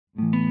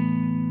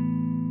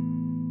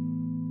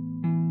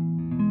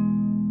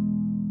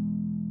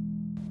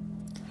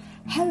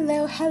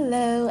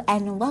Hello,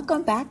 and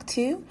welcome back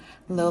to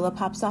Lola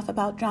Pops Off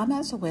About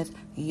Dramas with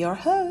your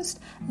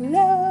host,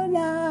 Lola.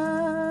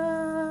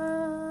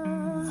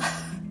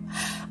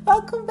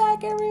 Welcome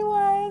back,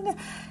 everyone.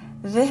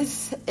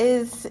 This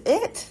is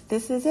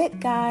it,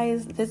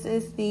 guys. This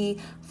is the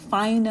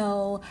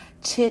final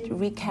chit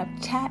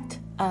recap chat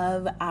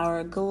of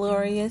our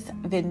glorious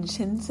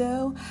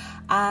Vincenzo.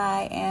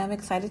 I am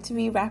excited to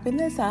be wrapping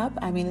this up.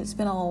 I mean, it's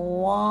been a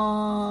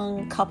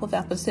long couple of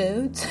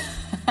episodes,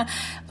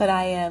 but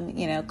I am,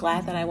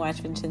 glad that I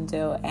watched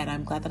Vincenzo, and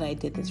I'm glad that I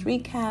did this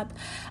recap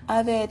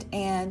of it,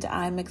 and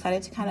I'm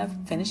excited to kind of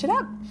finish it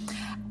up.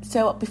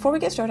 So before we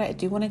get started, I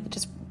do want to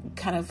just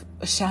kind of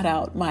shout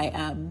out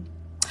my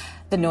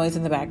the noise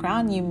in the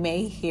background. You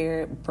may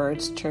hear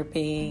birds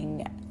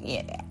chirping.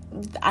 Yeah,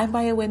 I'm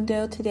by a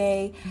window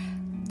today.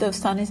 The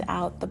sun is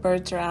out, the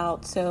birds are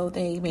out, so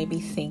they may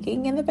be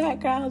singing in the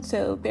background,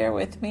 so bear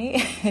with me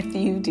if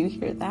you do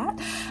hear that.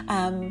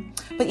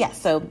 But yeah,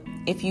 so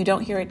if you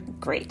don't hear it,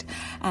 great.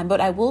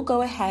 But I will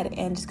go ahead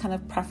and just kind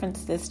of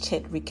preference this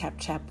chit recap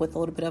chat with a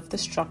little bit of the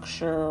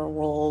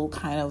structural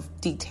kind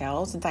of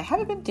details, since I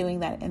haven't been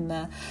doing that in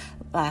the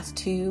last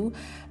two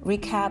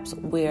recaps,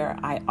 where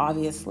I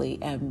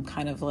obviously am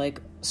kind of like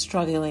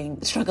struggling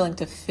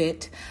to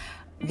fit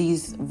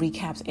these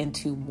recaps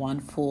into one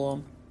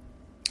full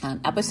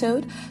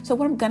episode. So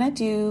what I'm going to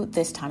do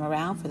this time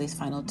around for these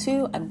final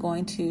two, I'm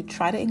going to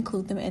try to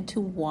include them into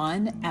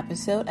one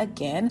episode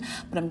again,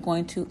 but I'm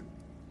going to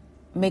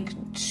make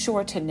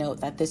sure to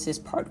note that this is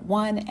part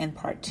 1 and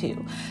part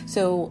 2.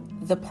 So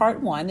the part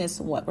 1 is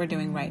what we're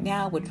doing right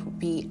now, which will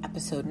be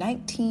episode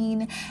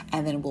 19,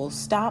 and then we'll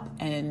stop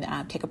and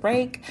take a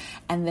break,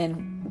 and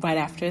then right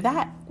after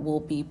that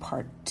will be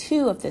part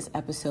 2 of this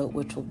episode,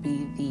 which will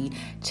be the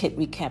chit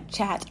recap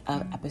chat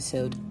of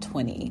episode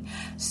 20.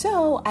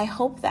 So I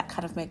hope that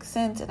kind of makes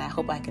sense, and I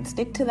hope I can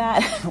stick to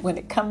that when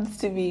it comes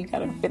to me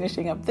kind of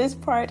finishing up this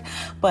part,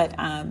 but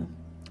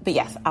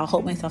yes, I'll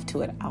hold myself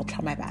to it. I'll try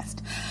my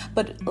best.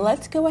 But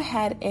let's go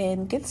ahead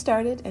and get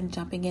started and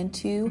jumping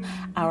into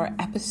our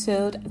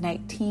episode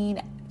 19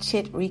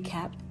 chit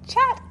recap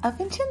chat of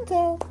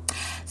Vincenzo.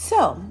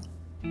 So,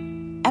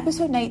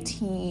 episode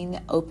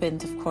 19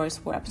 opens, of course,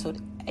 where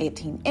episode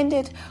 18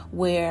 ended,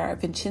 where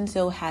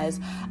Vincenzo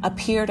has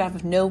appeared out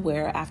of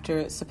nowhere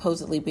after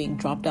supposedly being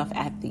dropped off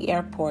at the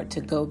airport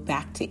to go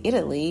back to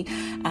Italy.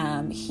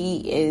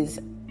 He is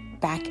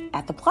back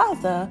at the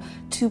plaza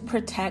to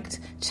protect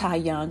Cha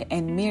Young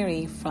and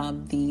Miri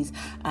from these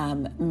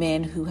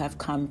men who have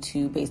come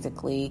to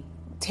basically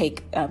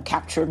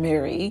capture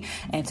Miri,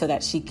 and so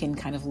that she can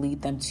kind of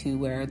lead them to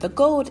where the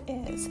gold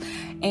is.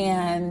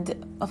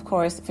 And of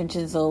course,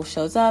 Vincenzo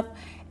shows up,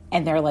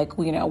 and they're like,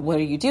 what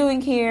are you doing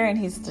here? And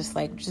he's just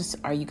like,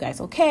 are you guys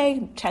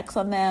okay? Checks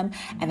on them.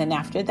 And then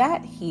after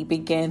that, he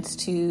begins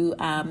to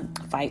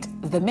fight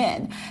the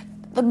men.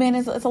 The men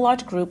is a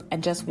large group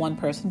and just one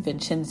person,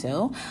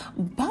 Vincenzo.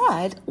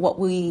 But what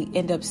we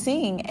end up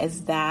seeing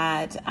is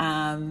that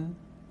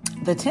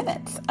the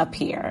tenants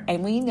appear.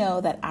 And we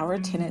know that our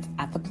tenants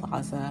at the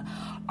plaza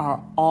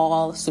are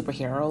all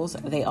superheroes.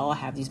 They all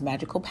have these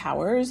magical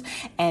powers.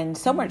 And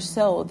so much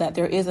so that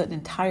there is an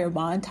entire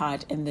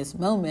montage in this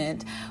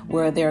moment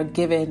where they're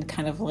given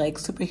kind of like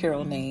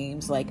superhero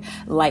names like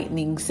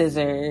Lightning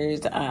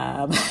Scissors.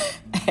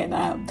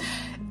 And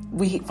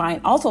we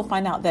find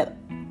out that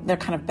their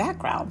kind of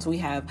backgrounds. We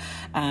have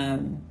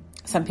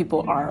some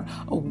people are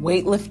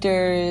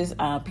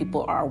weightlifters,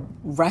 people are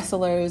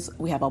wrestlers,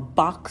 we have a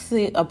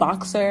boxer,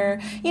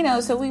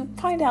 so we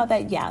find out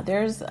that,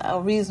 there's a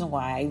reason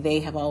why they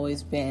have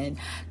always been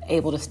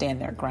able to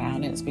stand their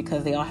ground, and it's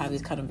because they all have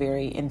these kind of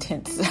very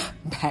intense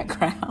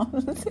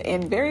backgrounds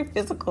and very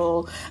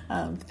physical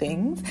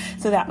things.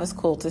 So that was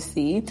cool to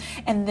see.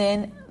 And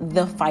then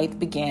the fight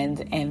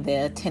begins, and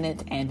the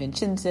tenant and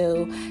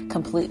Vincenzo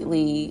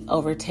completely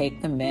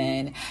overtake the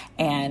men,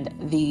 and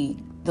the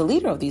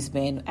leader of these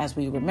men, as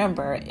we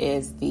remember,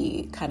 is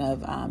the kind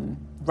of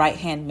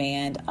right-hand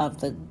man of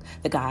the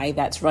guy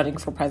that's running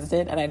for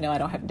president. And I know I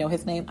don't know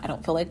his name. I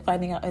don't feel like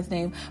finding out his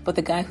name. But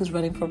the guy who's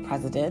running for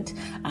president,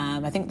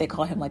 I think they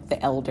call him like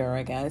the elder,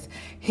 I guess.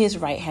 His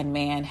right-hand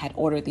man had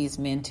ordered these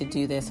men to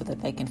do this so that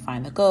they can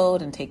find the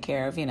gold and take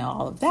care of,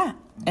 all of that.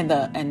 And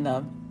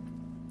the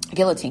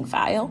guillotine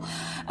file.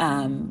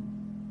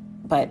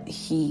 But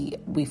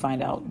we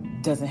find out,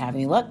 doesn't have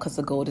any luck because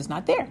the gold is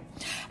not there.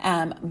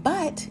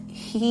 But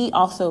he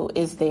also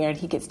is there, and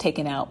he gets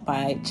taken out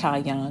by Cha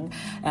Young.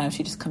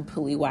 She just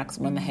completely whacks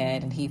him on the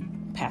head, and he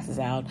passes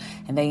out.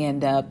 And they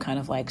end up kind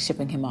of like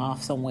shipping him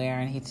off somewhere,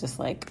 and he's just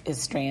like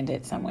is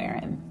stranded somewhere.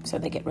 And so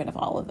they get rid of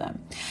all of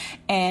them.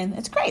 And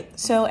it's great.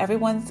 So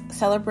everyone's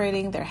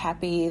celebrating. They're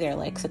happy. They're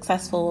like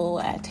successful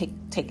at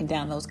taking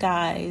down those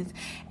guys.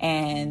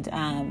 And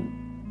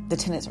the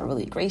tenants are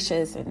really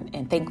gracious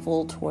and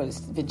thankful towards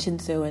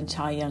Vincenzo and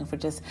Cha Young for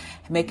just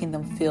making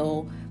them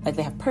feel like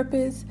they have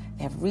purpose,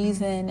 they have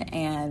reason,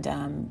 and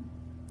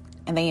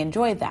they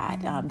enjoy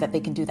that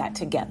they can do that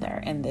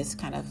together in this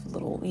kind of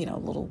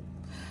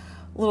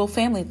little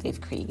family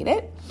they've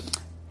created.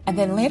 And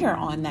then later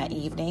on that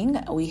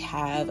evening, we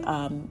have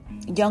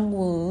Young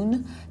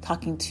Woon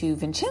talking to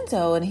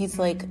Vincenzo, and he's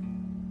like,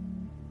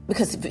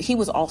 because he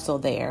was also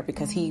there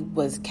because he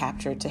was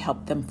captured to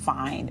help them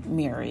find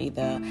Miri,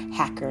 the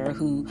hacker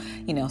who,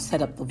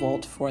 set up the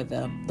vault for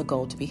the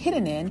gold to be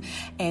hidden in.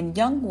 And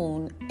Young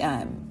Woon,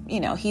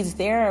 he's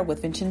there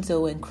with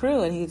Vincenzo and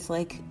crew, and he's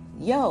like,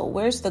 yo,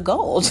 where's the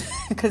gold?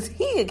 Because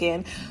he,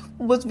 again,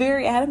 was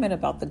very adamant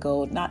about the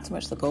gold, not so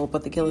much the gold,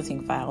 but the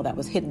guillotine file that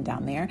was hidden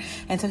down there.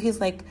 And so he's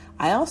like,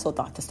 I also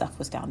thought the stuff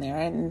was down there.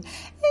 And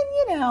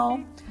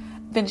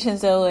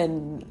Vincenzo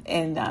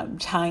and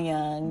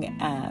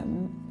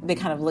Cha-young, they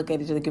kind of look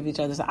at each other, give each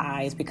other's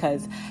eyes,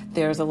 because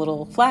there's a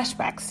little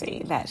flashback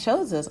scene that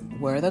shows us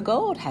where the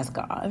gold has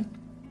gone.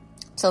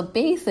 So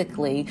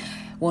basically,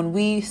 when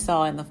we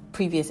saw in the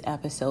previous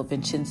episode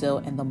Vincenzo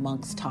and the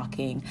monks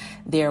talking,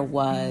 there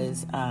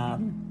was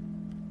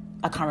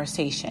a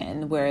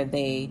conversation where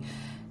they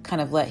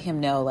kind of let him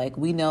know, like,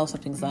 we know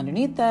something's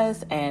underneath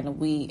us, and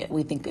we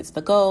think it's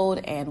the gold,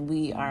 and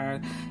we are,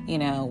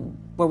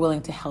 we're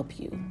willing to help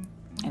you,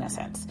 in a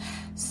sense.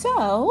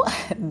 So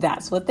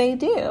that's what they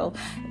do.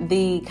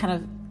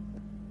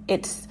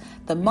 It's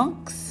the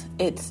monks,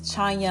 it's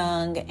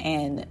Cha-young,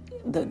 and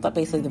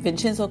basically the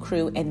Vincenzo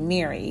crew and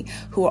Miri,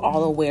 who are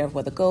all aware of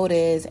where the gold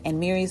is, and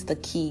Miri's the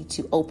key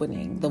to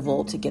opening the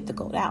vault to get the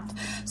gold out.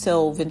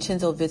 So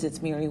Vincenzo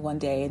visits Miri one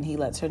day, and he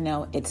lets her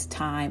know, it's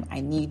time,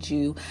 I need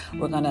you,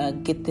 we're gonna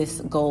get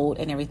this gold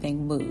and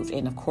everything moved.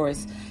 And of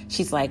course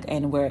she's like,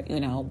 and we're,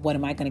 what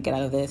am I gonna get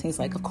out of this? And he's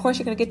like, of course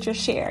you're gonna get your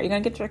share, you're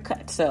gonna get your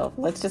cut, so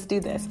let's just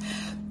do this.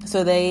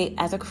 So they,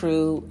 as a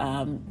crew,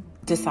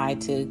 decide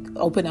to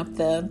open up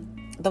the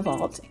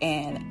vault,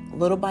 and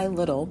little by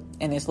little,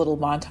 and there's a little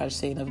montage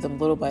scene of them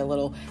little by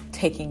little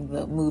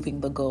moving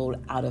the gold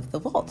out of the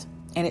vault.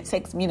 And it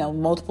takes,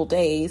 multiple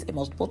days and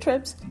multiple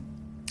trips,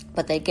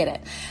 but they get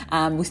it.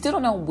 We still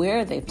don't know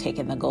where they've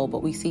taken the gold,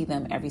 but we see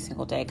them every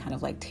single day kind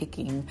of like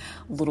taking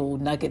little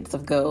nuggets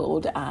of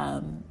gold.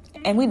 And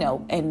we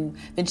know, and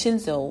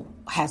Vincenzo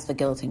has the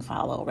guillotine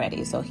file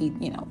already, so he,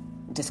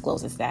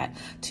 discloses that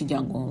to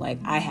Young Woon, like,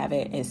 I have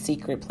it in a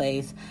secret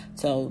place,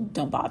 so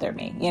don't bother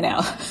me,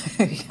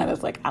 kind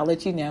of like, I'll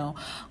let you know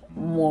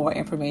more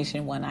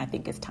information when I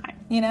think it's time,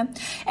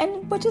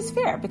 and which is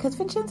fair, because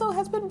Vincenzo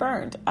has been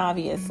burned,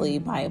 obviously,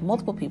 by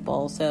multiple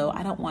people, so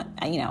I don't want,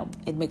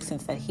 it makes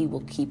sense that he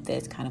will keep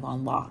this kind of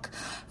on lock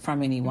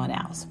from anyone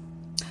else.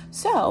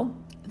 So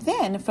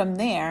then from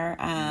there,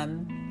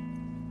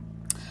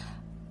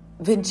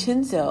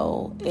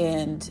 Vincenzo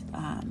and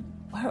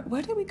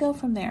where did we go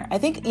from there? I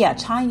think,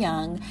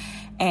 Cha-young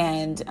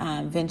and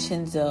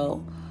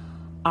Vincenzo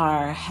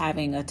are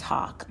having a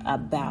talk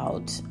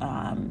about,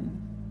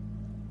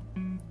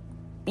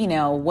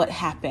 what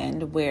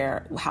happened,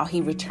 how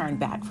he returned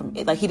back from,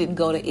 like, he didn't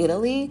go to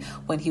Italy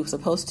when he was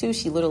supposed to.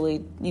 She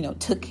literally,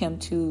 took him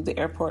to the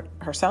airport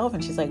herself,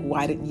 and she's like,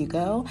 why didn't you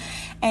go?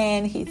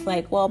 And he's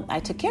like, well, I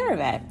took care of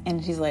it.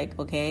 And she's like,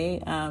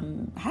 okay,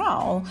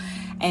 how?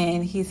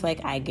 And he's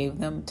like, I gave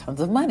them tons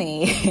of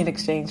money in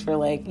exchange for,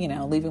 like,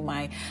 leaving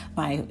my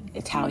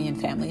Italian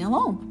family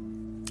alone.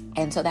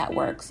 And so that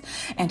works.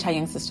 And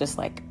Cha-young's is just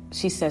like,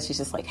 she says she's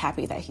just like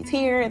happy that he's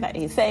here, that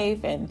he's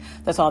safe, and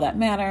that's all that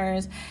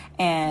matters.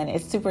 And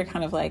it's super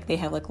kind of like, they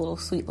have like a little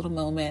sweet little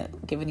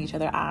moment, giving each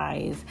other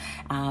eyes.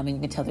 And you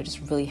can tell they're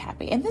just really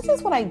happy. And this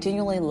is what I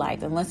genuinely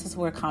liked, unless this is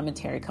where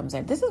commentary comes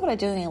in. This is what I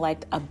genuinely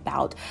liked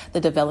about the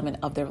development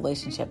of their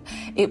relationship.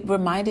 It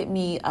reminded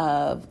me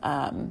of,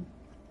 I'm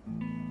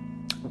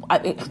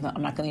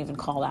not going to even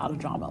call out a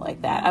drama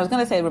like that. I was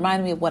going to say it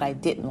reminded me of what I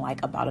didn't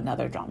like about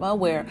another drama,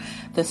 where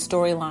the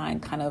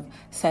storyline kind of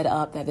set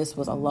up that this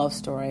was a love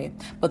story,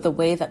 but the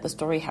way that the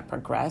story had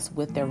progressed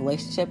with their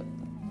relationship,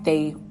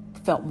 they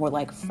felt more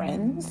like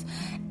friends.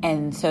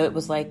 And so it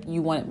was like,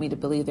 you wanted me to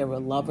believe they were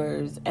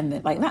lovers, and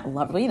then, like, not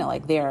lovers, but,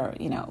 like, they're,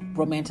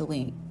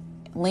 romantically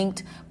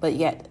linked, but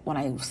yet when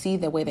I see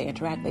the way they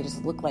interact, they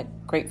just look like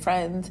great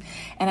friends.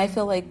 And I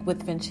feel like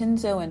with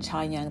Vincenzo and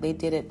Cha-young, they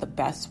did it the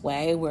best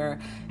way, where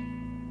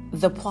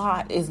the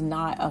plot is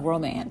not a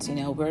romance.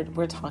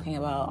 We're talking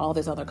about all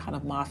this other kind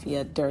of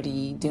mafia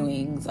dirty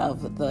doings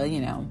of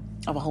the,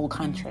 of a whole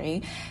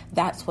country.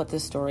 That's what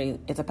this story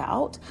is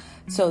about.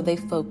 So they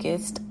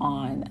focused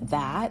on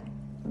that.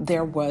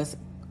 There was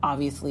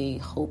obviously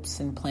hopes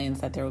and plans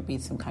that there would be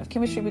some kind of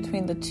chemistry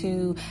between the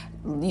two,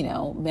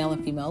 male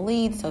and female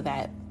leads, so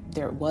that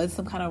there was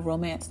some kind of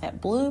romance that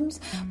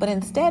blooms. But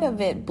instead of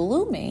it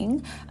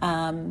blooming,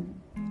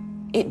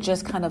 it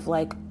just kind of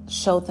like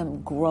showed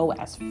them grow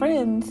as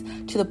friends,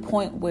 to the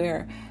point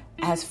where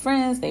as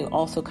friends, they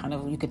also kind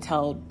of, you could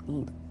tell,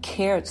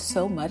 cared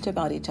so much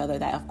about each other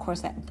that, of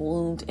course, that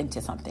bloomed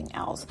into something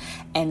else.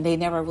 And they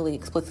never really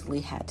explicitly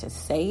had to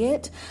say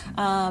it.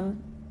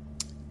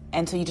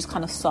 And so you just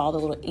kind of saw the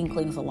little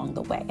inklings along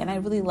the way. And I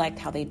really liked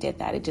how they did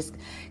that. It just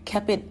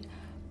kept it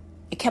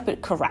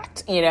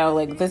correct.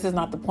 Like, this is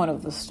not the point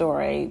of the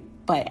story.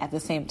 But at the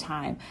same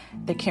time,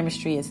 the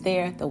chemistry is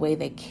there. The way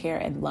they care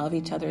and love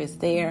each other is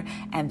there.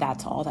 And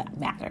that's all that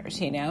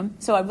matters,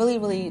 So I really,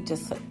 really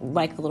just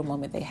like the little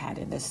moment they had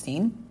in this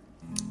scene.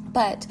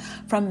 But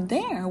from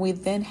there, we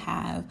then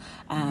have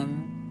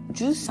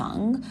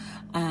Ju-sung.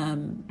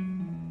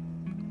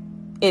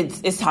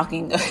 It's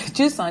talking,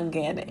 Ju-sung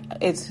again.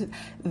 It's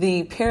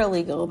the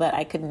paralegal that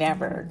I could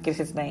never get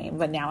his name,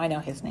 but now I know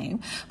his name.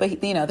 But,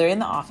 they're in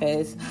the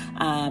office,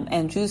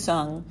 and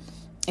Ju-sung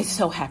is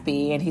so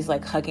happy, and he's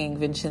like hugging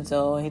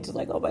Vincenzo, and he's just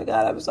like, oh my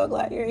God, I'm so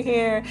glad you're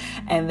here.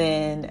 And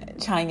then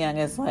Chang-young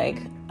is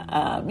like,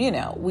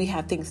 we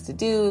have things to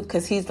do,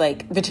 because he's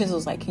like,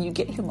 Vincenzo's like, can you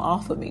get him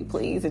off of me,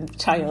 please? And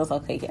Chang-young's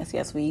like, okay,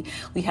 yes, we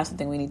have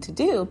something we need to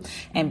do.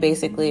 And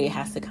basically it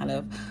has to kind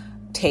of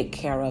take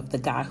care of the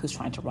guy who's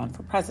trying to run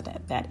for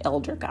president, that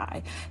elder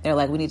guy. They're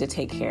like, we need to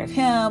take care of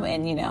him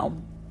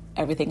and,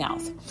 everything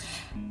else.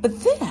 But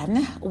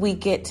then we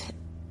get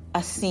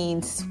a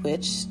scene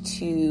switch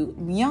to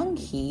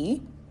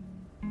Myung-hee.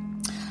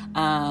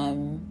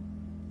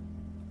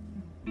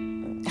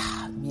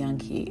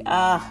 Myung-hee.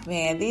 Oh,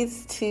 man,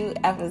 these 2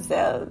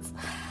 episodes.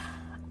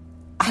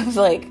 I was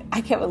like,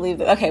 I can't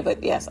believe it. Okay,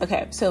 but yes,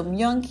 okay. So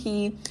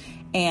Myung-hee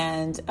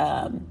and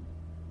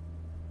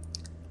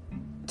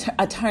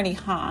Attorney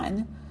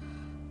Han,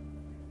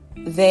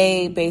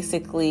 they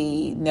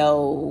basically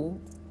know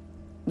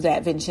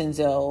that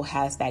Vincenzo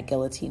has that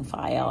guillotine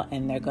file,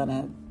 and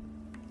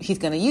he's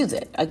gonna use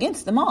it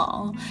against them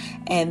all.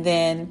 And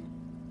then,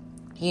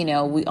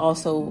 we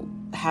also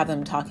have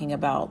them talking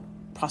about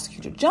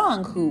Prosecutor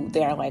Jung, who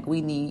they're like,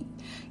 we need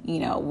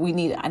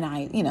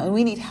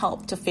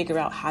help to figure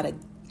out how to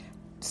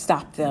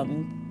stop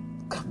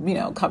them,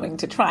 coming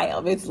to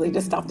trial, basically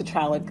to stop the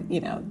trial, like,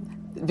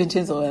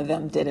 Vincenzo and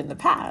them did in the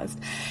past.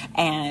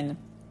 And,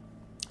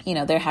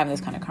 they're having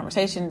this kind of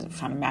conversation,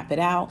 trying to map it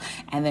out.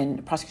 And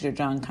then Prosecutor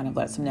Jung kind of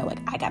lets them know, like,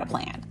 I got a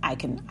plan. I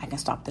can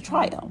stop the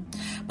trial.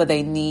 But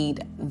they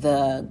need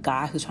the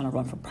guy who's trying to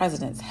run for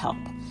president's help.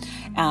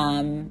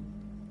 And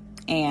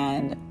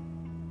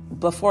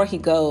before he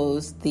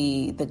goes,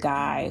 the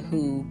guy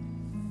who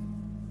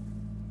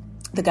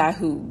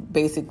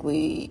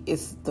basically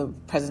is the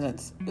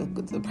president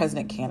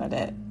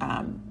candidate,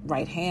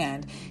 right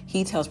hand,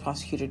 he tells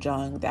Prosecutor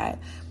Jung that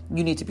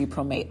you need to be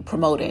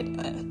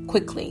promoted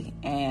quickly.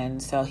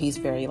 And so he's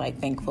very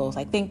thankful. It's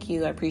like, thank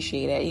you, I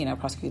appreciate it.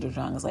 Prosecutor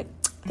Jung is like,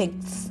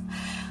 thanks.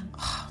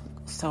 Oh,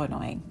 so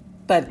annoying.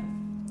 But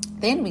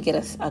then we get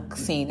a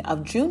scene of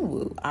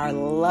Junwoo. Our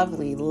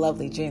lovely,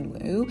 lovely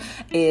Junwoo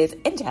is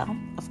in jail,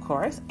 of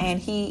course. And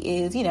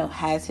he is,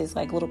 has his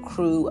little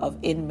crew of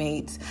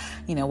inmates,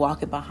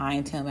 walking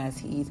behind him as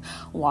he's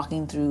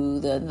walking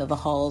through the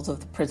halls of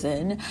the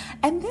prison.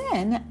 And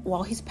then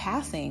while he's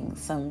passing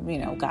some,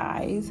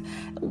 guys,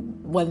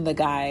 one of the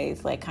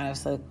guys kind of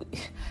said,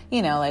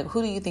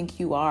 who do you think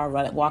you are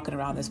walking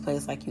around this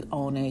place like you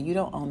own it? You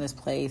don't own this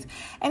place.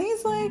 And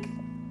he's like,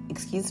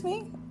 excuse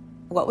me?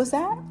 What was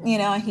that?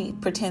 And he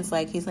pretends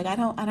he's like, I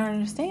don't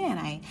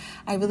understand.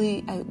 I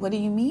really, what do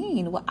you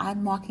mean?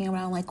 I'm walking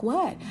around like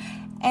what?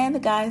 And the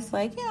guy's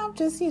like, I'm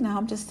just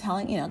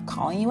telling,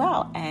 calling you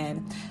out.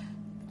 And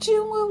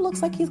Junwoo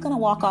looks like he's going to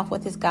walk off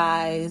with his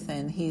guys,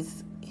 and he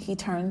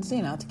turns,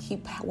 to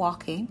keep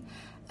walking,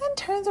 then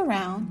turns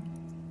around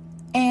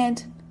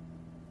and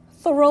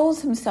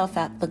throws himself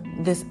at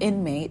this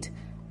inmate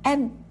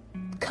and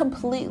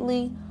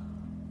completely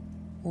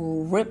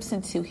rips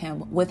into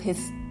him with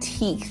his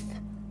teeth.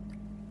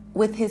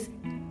 With his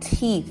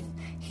teeth.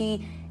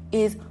 He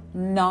is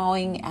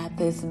gnawing at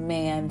this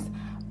man's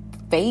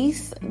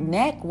face,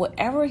 neck,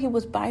 whatever he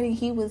was biting. I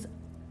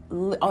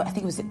think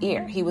it was the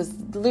ear. He was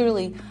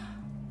literally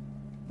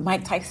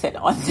Mike Tyson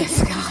on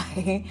this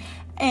guy.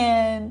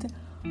 And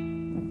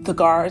the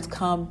guards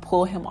come,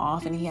 pull him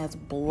off, and he has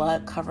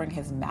blood covering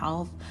his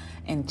mouth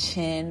and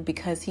chin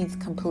because he's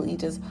completely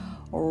just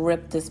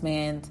ripped this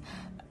man's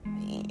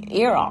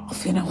ear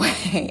off in a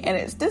way. And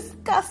it's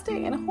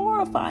disgusting and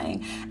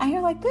horrifying. And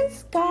you're like,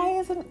 this guy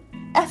is a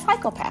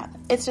psychopath.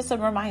 It's just a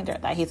reminder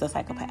that he's a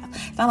psychopath.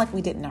 It's not like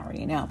we didn't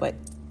already know, but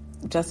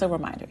just a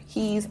reminder.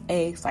 He's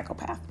a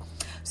psychopath.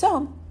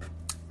 So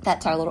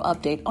that's our little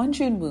update on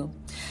Junwoo.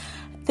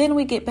 Then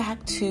we get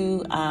back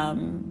to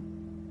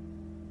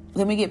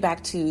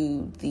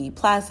the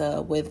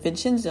plaza with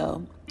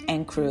Vincenzo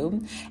and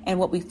crew. And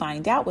what we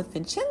find out with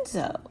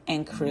Vincenzo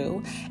and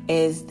crew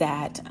is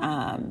that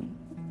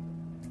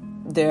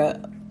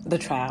the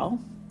trial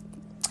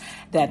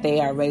that they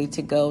are ready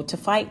to go to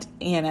fight,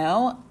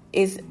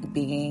 is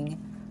being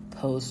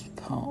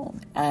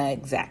postponed.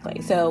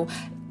 Exactly. So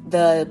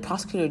the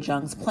Prosecutor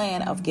Jung's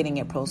plan of getting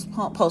it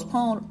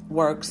postponed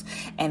works,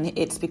 and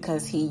it's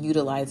because he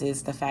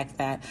utilizes the fact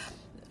that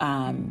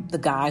the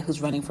guy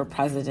who's running for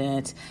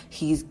president,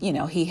 he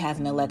has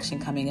an election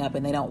coming up,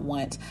 and they don't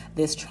want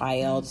this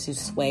trial to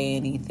sway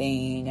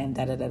anything, and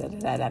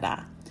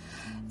da-da-da-da-da-da-da.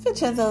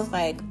 Vincenzo's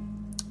like,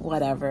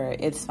 whatever,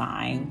 it's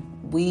fine.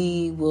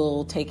 We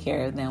will take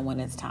care of them when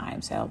it's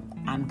time, so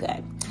I'm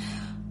good.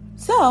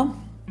 So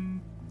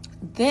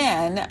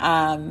then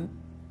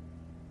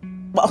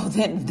well,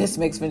 then this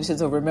makes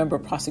Vincenzo remember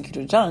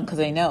Prosecutor Jung, because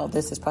they know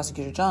this is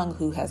Prosecutor Jung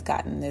who has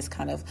gotten this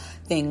kind of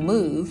thing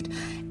moved.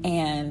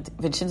 And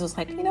Vincenzo's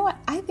like, you know what?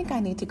 I think I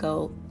need to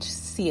go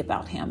see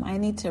about him. I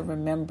need to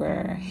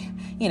remember, I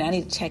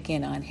need to check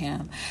in on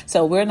him.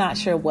 So we're not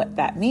sure what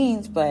that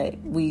means, but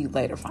we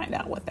later find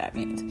out what that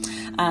means.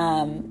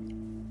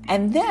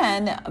 And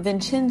then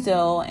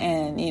Vincenzo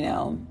and,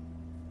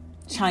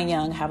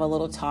 Cha-Young have a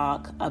little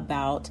talk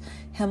about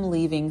him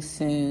leaving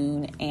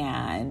soon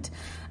and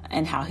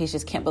how he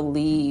just can't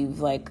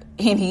believe, and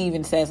he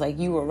even says,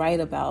 you were right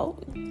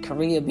about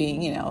Korea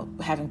being,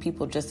 having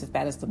people just as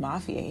bad as the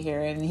mafia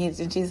here.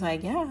 And she's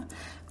like, yeah,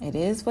 it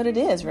is what it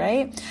is,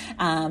 right?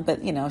 But,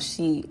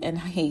 she and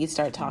he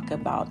start talking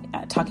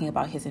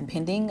about his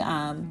impending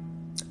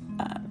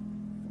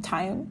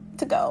time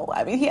to go.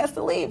 I mean, he has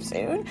to leave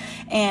soon.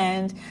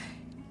 And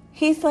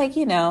he's like,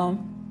 he'll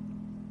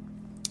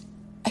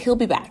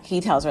be back.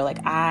 He tells her,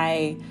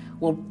 I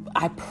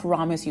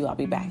promise you I'll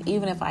be back.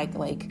 Even if I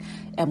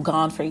am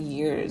gone for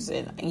years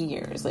and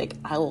years,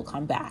 I will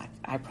come back.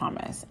 I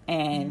promise.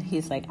 And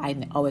he's like, I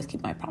always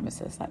keep my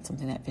promises. That's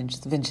something that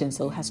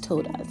Vincenzo has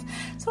told us.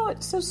 So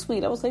it's so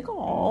sweet. I was like,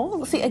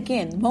 oh, see,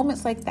 again,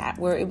 moments like that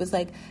where it was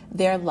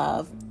their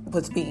love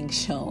was being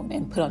shown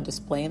and put on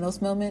display in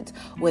those moments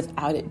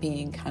without it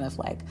being kind of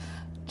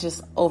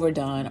just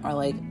overdone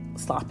or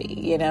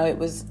sloppy. It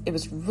was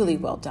really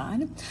well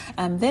done.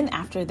 Then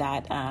after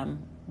that,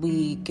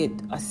 we get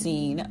a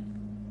scene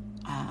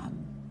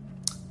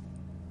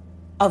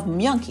of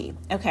Myung-ki.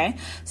 Okay,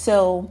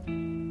 so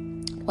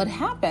what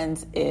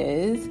happens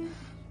is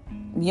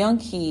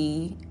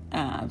Myung-ki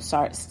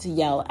starts to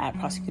yell at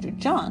Prosecutor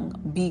Jung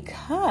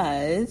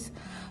because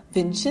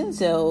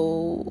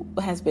Vincenzo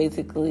has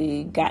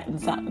basically gotten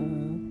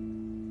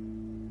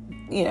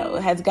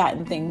has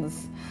gotten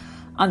things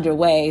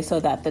underway so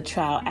that the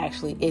trial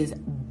actually is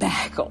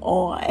back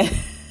on.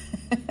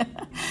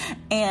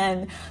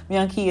 And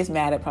Myung-ki is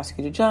mad at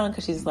Prosecutor Jung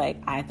because she's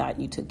like, I thought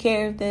you took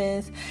care of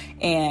this.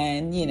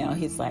 And,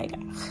 he's like,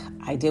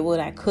 I did what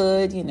I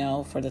could,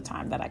 for the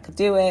time that I could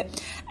do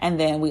it. And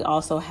then we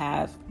also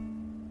have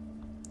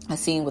a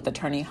scene with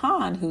Attorney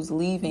Han, who's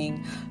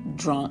leaving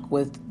drunk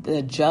with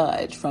the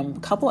judge from a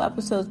couple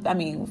episodes.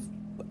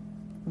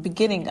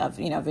 Beginning of,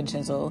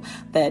 Vincenzo,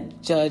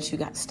 that judge who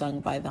got stung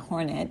by the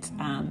hornet,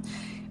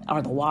 or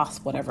the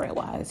wasp, whatever it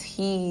was.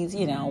 He's,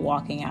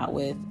 walking out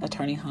with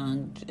Attorney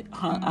Han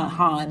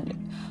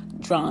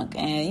drunk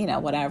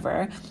and,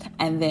 whatever.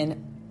 And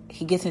then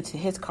he gets into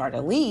his car to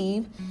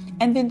leave,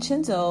 and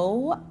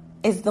Vincenzo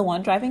is the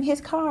one driving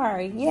his car.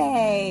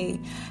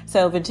 Yay!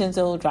 So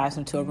Vincenzo drives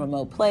him to a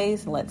remote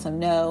place and lets him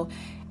know,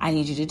 I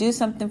need you to do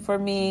something for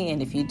me,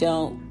 and if you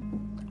don't,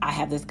 I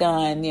have this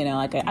gun,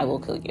 I will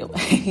kill you.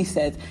 He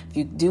says, if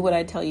you do what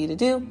I tell you to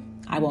do,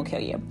 I won't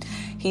kill you.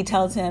 He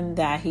tells him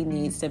that he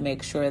needs to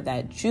make sure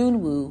that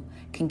Junwoo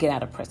can get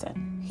out of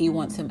prison. He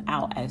wants him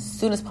out as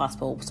soon as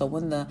possible. So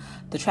when the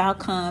trial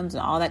comes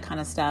and all that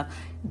kind of stuff,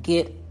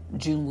 get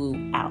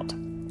Junwoo out.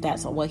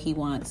 That's what he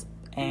wants.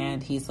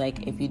 And he's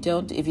like, if you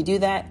do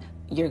that,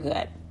 you're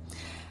good.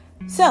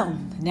 So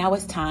now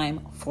it's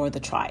time for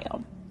the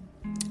trial.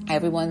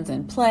 Everyone's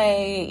in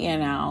play,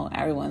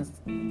 everyone's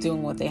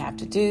doing what they have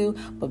to do.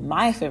 But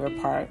my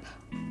favorite part,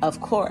 of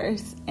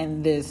course,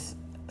 in this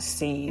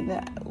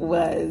scene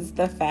was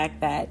the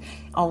fact that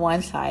on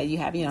one side you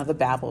have, the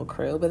Babel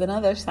crew, but on the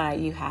other side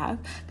you have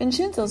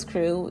Vincenzo's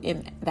crew,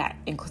 that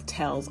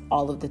entails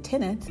all of the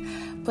tenants.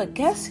 But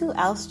guess who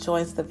else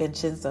joins the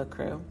Vincenzo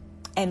crew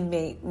and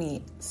made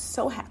me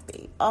so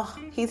happy? Oh,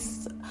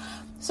 he's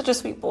such a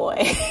sweet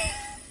boy.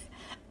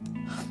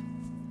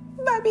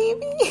 My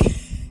baby.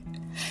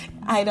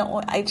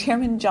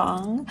 Chairman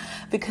Jung,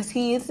 because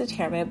he is the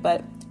chairman,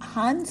 but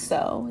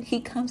Hanso, he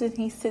comes and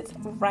he sits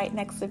right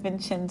next to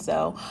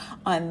Vincenzo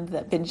on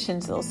the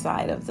Vincenzo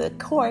side of the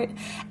court,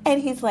 and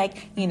he's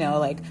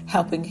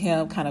helping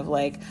him, kind of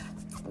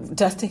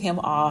dusting him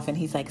off, and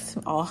he's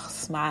all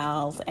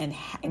smiles and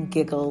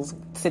giggles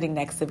sitting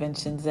next to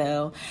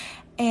Vincenzo,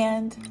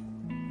 and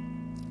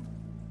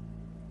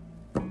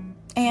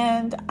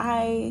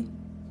I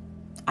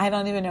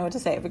don't even know what to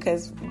say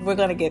because we're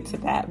going to get to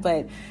that,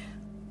 but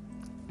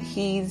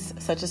he's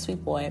such a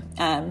sweet boy.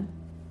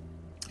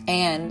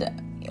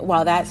 And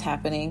while that's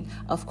happening,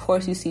 of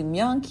course, you see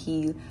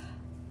Myung-ki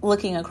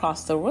looking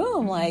across the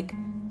room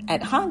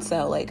at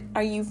Hanso,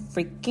 are you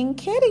freaking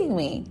kidding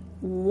me?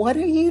 What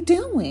are you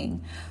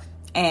doing?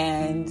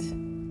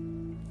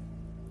 And,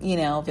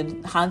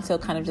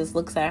 Hanso kind of just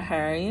looks at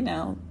her,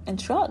 and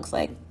shrugs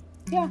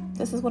yeah,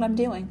 this is what I'm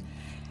doing.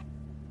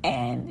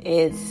 And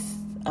it's,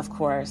 of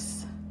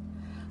course,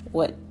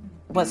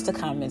 what's to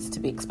come is to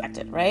be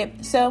expected,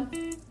 right? So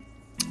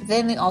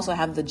then they also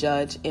have the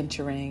judge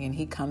entering, and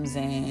he comes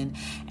in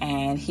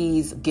and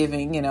he's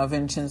giving,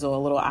 Vincenzo a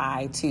little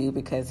eye too,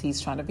 because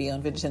he's trying to be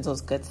on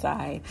Vincenzo's good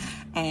side.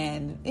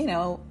 And,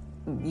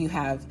 you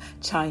have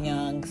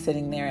Cha-Young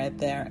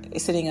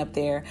sitting up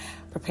there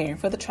preparing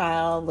for the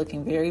trial,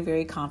 looking very,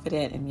 very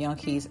confident, and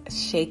Myung-ki's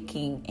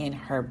shaking in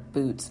her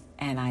boots.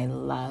 And I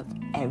love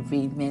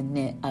every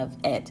minute of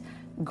it.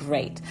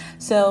 Great.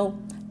 So,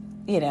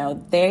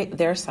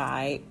 their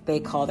side, they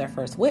call their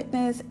first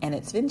witness, and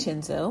it's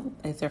Vincenzo.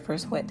 It's their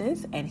first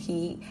witness, and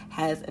he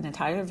has an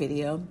entire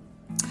video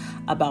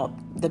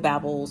about the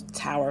Babel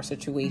Tower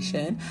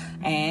situation,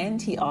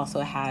 and he also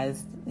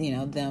has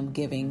them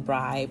giving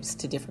bribes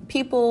to different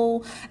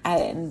people,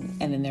 and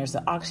then there's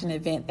the auction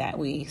event that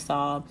we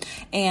saw,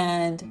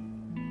 and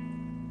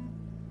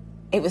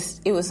it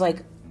was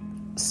like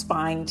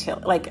spine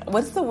chill. Like,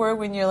 what's the word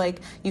when you're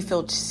like you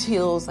feel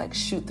chills like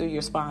shoot through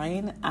your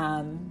spine?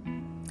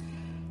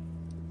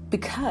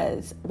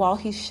 Because while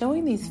he's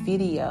showing these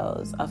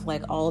videos of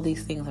like all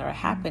these things that are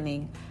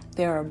happening,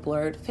 there are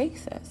blurred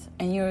faces.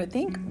 And you would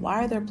think,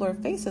 why are there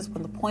blurred faces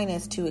when the point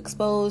is to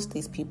expose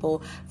these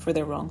people for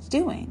their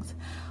wrongdoings?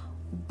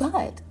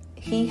 But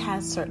he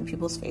has certain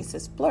people's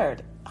faces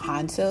blurred.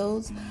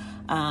 Hanso's,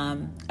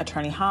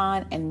 Attorney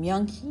Han, and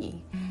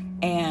Myung-hee.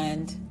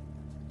 And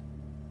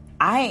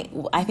I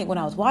think when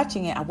I was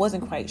watching it, I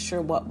wasn't quite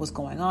sure what was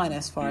going on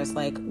as far as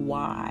like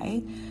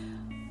why.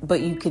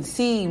 But you could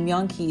see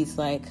Myung-hee's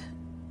like,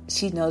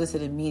 she noticed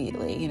it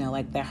immediately,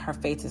 like that her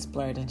face is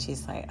blurred, and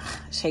she's like,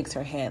 shakes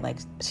her head like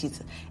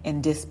she's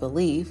in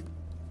disbelief,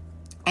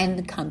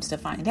 and comes to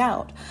find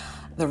out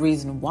the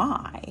reason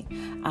why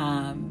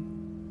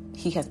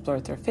he has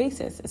blurred their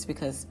faces is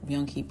because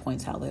Myung-hee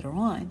points out later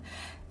on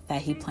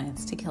that he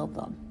plans to kill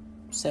them.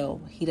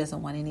 So he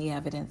doesn't want any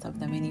evidence of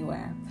them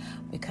anywhere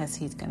because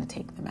he's going to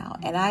take them out.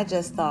 And I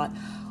just thought,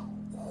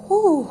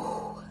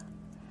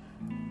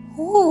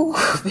 Ooh,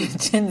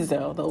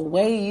 Vincenzo, the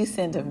way you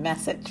send a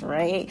message,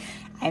 right?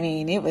 I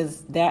mean, it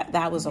was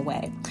that was a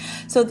way.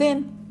 So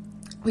then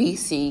we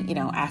see,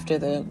 after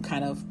the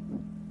kind of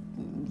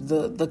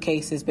the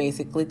case is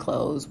basically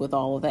closed with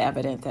all of the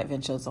evidence that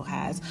Vincenzo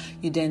has,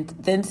 you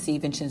then see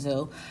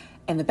Vincenzo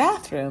in the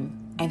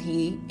bathroom, and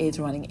he is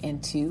running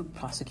into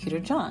Prosecutor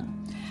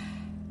Jung.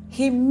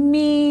 He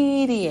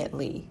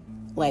immediately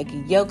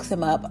yokes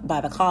him up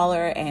by the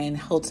collar and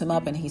holds him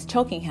up, and he's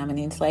choking him, and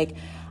he's like,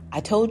 I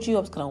told you I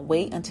was going to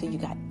wait until you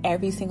got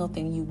every single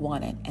thing you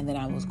wanted, and then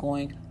I was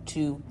going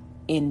to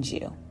end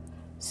you.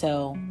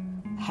 So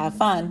have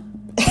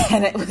fun.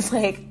 And it was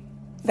like,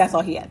 that's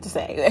all he had to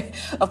say.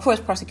 Of course,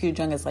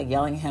 Prosecutor Jung is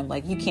yelling at him,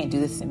 you can't do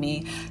this to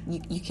me.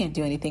 You can't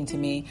do anything to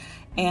me.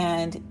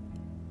 And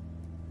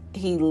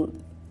he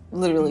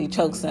literally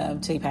chokes him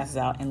till he passes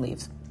out and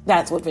leaves.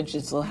 That's what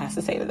Vincenzo has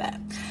to say to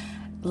that.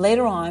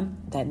 Later on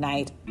that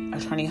night,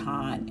 Attorney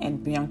Han and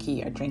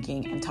Myung-hee are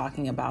drinking and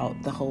talking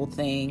about the whole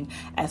thing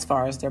as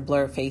far as their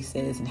blurred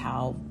faces, and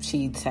how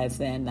she says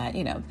then that,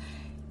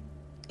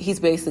 he's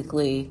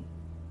basically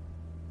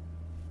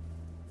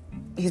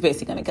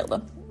going to kill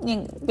them.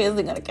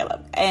 Basically going to kill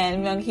them.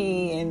 And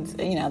Myung-hee and,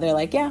 they're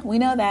like, yeah, we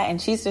know that.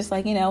 And she's just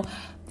like,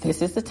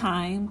 this is the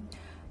time.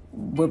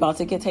 We're about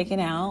to get taken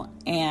out.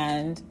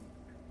 And,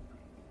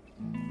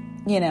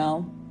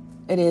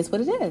 it is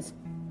what it is.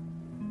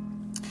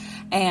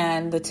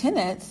 And the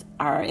tenants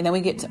are, and then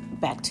we get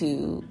back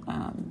to,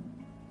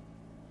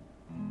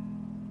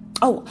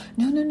 no.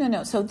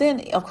 So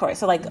then, of course,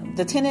 so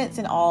the tenants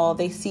and all,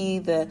 they see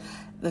the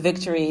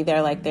victory.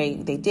 They're like, they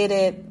did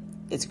it.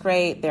 It's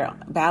great.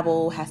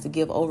 Babel has to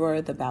give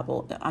over the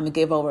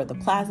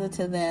plaza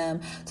to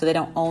them, so they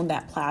don't own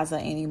that plaza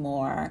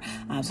anymore.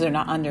 So they're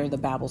not under the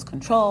Babel's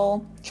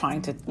control,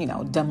 trying to,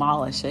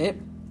 demolish it.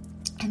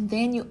 And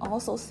then you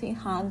also see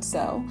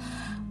Hanso,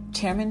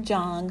 Chairman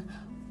Jung,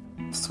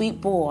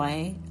 sweet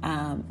boy,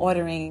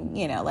 ordering,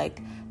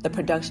 the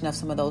production of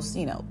some of those,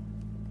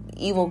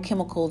 evil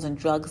chemicals and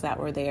drugs that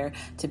were there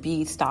to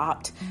be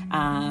stopped.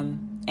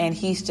 And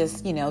he's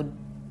just,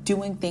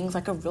 doing things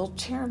like a real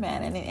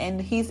chairman. And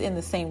he's in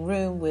the same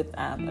room with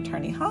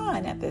Attorney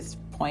Han at this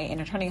point. And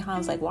Attorney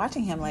Han's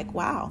watching him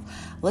wow,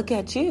 look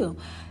at you.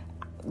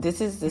 This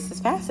is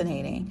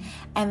fascinating.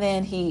 And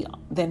then he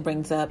then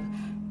brings up,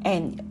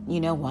 and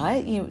you know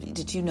what?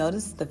 Did you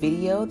notice the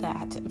video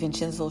that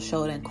Vincenzo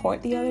showed in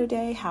court the other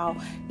day? How,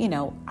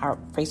 our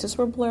faces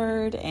were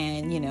blurred,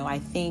 and, I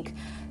think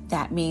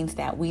that means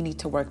that we need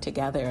to work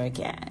together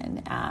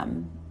again.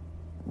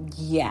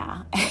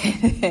 Yeah.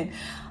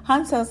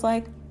 Hanso's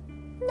like,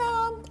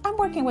 no, I'm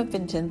working with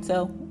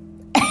Vincenzo.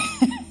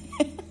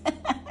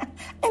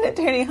 And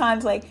Attorney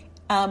Han's like,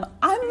 I'm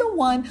the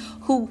one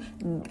who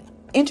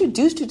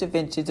introduced you to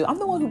Vincenzo. I'm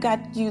the one who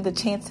got you the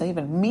chance to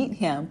even meet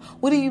him.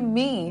 What do you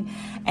mean?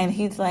 And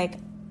he's like,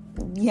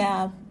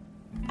 yeah,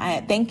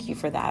 I thank you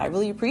for that. I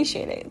really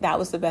appreciate it. That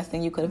was the best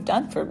thing you could have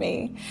done for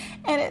me.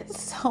 And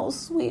it's so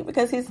sweet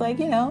because he's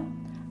like,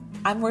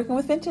 I'm working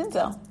with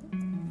Vincenzo.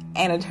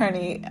 And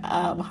Attorney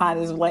Han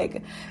is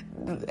like,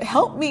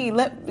 help me,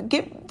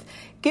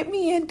 get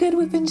me in good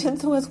with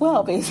Vincenzo as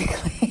well,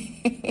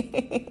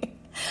 basically.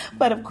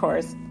 But of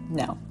course,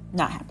 no,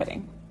 not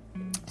happening.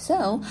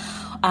 So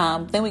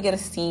then we get a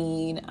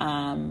scene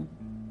of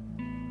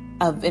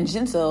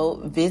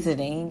Vincenzo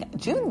visiting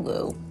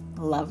Junwoo.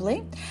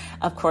 Lovely.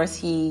 Of course,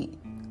 he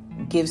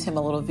gives him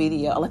a little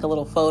video, like a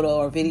little photo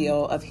or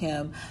video of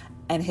him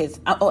and he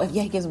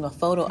gives him a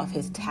photo of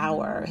his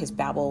tower, his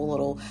Babel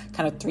little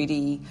kind of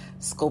 3D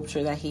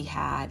sculpture that he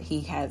had.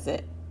 He has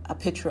a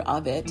picture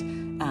of it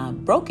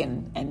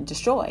broken and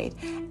destroyed.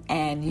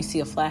 And you see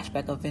a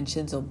flashback of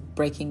Vincenzo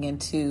breaking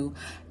into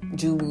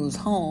Junwoo's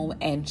home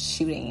and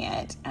shooting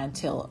it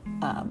until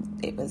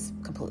it was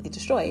completely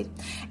destroyed.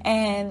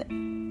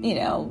 And,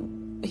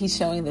 he's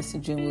showing this to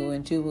Junwoo,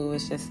 and Junwoo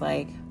is just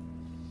like,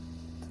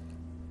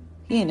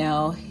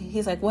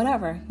 he's like,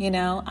 whatever,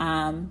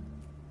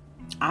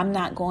 I'm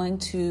not going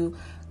to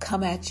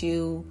come at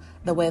you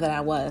the way that I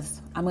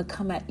was. I'm going to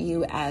come at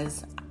you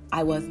as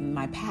I was in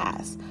my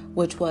past,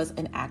 which was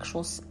an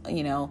actual,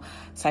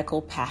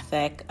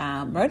 psychopathic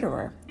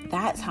murderer.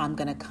 That's how I'm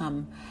going to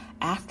come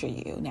after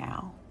you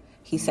now.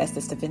 He says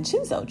this to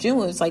Vincenzo.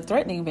 Junwoo is like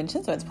threatening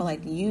Vincenzo. It's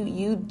like,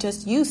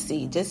 just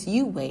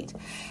you wait.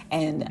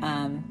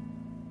 And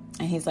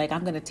he's like,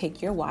 I'm going to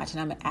take your watch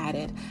and I'm going to add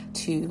it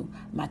to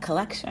my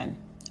collection.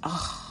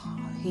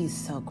 Oh, he's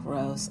so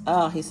gross.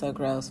 Oh, he's so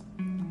gross.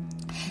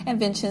 And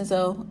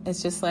Vincenzo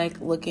is just like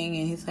looking,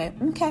 and he's like,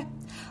 okay,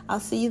 I'll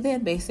see you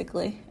then,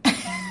 basically.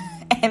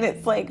 And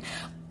it's like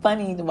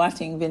funny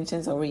watching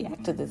Vincenzo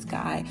react to this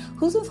guy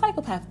who's a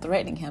psychopath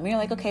threatening him. You're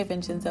like, okay,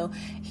 Vincenzo,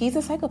 he's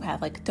a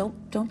psychopath. Like,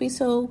 don't be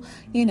so,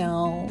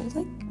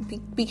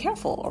 be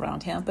careful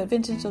around him. But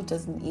Vincenzo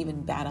doesn't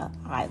even bat an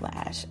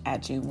eyelash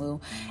at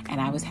Junwoo, and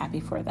I was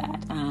happy for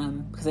that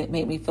because it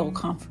made me feel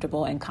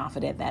comfortable and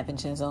confident that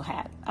Vincenzo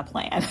had a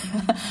plan.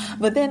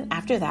 But then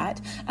after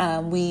that,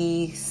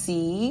 we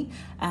see.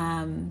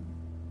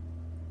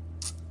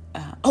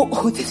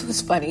 This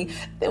was funny.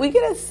 We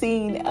get a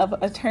scene of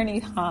Attorney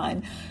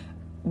Han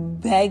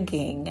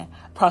begging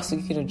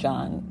Prosecutor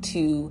Jung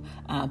to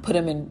put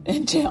him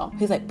in jail.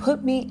 He's like,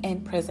 put me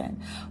in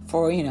prison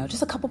for,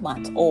 just a couple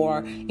months,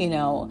 or,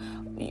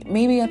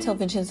 maybe until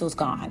Vincenzo's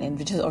gone and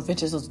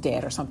Vincenzo's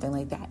dead or something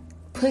like that.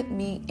 Put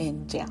me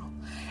in jail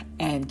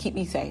and keep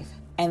me safe.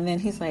 And then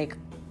he's like,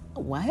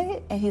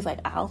 what? And he's like,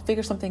 I'll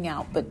figure something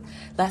out, but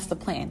that's the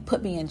plan.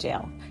 Put me in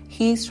jail.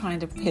 He's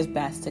trying his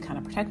best to kind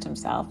of protect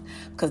himself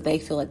because they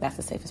feel like that's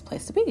the safest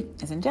place to be,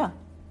 is in jail.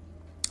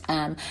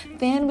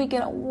 Then we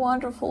get a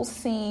wonderful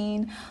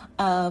scene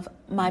of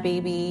my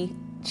baby,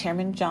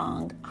 Chairman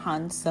Jung,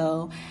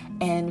 Hanso,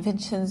 and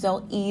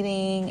Vincenzo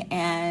eating,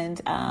 and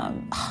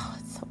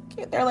it's so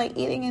cute. They're like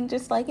eating and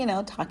just like,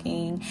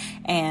 talking,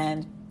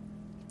 and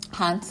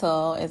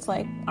Hanso is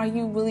like, are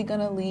you really going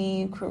to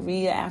leave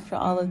Korea after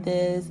all of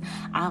this?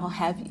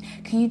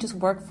 Can you just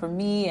work for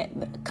me at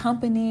the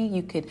company?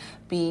 You could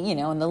be,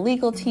 in the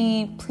legal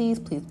team, please,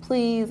 please,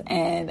 please.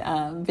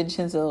 And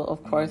Vincenzo,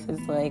 of course, is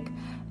like,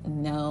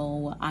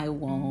 no, I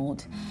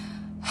won't.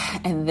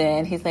 And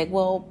then he's like,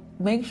 well,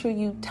 make sure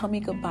you tell me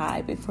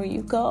goodbye before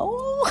you go.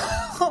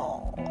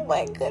 Oh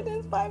my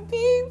goodness, my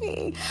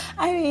baby.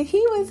 I mean,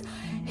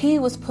 he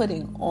was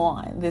putting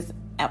on this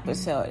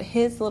episode.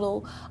 His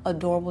little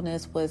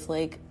adorableness was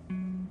like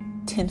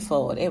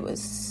tenfold. It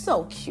was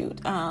so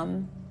cute.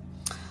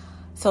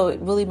 So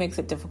it really makes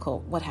it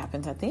difficult what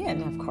happens at the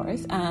end, of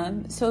course.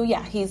 So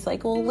yeah, he's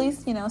like, well, at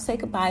least, say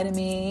goodbye to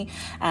me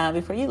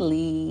before you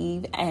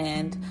leave.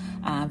 And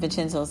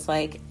Vincenzo's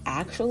like,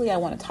 actually, I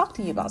want to talk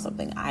to you about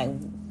something. I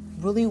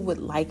really would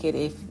like it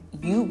if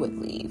you would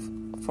leave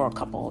for a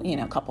couple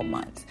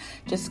months.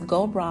 Just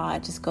go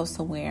abroad, just go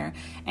somewhere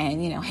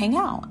and, hang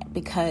out,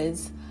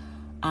 because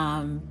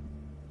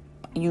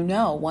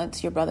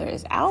once your brother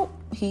is out,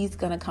 he's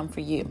going to come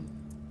for you.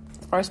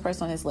 The first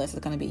person on his list is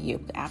going to be you,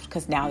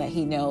 because now that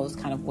he knows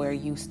kind of where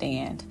you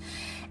stand.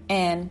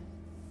 And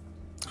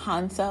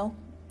Hanso,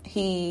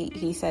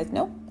 he says,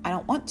 nope, I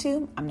don't want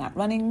to. I'm not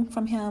running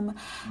from him.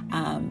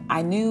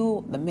 I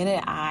knew the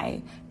minute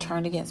I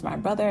turned against my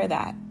brother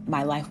that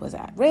my life was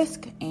at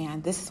risk,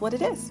 and this is what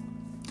it is.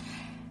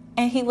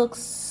 And he looks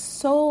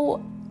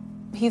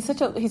he's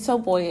so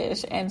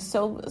boyish and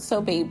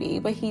so baby,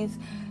 but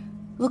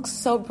looks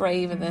so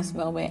brave in this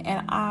moment.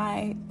 And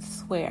I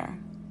swear,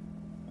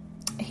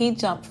 he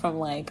jumped from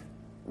like,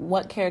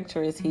 what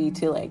character is he,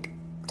 to like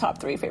top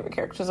 3 favorite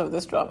characters of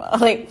this drama,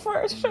 like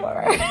for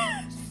sure.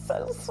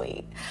 So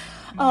sweet.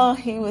 Oh,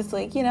 he was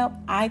like,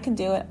 I can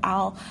do it.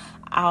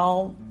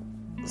 I'll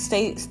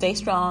stay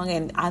strong,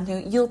 and I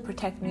know you'll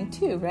protect me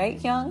too, right,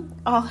 Young?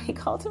 Oh, he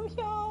called him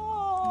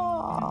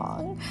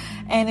Young.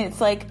 And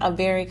it's like a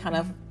very kind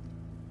of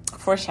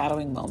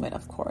foreshadowing moment,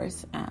 of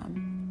course.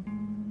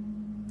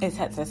 It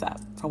sets us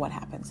up for what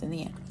happens in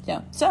the end.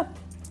 So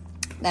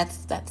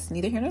that's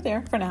neither here nor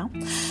there for now.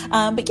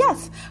 But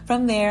yes,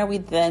 from there we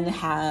then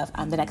have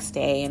the next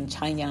day, and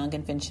Chang-young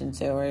and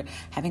Vincenzo are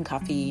having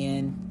coffee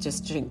and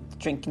just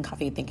drinking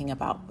coffee, thinking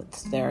about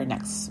what's their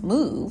next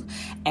move.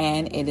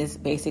 And it is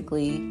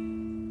basically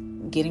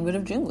getting rid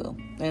of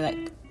Junwoo. They're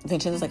like,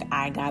 Vincenzo's like,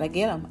 I gotta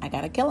get him. I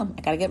gotta kill him.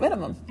 I gotta get rid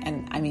of him.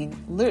 And I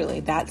mean,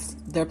 literally, that's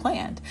their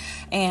plan.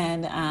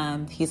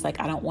 And he's like,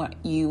 I don't want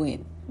you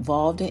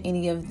involved in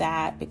any of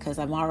that, because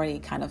I'm already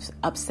kind of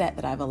upset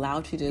that I've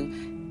allowed you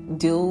to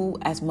do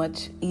as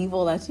much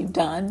evil as you've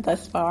done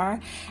thus far.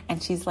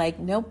 And she's like,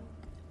 nope,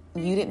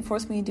 you didn't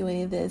force me to do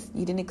any of this.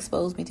 You didn't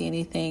expose me to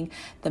anything.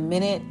 The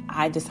minute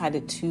I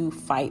decided to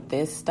fight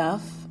this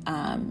stuff,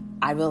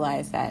 I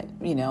realized that,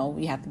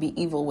 you have to be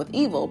evil with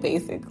evil,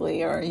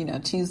 basically, or,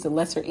 choose the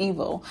lesser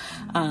evil.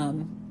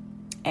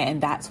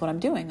 And that's what I'm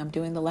doing. I'm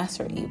doing the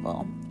lesser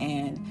evil.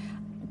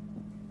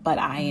 But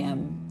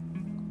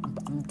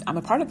I'm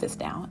a part of this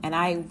now. And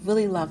I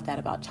really love that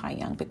about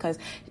Chayoung, because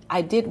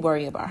I did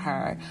worry about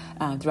her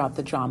throughout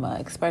the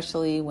drama,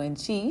 especially when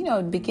she, in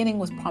the beginning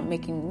was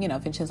making,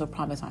 Vincenzo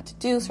promised not to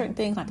do certain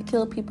things, not to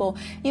kill people.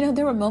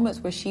 There were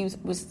moments where she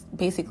was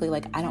basically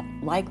like, I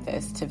don't like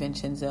this to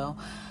Vincenzo.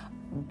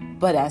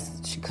 But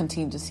as she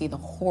continued to see the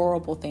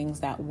horrible things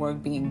that were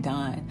being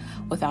done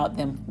without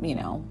them,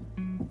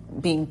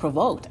 being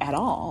provoked at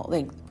all,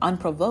 like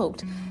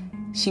unprovoked,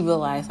 she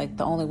realized like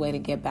the only way to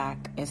get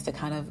back is to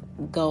kind of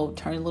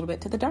turn a little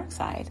bit to the dark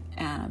side,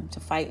 to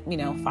fight,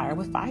 fire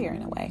with fire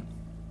in a way.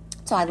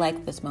 So I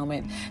like this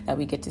moment that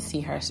we get to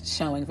see her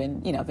showing,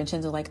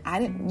 Vincenzo, like,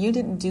 you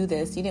didn't do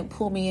this. You didn't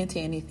pull me into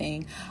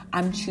anything.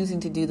 I'm choosing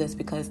to do this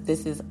because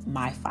this is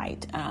my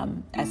fight.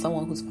 As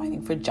someone who's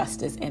fighting for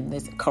justice in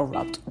this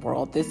corrupt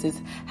world, this is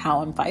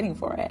how I'm fighting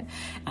for it.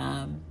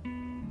 And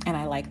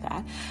I like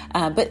that.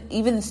 But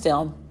even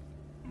still,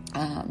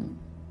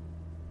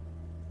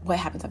 what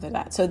happens after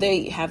that? So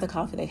they have the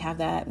coffee, they have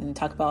that, and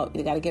talk about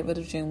they got to get rid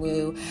of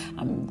Junwoo.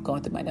 I'm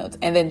going through my notes.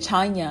 And then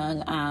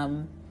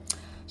Chayoung,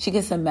 she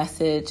gets a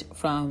message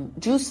from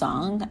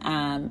Jusung,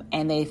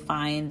 and they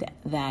find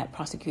out that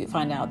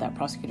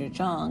Prosecutor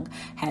Jung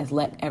has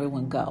let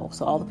everyone go.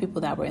 So all the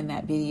people that were in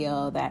that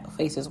video that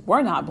faces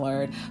were not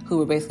blurred, who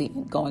were basically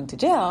going to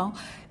jail,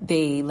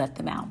 they let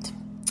them out.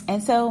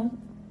 And so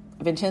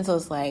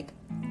Vincenzo's like,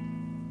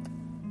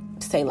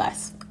 say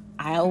less.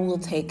 I will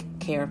take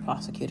care of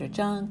Prosecutor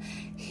Jung.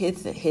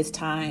 His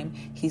time.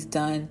 He's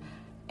done.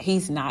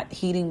 He's not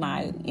heeding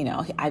my,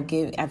 I've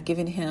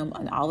given him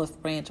an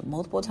olive branch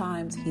multiple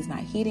times. He's not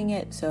heeding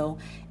it. So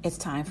it's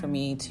time for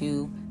me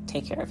to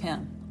take care of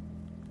him.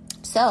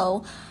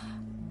 So,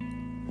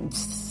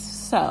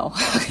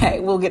 okay,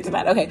 we'll get to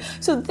that. Okay.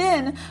 So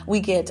then we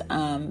get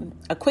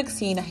a quick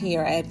scene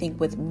here, I think,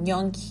 with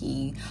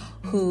Myung-ki,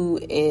 who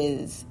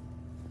is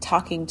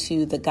talking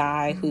to the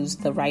guy who's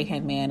the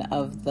right-hand man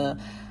of the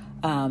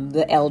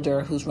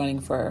elder who's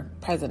running for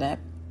president.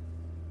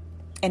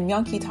 And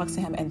Myung-ki talks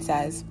to him and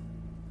says,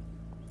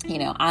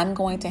 I'm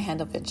going to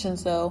handle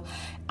Vincenzo.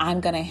 I'm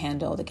going to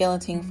handle the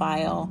guillotine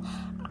file.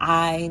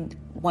 I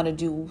want to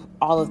do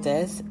all of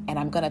this, and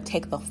I'm going to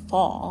take the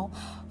fall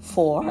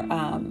for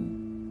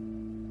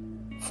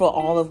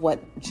all of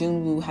what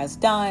Junwoo has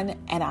done,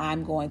 and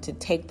I'm going to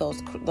take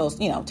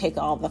take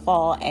all the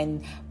fall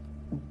and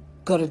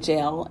go to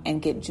jail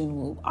and get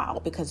Junwoo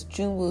out, because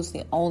Junwoo's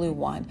the only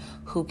one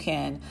who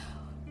can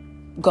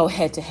go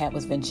head to head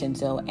with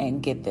Vincenzo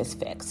and get this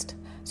fixed.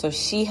 So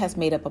she has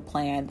made up a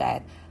plan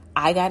that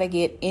I got to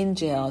get in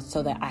jail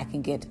so that I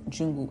can get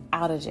Junwoo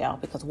out of jail,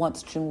 because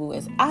once Junwoo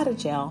is out of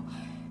jail,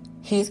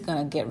 he's going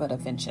to get rid of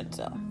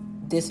Vincenzo.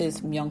 This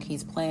is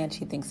Myung-ki's plan.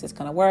 She thinks it's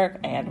going to work,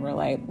 and we're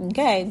like,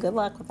 okay, good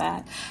luck with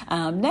that.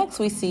 Next,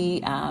 we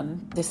see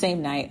the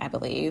same night, I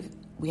believe,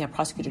 we have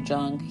Prosecutor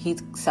Jung.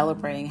 He's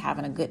celebrating,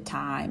 having a good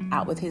time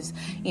out with his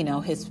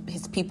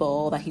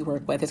people that he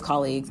worked with, his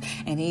colleagues,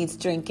 and he's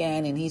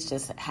drinking and he's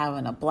just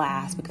having a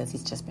blast because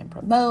he's just been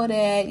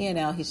promoted.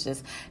 He's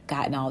just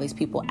gotten all these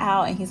people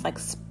out, and he's like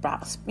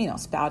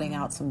spouting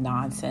out some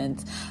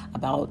nonsense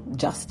about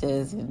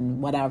justice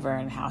and whatever,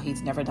 and how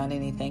he's never done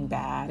anything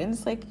bad. And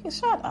it's like,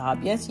 shut up.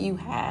 Yes, you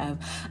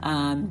have.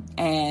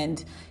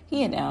 And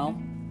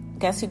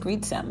guess who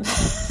greets him?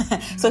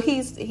 So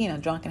he's,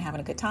 drunk and having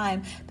a good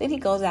time. Then he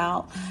goes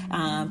out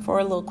for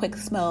a little quick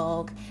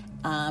smoke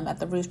at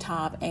the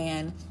rooftop,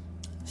 and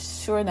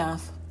sure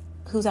enough,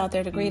 who's out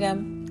there to greet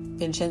him?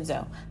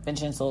 Vincenzo.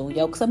 Vincenzo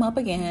yokes him up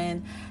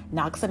again,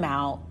 knocks him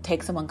out,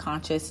 takes him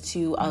unconscious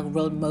to a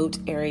remote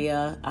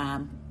area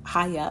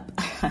high up,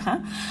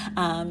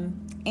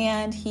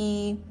 and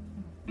he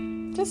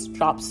just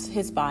drops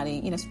his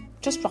body,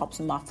 just drops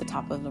him off the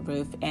top of the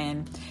roof,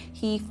 and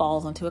he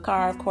falls onto a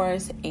car, of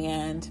course,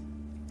 and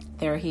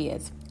there he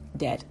is,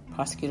 dead.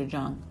 Prosecutor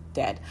Jung,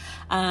 dead.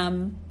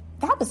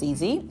 That was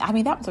easy. I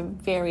mean, that was a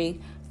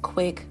very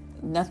quick,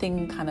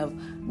 nothing kind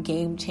of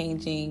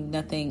game-changing,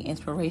 nothing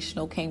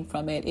inspirational came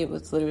from it. It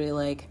was literally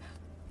like,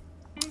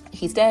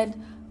 he's dead,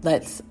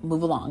 let's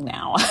move along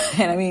now.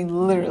 And I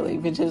mean, literally,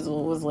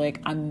 Vincenzo was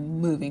like, I'm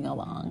moving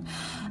along.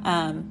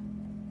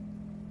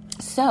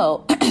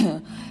 So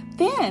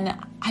then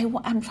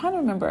I'm trying to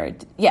remember.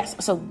 Yes.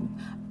 So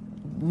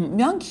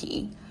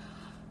Myung-ki,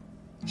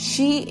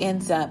 she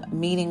ends up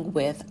meeting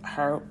with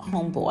her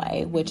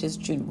homeboy, which is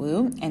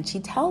Junwoo, and she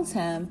tells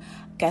him,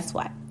 guess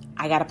what?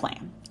 I got a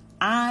plan.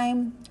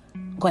 I'm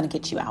going to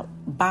get you out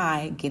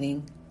by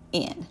getting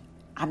in.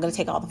 I'm going to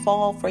take all the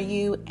fall for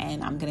you,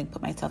 and I'm going to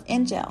put myself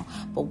in jail.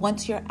 But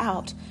once you're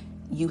out,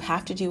 you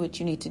have to do what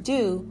you need to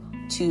do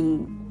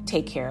to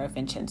take care of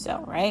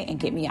Vincenzo, right? And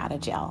get me out of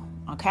jail,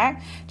 okay?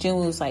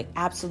 Junwoo's like,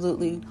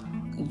 absolutely,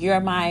 you're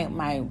my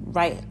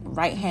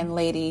right hand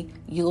lady.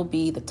 You'll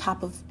be the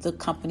top of the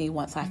company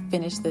once I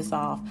finish this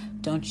off.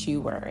 Don't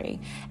you worry.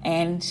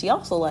 And she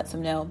also lets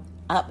him know,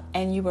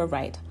 and you were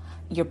right.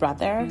 Your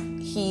brother,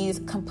 he's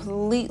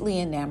completely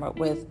enamored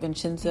with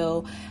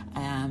Vincenzo.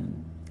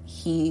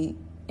 He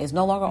is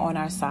no longer on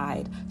our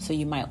side, so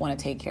you might want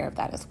to take care of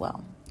that as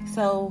well.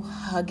 So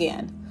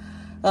again,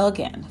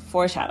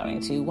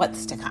 foreshadowing to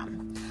what's to come.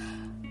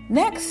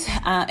 Next,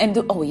 and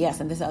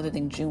this other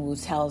thing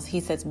Junwoo tells,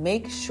 he says,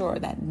 make sure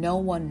that no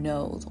one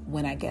knows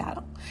when I get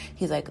out.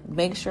 He's like,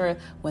 make sure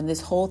when this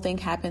whole thing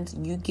happens,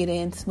 you get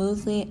in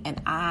smoothly and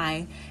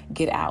I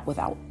get out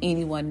without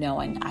anyone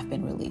knowing I've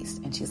been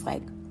released. And she's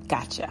like,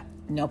 gotcha,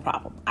 no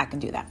problem. I can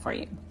do that for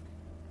you.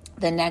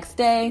 The next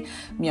day,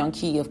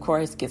 Myung-ki, of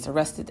course, gets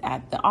arrested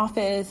at the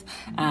office.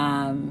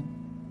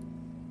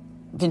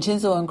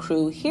 Vincenzo and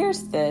crew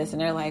hears this,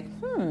 and they're like,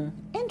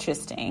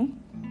 interesting.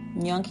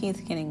 Myung-ki is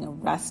getting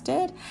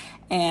arrested,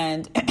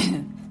 and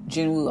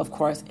Junwoo, of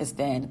course, is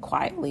then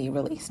quietly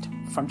released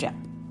from jail.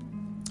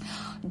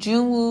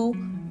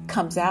 Junwoo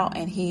comes out,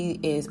 and he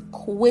is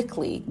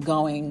quickly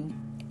going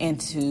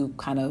into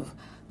kind of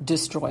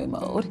destroy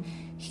mode.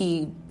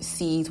 He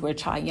sees where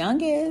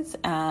Cha-young is,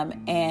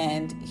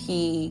 and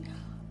he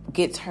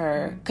gets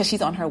her, because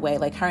she's on her way,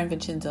 like her and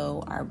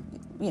Vincenzo are,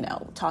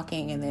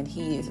 talking, and then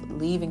he is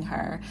leaving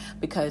her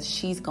because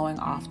she's going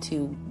off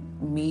to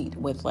meet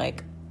with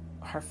like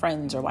her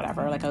friends or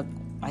whatever,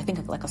 I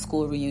think like a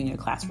school reunion,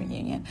 class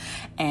reunion.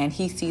 And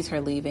he sees her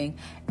leaving,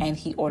 and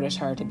he orders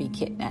her to be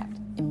kidnapped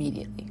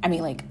immediately.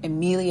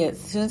 Immediately, as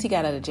soon as he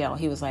got out of jail,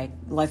 he was like,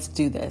 let's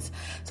do this.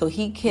 So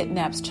he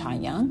kidnaps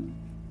Cha-young.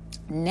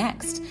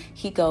 Next,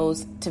 he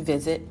goes to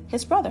visit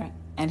his brother,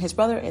 and his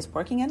brother is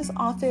working at his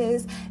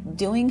office,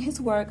 doing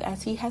his work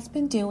as he has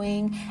been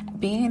doing,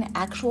 being an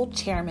actual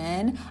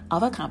chairman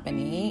of a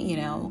company,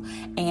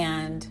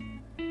 and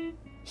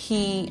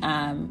he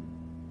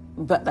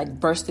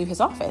burst through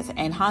his office,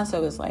 and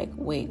Hanso is like,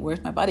 wait,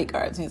 where's my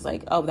bodyguards? And he's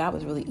like, oh, that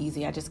was really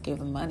easy. I just gave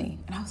them money.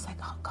 And I was like,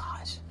 oh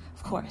gosh,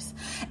 of course.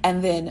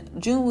 And then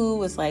Junwoo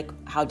was like,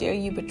 how dare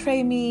you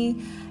betray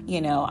me?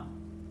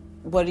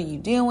 What are you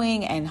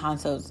doing? And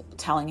Hanso's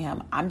telling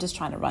him, I'm just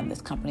trying to run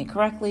this company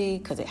correctly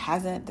because it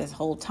hasn't this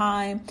whole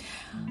time.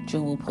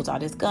 Junwoo pulls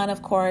out his gun,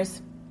 of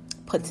course,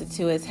 puts it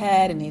to his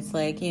head, and he's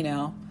like,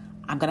 I'm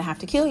going to have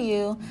to kill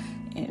you.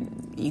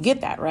 And you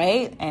get that,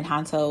 right? And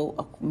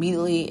Hanso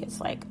immediately is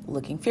like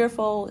looking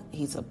fearful.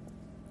 He's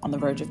on the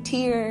verge of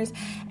tears.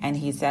 And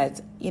he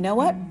says, you know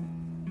what?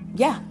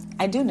 Yeah,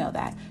 I do know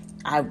that.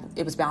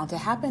 It was bound to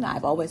happen.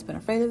 I've always been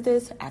afraid of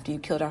this. After you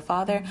killed our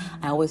father,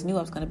 I always knew I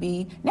was going to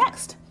be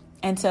next.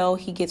 And so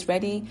he gets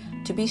ready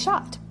to be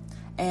shot.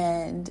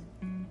 And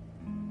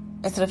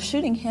instead of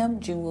shooting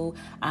him, Junwoo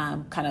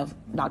kind of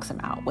knocks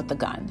him out with the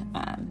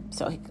gun.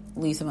 So he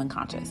leaves him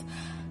unconscious.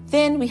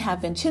 Then we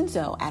have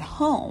Vincenzo at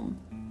home.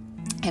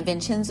 And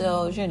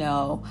Vincenzo's,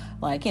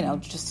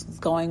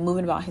 just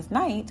moving about his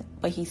night,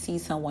 but he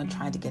sees someone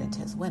trying to get into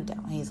his window.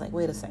 And he's like,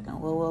 wait a second,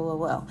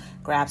 whoa.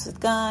 Grabs his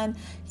gun.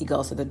 He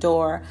goes to the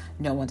door.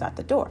 No one's at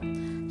the door.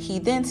 He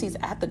then sees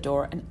at the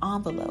door an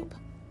envelope.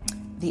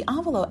 The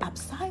envelope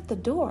outside the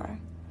door,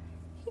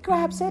 he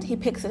grabs it, he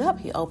picks it up,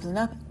 he opens it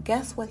up.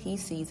 Guess what he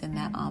sees in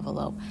that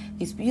envelope?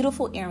 These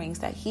beautiful earrings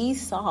that he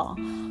saw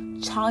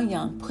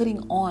Cha-young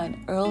putting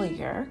on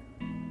earlier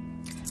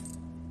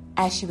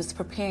as she was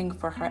preparing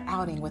for her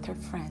outing with her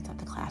friends at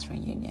the class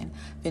reunion.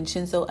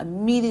 Vincenzo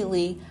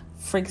immediately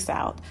freaks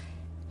out.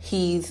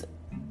 He's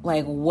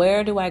like,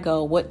 where do I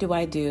go? What do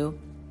I do?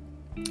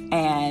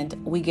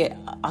 And we get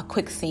a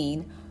quick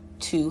scene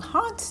to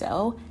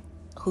Hanso,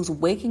 who's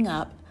waking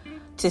up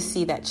to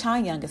see that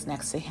Cha-young is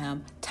next to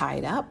him,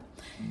 tied up.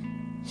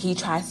 He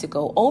tries to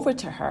go over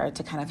to her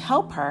to kind of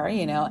help her,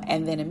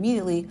 and then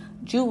immediately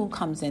Junwoo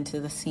comes into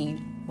the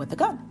scene with a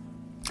gun.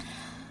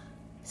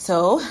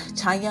 So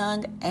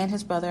Cha-young and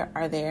his brother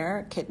are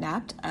there,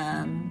 kidnapped,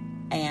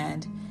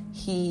 and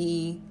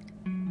he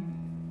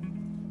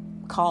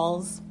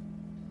calls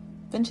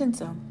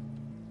Vincenzo.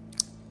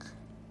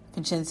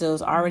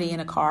 Vincenzo's already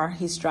in a car.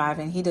 He's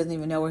driving. He doesn't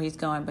even know where he's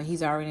going, but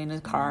he's already in his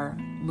car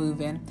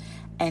moving.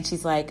 And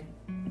she's like,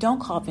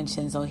 don't call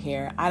Vincenzo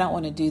here. I don't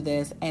want to do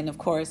this. And of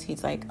course,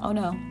 he's like, oh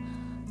no,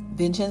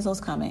 Vincenzo's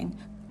coming.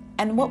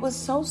 And what was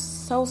so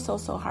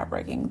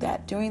heartbreaking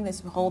that during this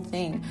whole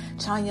thing,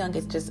 Cha-young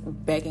is just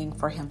begging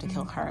for him to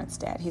kill her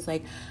instead. She's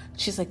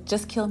like,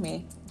 just kill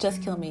me.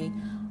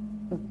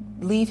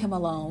 Leave him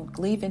alone.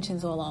 Leave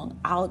Vincenzo alone.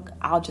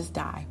 I'll just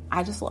die.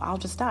 I'll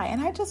just die.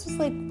 And I just was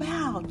like,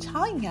 wow,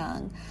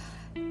 Cha-young,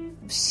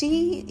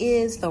 she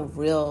is the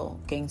real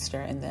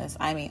gangster in this.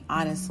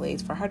 Honestly,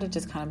 for her to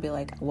just kind of be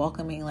like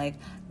welcoming, like,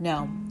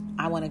 no,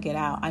 I want to get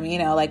out. I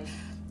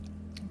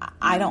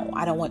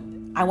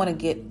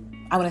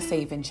want to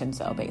save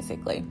Vincenzo,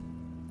 basically.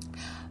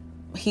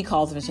 He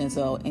calls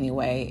Vincenzo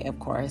anyway, of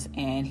course,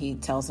 and he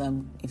tells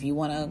him, if you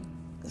want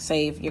to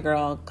save your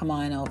girl, come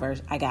on over.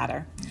 I got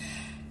her.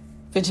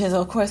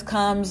 Vincenzo, of course,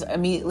 comes,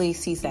 immediately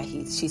sees that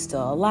she's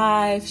still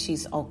alive.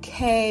 She's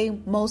okay,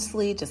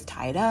 mostly just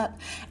tied up.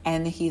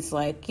 And he's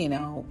like,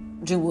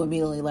 Junwoo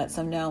immediately lets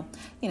him know,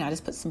 I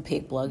just put some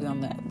pig blood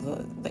on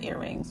the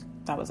earrings.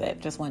 That was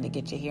it. Just wanted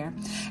to get you here.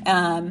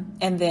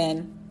 And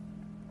then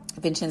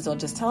Vincenzo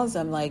just tells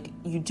him, like,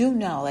 you do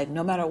know, like,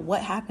 no matter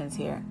what happens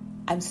here,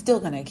 I'm still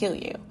going to kill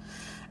you.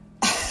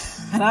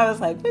 And I was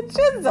like,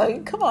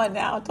 Vincenzo, come on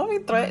now. Don't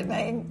be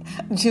threatening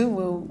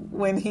Junwoo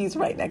when he's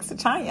right next to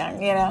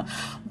Chaeyoung,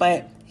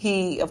 But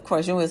of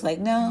course, Junwoo is like,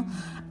 no.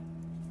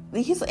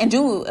 And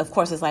Junwoo, of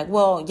course, is like,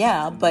 well,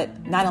 yeah,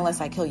 but not unless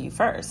I kill you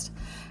first.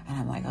 And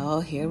I'm like, oh,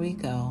 here we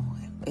go.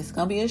 It's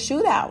going to be a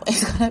shootout.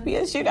 It's going to be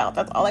a shootout.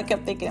 That's all I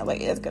kept thinking. I was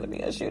like, it's going to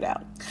be a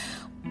shootout.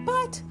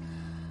 But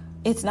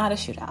it's not a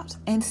shootout.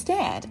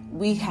 Instead,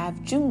 we have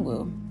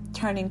Junwoo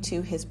turning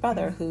to his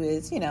brother, who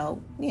is,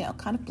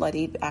 kind of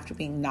bloodied after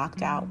being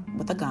knocked out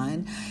with a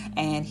gun,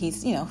 and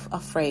he's,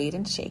 afraid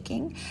and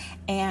shaking.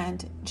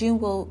 And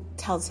Junwoo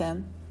tells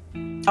him,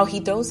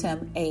 he throws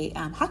him a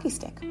hockey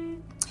stick,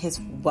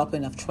 his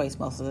weapon of choice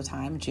most of the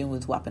time.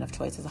 Junwoo's weapon of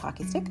choice is a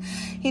hockey stick.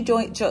 He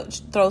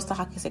throws the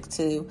hockey stick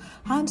to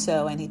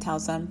Hanso, and he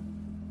tells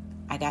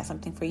him, I got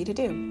something for you to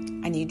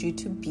do. I need you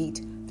to beat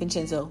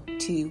Vincenzo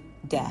to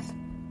death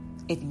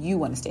if you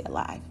want to stay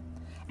alive.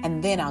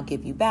 And then I'll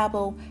give you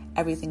Babel.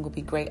 Everything will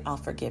be great. I'll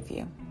forgive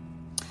you.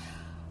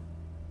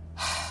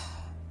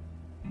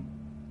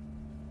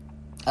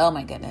 Oh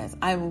my goodness.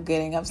 I'm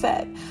getting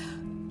upset.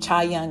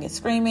 Chaeyoung is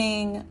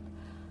screaming.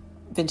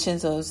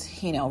 Vincenzo's,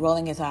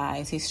 rolling his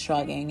eyes. He's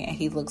shrugging. And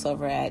he looks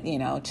over at,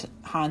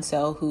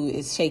 Hanso, who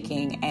is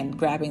shaking and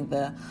grabbing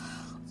the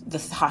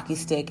hockey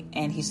stick.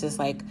 And he's just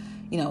like,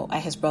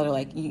 at his brother,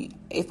 like,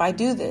 if I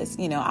do this,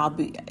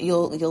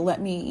 you'll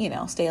let me,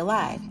 stay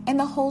alive. And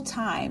the whole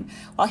time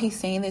while he's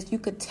saying this, you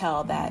could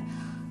tell that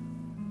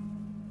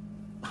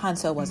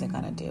Hanso wasn't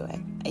going to do it.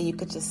 And you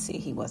could just see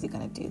he wasn't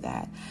going to do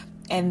that.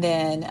 And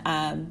then,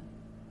 and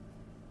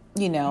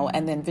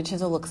then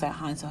Vincenzo looks at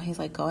Hanso. He's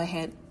like, go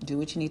ahead, do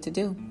what you need to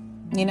do.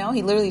 He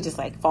literally just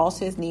like falls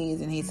to his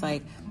knees, and he's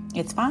like,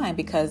 it's fine,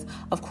 because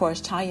of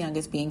course Chaeyoung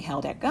is being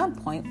held at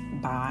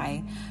gunpoint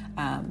by,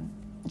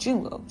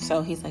 Junwoo.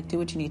 So he's like, do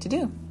what you need to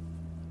do.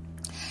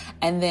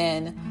 And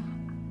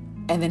then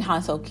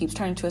Hanso keeps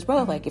turning to his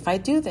brother, like, if I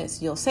do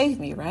this, you'll save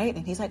me, right?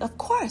 And he's like, of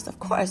course,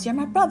 you're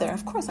my brother.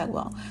 Of course I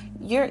will.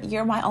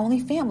 You're my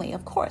only family.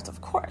 Of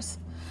course.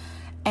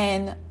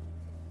 And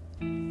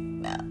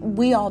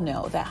we all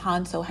know that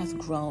Hanso has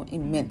grown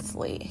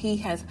immensely. He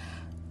has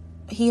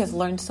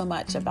learned so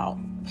much about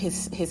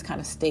his kind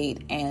of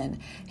state and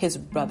his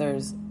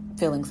brother's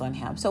feelings on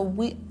him. So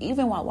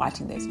even while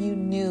watching this, you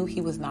knew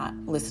he was not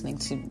listening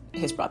to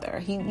his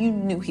brother. You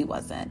knew he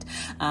wasn't.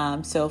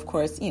 So of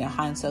course,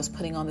 Hanso's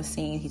putting on the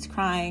scene. He's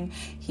crying.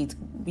 He's,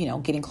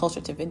 getting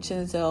closer to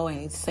Vincenzo, and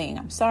he's saying,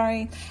 I'm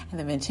sorry. And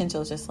then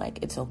Vincenzo's just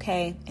like, it's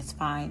okay. It's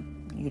fine.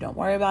 You don't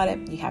worry about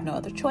it. You have no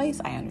other choice.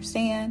 I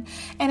understand.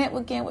 And it,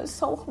 again, was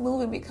so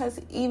moving, because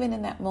even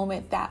in that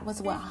moment, that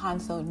was what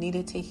Hanso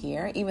needed to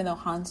hear. Even though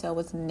Hanso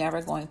was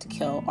never going to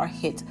kill or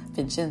hit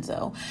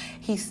Vincenzo,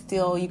 he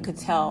still, you could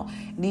tell,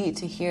 needed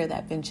to hear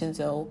that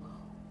Vincenzo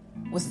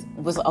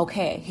was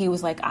okay. He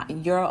was like,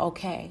 you're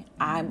okay.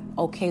 I'm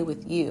okay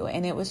with you.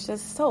 And it was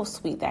just so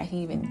sweet that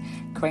he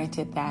even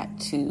granted that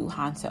to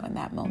Hanso in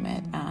that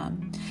moment.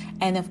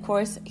 And of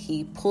course,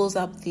 he pulls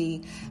up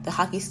the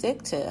hockey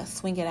stick to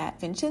swing it at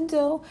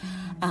Vincenzo.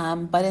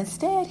 But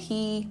instead,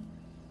 he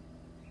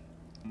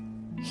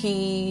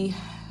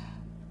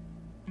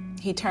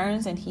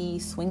turns and he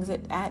swings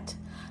it at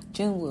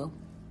Junwoo.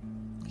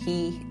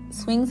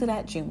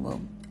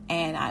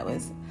 And I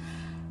was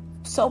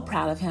so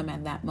proud of him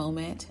in that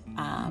moment.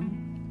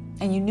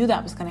 And you knew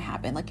that was going to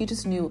happen. Like, you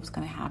just knew it was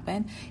going to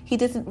happen. He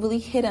doesn't really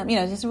hit him, he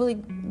doesn't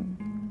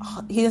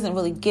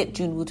really get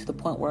Junwoo to the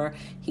point where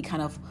he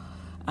kind of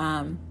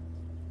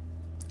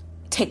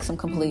takes him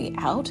completely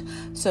out.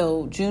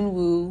 So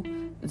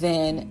Junwoo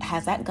then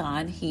has that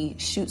gun. He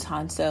shoots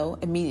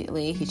Hanso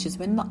immediately. He shoots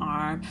him in the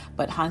arm,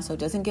 but Hanso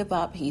doesn't give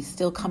up. He's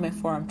still coming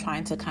for him,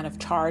 trying to kind of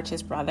charge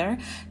his brother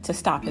to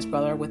stop his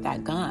brother with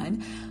that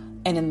gun.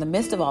 And in the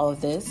midst of all of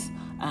this,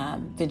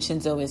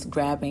 Vincenzo is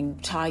grabbing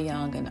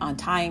Chaeyoung and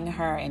untying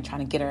her and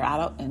trying to get her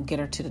out and get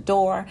her to the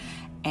door.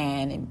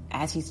 And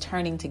as he's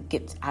turning to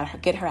get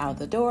her out of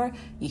the door,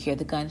 you hear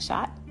the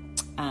gunshot.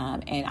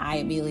 And I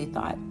immediately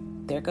thought,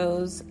 there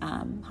goes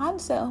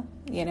Hanso,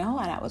 and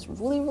I was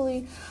really,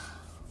 really,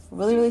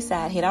 really, really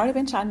sad. He had already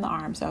been shot in the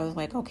arm, so I was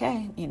like,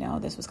 okay,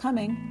 this was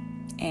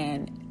coming.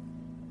 And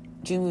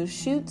Junwoo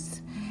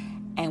shoots,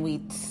 and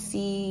we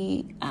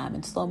see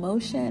in slow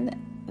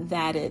motion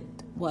that it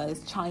was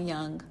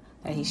Chaeyoung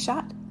that he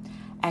shot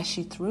as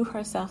she threw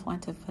herself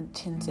onto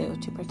Vincenzo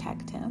to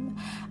protect him.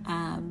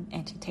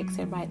 And she takes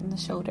it right in the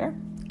shoulder.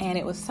 And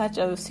it was such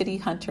a City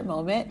Hunter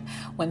moment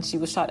when she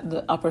was shot in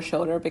the upper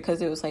shoulder,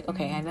 because it was like,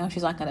 okay, I know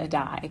she's not going to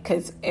die,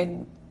 because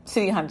in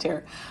City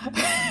Hunter,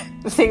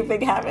 the same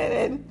thing happened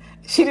and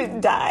she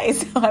didn't die.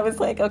 So I was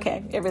like,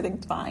 okay,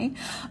 everything's fine.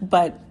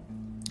 But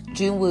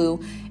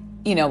Junwoo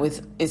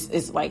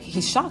is like,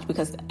 he's shocked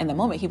because in the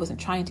moment he wasn't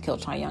trying to kill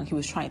Chae-young, he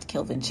was trying to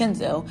kill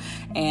Vincenzo,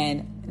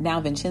 and now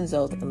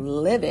Vincenzo's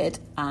livid,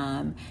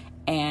 and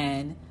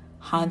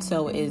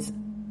Hanso is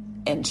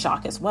in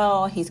shock as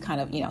well. He's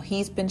kind of,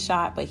 he's been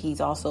shot, but he's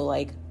also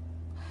like,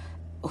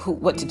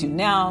 what to do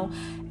now?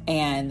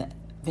 And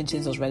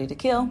Vincenzo's ready to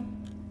kill,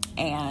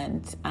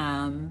 and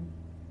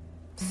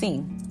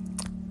scene,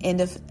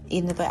 end of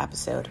the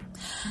episode.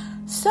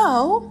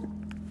 So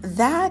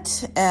that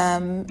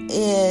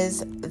is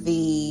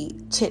the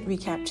Chit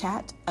Recap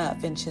Chat of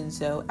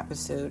Vincenzo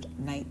episode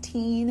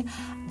 19.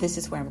 This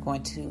is where I'm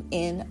going to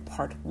end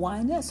part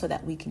 1 so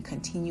that we can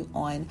continue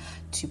on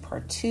to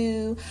part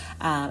 2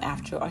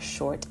 after a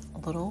short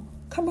little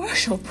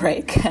commercial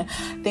break.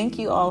 Thank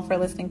you all for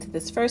listening to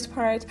this first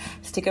part.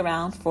 Stick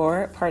around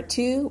for part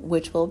 2,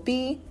 which will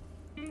be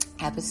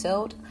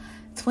episode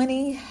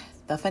 20,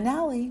 the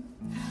finale.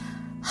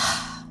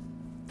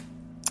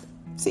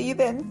 See you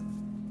then.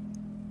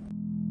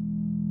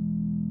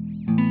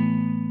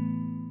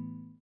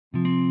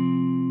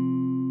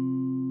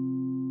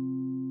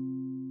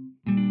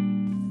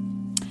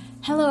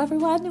 Hello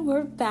everyone,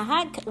 we're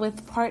back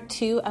with part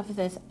 2 of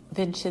this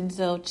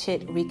Vincenzo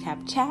Chit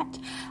Recap Chat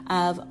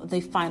of the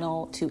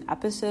final 2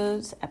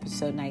 episodes.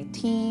 Episode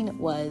 19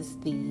 was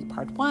the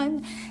part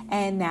 1,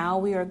 and now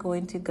we are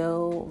going to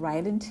go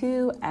right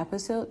into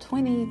episode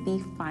 20,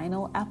 the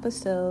final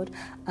episode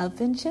of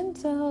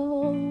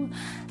Vincenzo.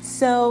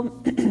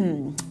 So,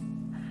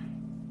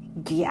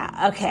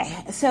 yeah,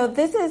 okay. So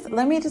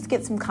let me just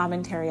get some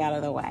commentary out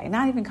of the way.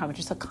 Not even comment,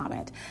 just a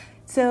comment.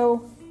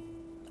 So,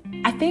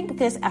 I think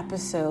this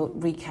episode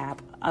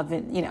recap of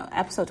it,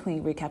 episode 20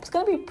 recap is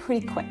going to be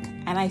pretty quick.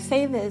 And I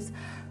say this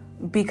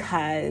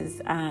because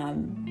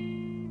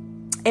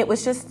it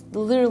was just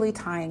literally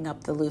tying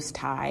up the loose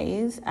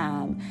ties.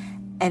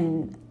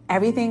 And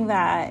everything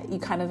that you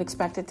kind of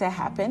expected to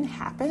happen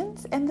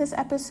happens in this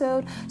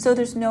episode. So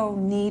there's no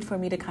need for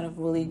me to kind of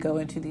really go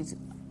into these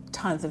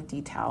tons of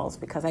details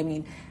because,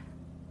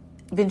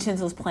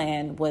 Vincenzo's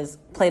plan was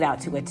played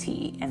out to a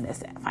T in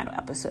this final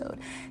episode.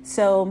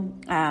 So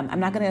I'm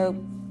not going to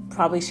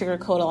probably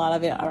sugarcoat a lot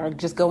of it or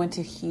just go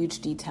into huge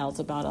details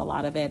about a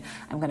lot of it.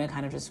 I'm going to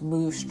kind of just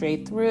move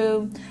straight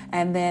through.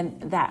 And then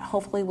that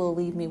hopefully will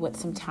leave me with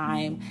some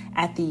time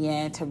at the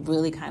end to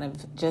really kind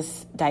of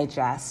just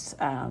digest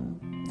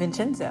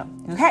Vincenzo.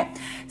 Okay,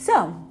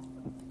 so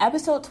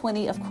episode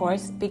 20, of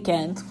course,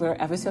 begins where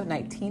episode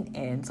 19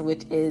 ends,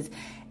 which is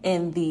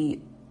in the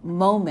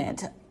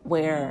moment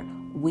where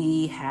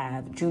we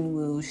have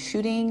Junwoo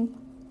shooting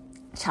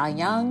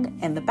Chae-young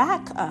in the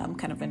back,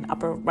 kind of in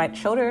upper right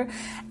shoulder,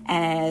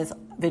 as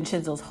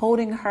Vincenzo's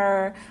holding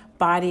her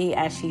body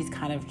as she's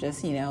kind of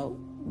just,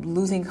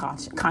 losing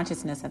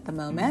consciousness at the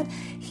moment.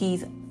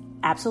 He's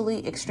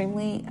absolutely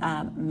extremely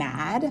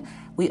mad.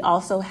 We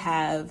also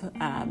have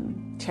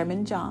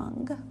Chairman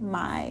Jung,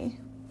 my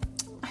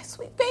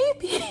sweet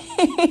baby,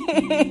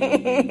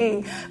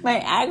 my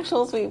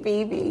actual sweet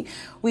baby.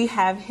 We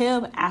have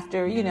him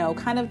after,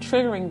 kind of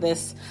triggering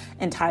this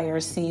entire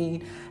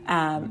scene,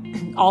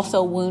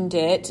 also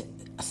wounded,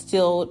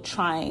 still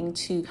trying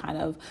to kind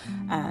of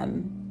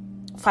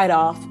fight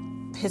off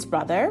his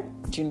brother,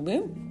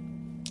 Junwoo.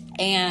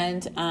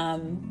 And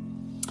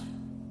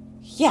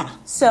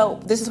so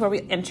this is where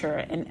we enter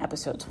in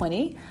episode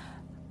 20.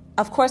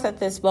 Of course, at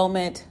this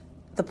moment,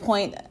 the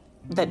point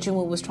that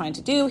Junwoo was trying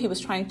to do, he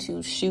was trying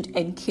to shoot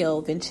and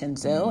kill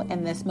Vincenzo.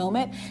 In this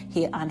moment,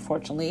 he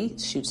unfortunately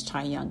shoots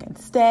Chae-young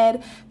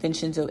instead.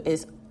 Vincenzo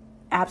is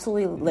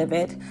absolutely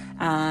livid,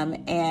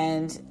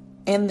 and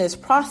in this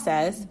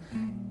process,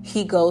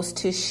 he goes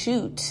to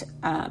shoot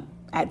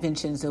at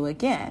Vincenzo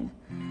again,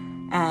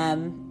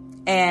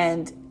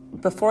 and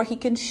before he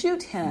can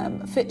shoot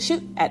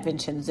at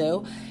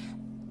Vincenzo,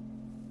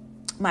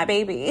 my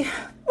baby,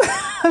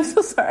 I'm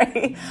so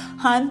sorry,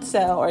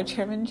 Hanso, or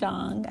Chairman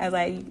Jung, as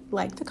I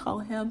like to call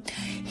him,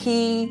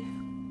 he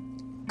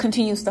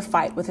continues to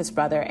fight with his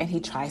brother, and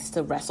he tries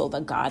to wrestle the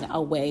gun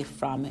away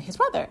from his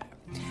brother.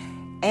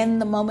 In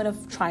the moment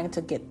of trying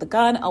to get the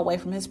gun away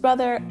from his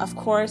brother, of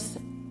course,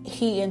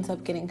 he ends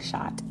up getting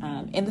shot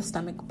in the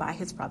stomach by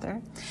his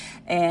brother.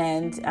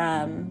 And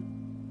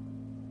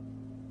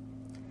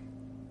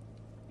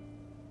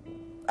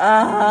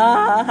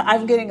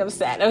I'm getting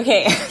upset.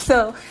 Okay,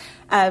 so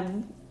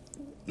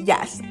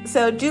yes.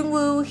 So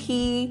Junwoo,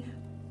 he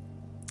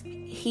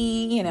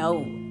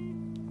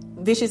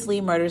viciously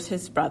murders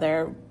his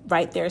brother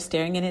right there,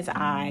 staring in his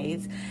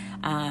eyes,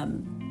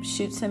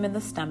 shoots him in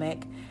the stomach,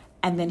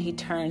 and then he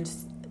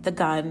turns the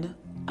gun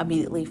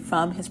immediately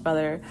from his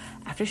brother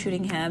after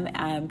shooting him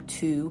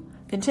to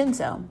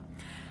Vincenzo.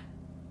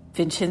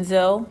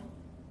 Vincenzo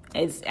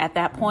is at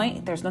that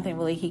point, there's nothing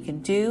really he can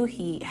do.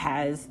 He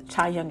has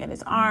Chae-young in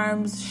his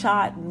arms,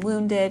 shot and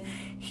wounded.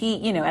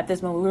 He, at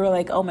this moment, we were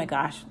like, oh my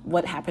gosh,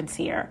 what happens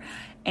here?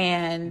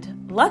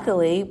 And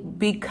luckily,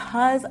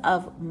 because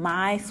of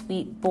my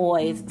sweet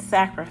boy's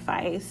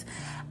sacrifice,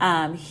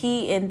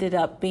 he ended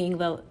up being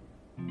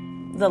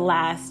the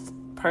last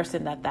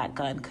person that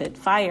gun could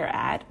fire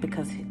at,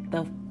 because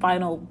the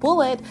final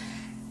bullet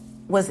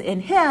was in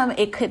him,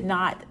 it could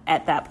not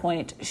at that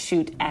point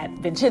shoot at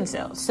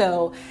Vincenzo.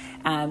 So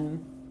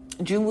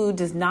Junwoo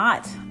does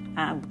not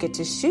get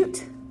to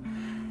shoot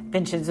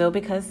Vincenzo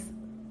because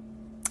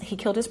he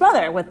killed his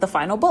brother with the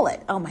final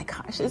bullet. Oh my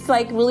gosh. It's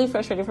like really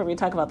frustrating for me to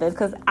talk about this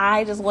because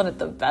I just wanted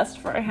the best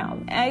for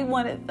him. I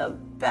wanted the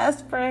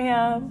best for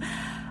him.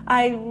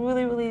 I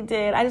really, really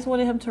did. I just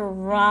wanted him to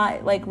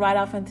ride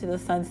off into the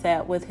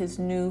sunset with his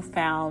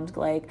newfound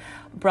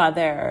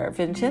brother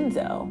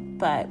Vincenzo,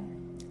 but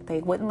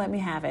they wouldn't let me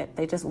have it.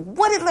 They just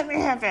wouldn't let me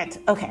have it.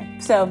 Okay,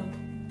 so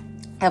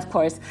of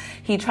course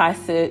he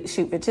tries to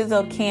shoot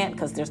Vincenzo, can't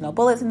because there's no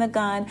bullets in the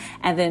gun,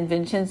 and then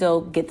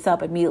Vincenzo gets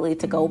up immediately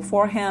to go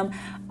for him,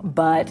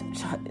 but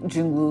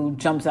Junwoo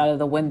jumps out of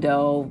the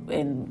window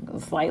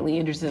and slightly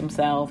injures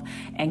himself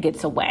and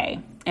gets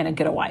away. And a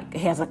getaway, he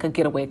has a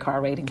getaway car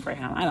waiting for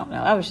him. I don't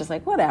know. I was just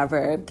like,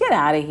 whatever, get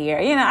out of here.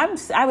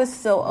 I was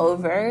so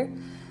over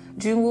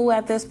Junwoo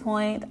at this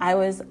point. I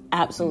was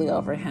absolutely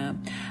over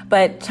him.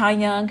 But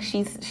Cha-young,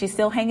 she's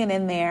still hanging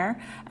in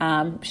there,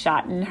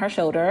 shot in her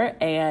shoulder.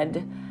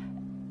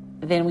 And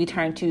then we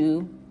turn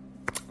to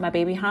my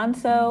baby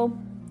Hanso,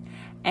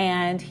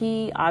 and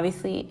he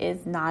obviously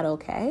is not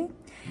okay.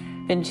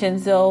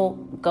 Vincenzo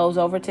goes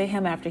over to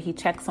him after he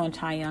checks on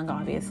Cha-young,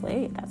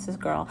 obviously. That's his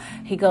girl.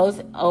 He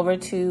goes over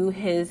to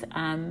his,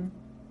 to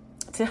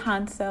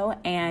Hanso,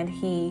 and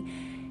he,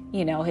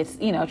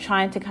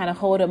 trying to kind of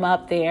hold him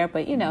up there,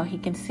 but, he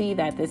can see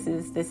that this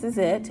is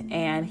it.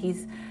 And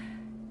he's,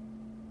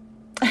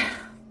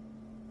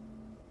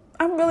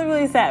 I'm really,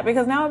 really sad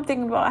because now I'm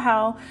thinking about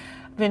how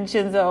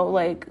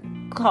Vincenzo,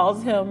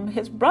 calls him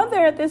his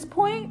brother at this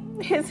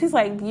point. He's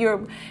like,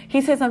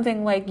 he said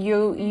something like,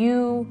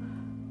 you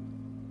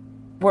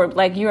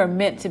are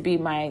meant to be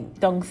my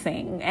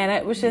Dong-sing. And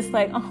it was just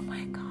like, oh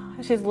my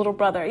gosh, his little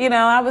brother.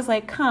 I was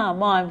like,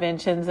 come on,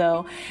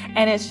 Vincenzo.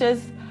 And it's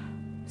just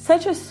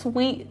such a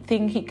sweet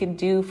thing he can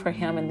do for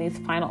him in these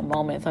final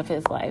moments of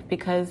his life,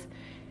 because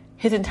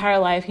his entire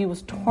life he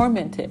was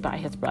tormented by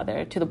his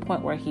brother to the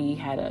point where he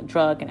had a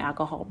drug and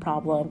alcohol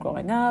problem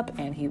growing up,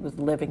 and he was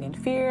living in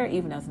fear,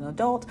 even as an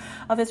adult,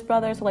 of his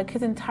brother. So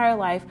his entire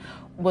life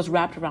was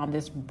wrapped around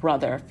this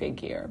brother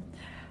figure.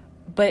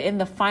 But in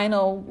the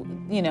final,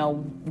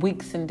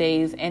 weeks and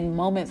days and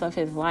moments of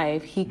his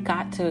life, he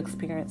got to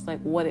experience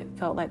what it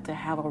felt like to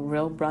have a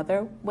real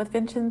brother with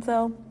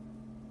Vincenzo.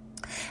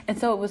 And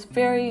so it was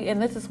and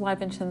this is why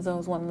Vincenzo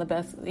is one of the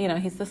best,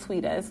 he's the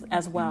sweetest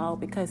as well,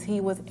 because he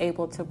was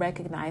able to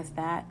recognize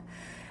that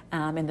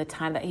in the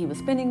time that he was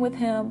spending with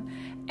him.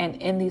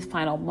 And in these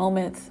final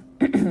moments,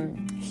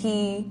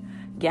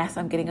 yes,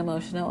 I'm getting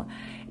emotional.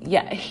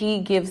 Yeah, he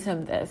gives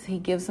him this. He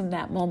gives him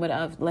that moment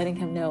of letting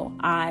him know,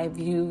 I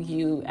view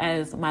you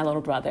as my little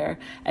brother,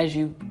 as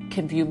you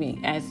can view me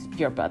as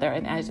your brother,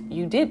 and as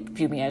you did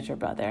view me as your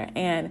brother.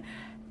 And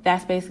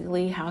that's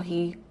basically how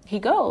he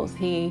goes.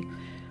 He's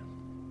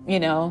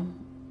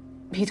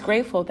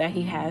grateful that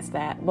he has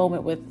that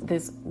moment with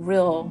this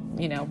real,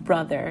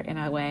 brother in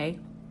a way.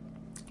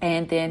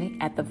 And then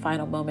at the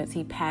final moments,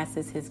 he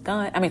passes his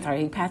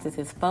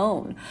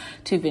phone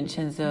to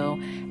Vincenzo,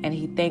 and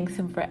he thanks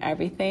him for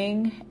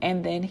everything.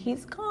 And then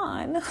he's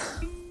gone.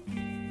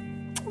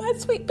 My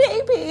sweet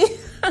baby.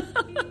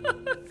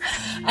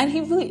 And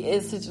he really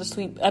is such a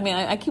sweet,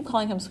 I keep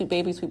calling him sweet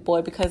baby, sweet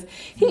boy, because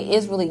he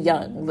is really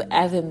young,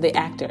 as in the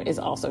actor is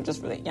also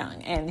just really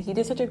young. And he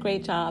did such a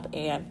great job,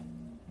 and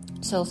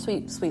so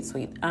sweet.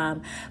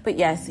 But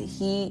yes,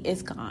 he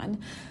is gone.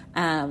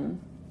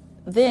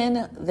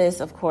 Then this,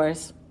 of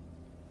course,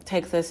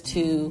 takes us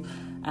to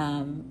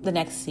the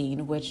next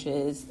scene, which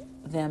is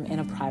them in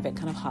a private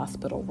kind of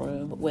hospital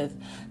room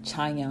with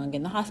Cha-young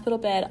in the hospital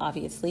bed,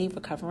 obviously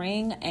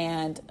recovering,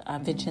 and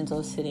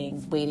Vincenzo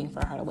sitting, waiting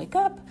for her to wake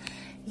up.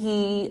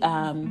 He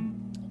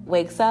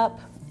wakes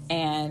up,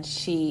 and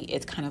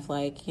it's kind of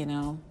like,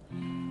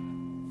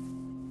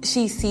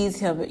 she sees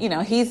him,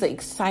 he's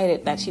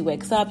excited that she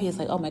wakes up. He's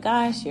like, oh my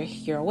gosh,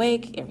 you're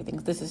awake.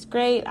 This is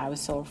great. I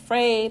was so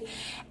afraid.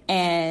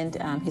 And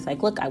he's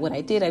like, look, what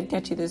I did, I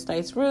got you this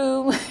nice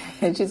room.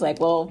 And she's like,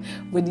 well,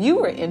 when you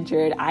were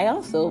injured, I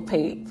also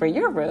paid for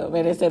your room.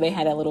 And so they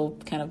had a little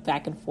kind of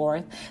back and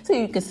forth. So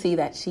you can see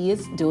that she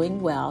is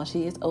doing well.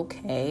 She is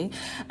okay.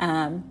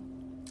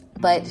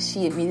 But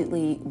she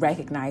immediately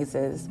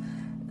recognizes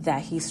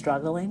that he's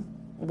struggling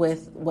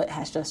with what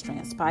has just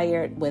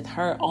transpired, with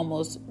her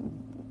almost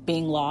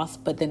being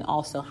lost, but then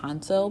also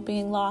Hanso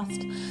being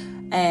lost.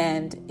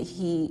 And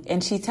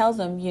she tells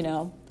him,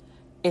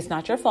 it's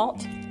not your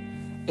fault.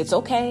 It's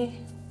okay.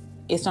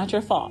 It's not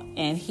your fault.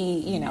 And he,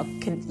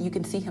 you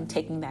can see him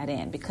taking that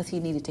in, because he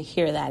needed to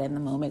hear that in the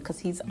moment, because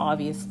he's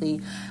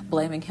obviously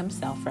blaming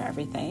himself for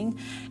everything.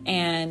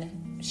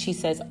 And she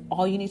says,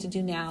 all you need to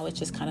do now is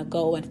just kind of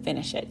go and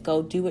finish it.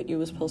 Go do what you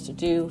were supposed to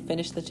do.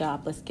 Finish the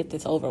job. Let's get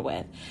this over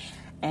with.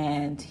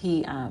 And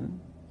he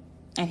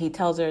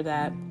tells her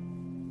that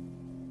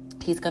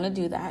he's going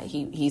to do that.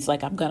 He's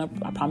like, I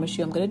promise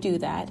you I'm going to do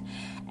that.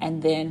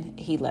 And then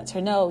he lets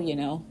her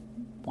know,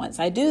 once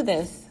I do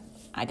this,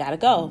 I got to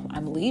go.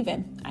 I'm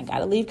leaving. I got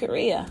to leave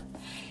Korea.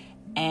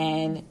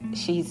 And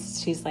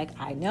she's like,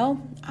 I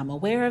know, I'm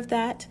aware of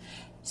that.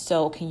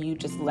 So can you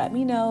just let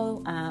me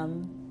know?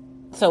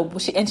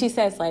 She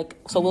says like,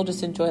 so we'll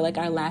just enjoy like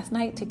our last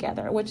night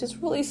together, which is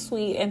really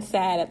sweet and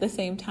sad at the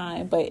same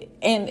time.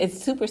 And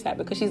it's super sad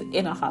because she's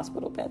in a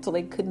hospital bed, so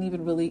they couldn't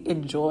even really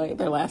enjoy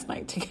their last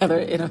night together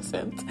in a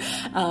sense.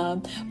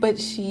 But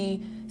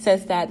she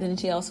says that, and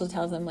she also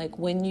tells them like,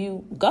 when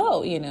you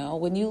go,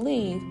 when you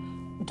leave,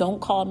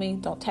 don't call me,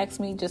 don't text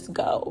me, just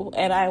go.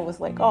 And I was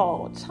like,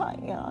 oh,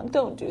 Chae-young,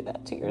 don't do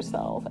that to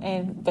yourself.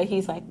 But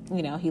he's like,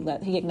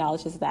 he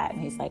acknowledges that,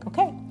 and he's like,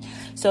 okay.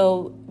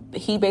 So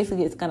he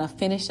basically is going to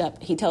finish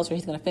up. He tells her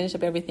he's going to finish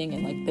up everything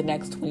in like the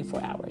next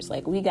 24 hours.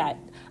 Like, we got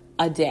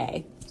a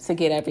day to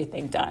get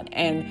everything done.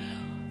 And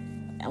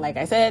like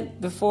I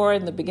said before,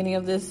 in the beginning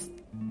of this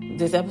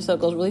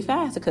episode goes really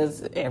fast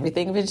because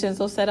everything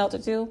Vincenzo set out to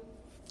do,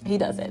 he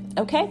does it.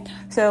 Okay.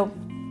 So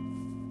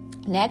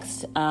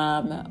next,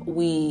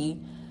 we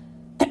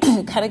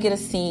kind of get a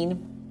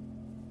scene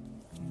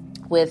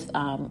with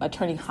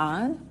Attorney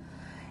Han,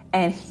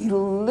 and he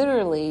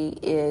literally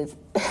is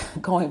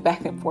going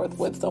back and forth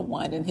with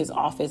someone in his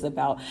office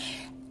about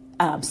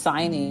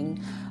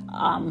signing.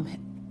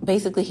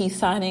 Basically, he's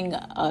signing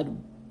a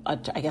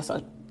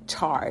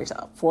charge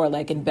for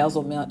like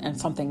embezzlement and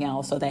something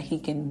else so that he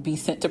can be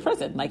sent to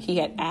prison. Like he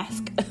had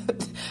asked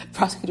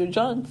Prosecutor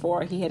Jung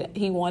for,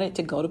 he wanted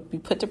to go to be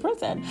put to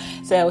prison.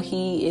 So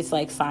he is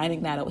like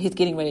signing that. He's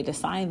getting ready to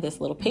sign this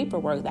little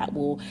paperwork that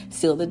will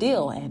seal the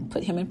deal and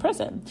put him in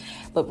prison.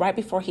 But right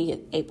before he is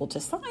able to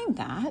sign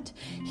that,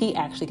 he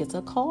actually gets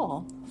a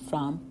call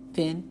from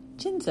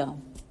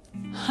Vincenzo.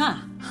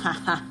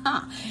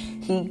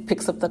 He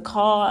picks up the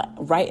call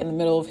right in the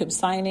middle of him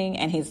signing,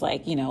 and he's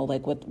like,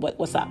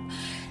 what's up?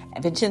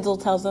 And Vincenzo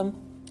tells him,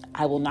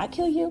 I will not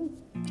kill you.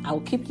 I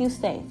will keep you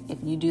safe if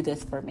you do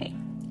this for me.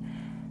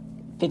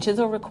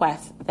 Vincenzo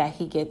requests that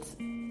he gets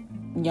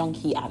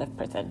Myung-hee out of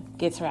prison,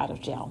 gets her out of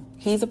jail.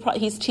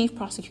 He's chief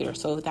prosecutor,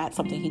 so that's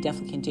something he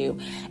definitely can do.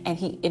 And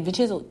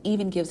Vincenzo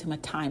even gives him a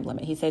time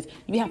limit. He says,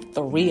 you have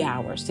 3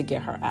 hours to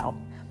get her out.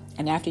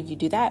 And after you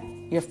do that,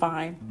 you're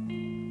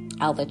fine.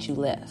 I'll let you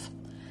live.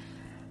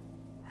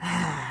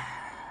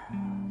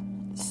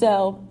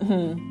 So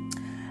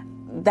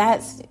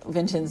that's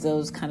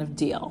Vincenzo's kind of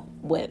deal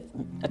with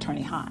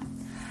Attorney Han.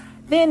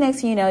 Then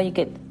next thing you know, you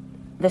get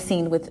the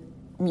scene with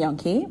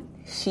Myung-hee.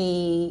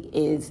 She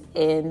is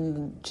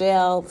in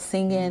jail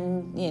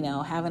singing,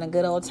 having a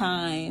good old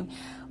time,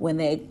 when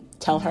they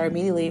tell her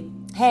immediately,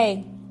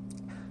 hey,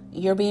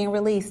 you're being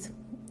released.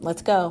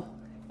 Let's go.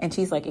 And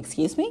she's like,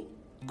 excuse me?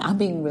 I'm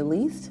being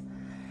released?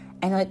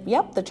 And like,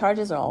 yep, the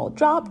charges are all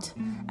dropped.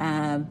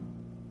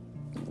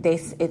 They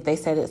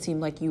said it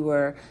seemed like you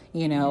were,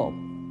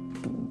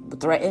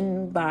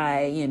 threatened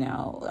by,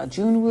 a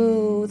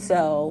Junwoo,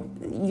 so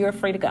you're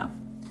free to go.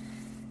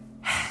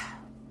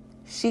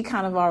 She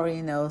kind of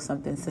already knows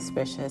something's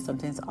suspicious,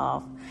 something's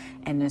off.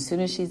 And as soon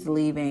as she's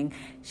leaving,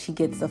 she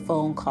gets a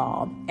phone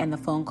call. And the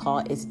phone call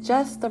is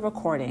just the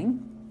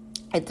recording.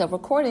 It's a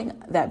recording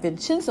that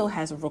Vincenzo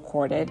has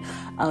recorded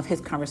of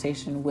his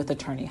conversation with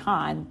Attorney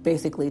Han,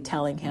 basically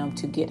telling him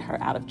to get her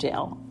out of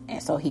jail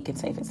and so he can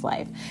save his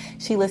life.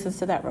 She listens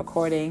to that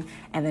recording,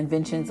 and then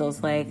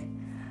Vincenzo's like,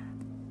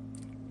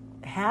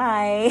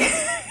 hi,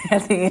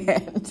 at the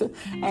end.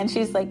 And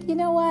she's like, you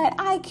know what?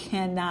 I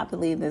cannot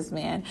believe this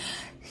man.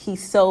 He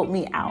sold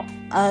me out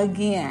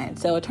again.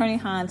 So Attorney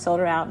Han sold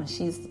her out, and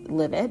she's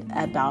livid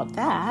about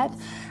that.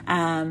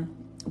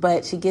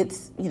 But she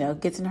gets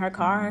in her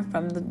car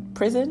from the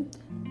prison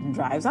and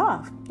drives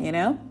off,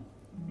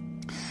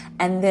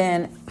 And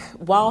then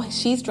while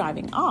she's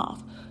driving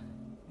off,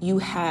 you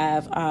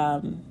have,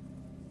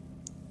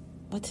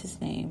 what's his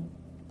name?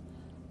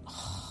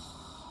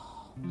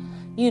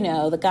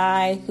 The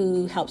guy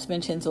who helps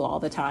Vincenzo all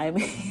the time.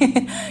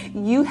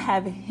 You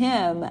have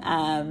him,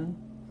 I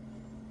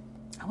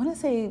want to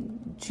say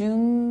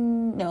Youngwoon.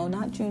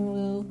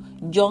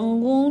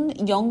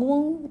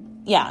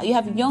 Yeah, you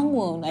have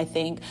Youngwoon, I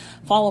think,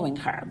 following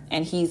her,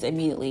 and he's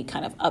immediately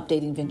kind of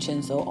updating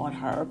Vincenzo on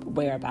her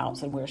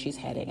whereabouts and where she's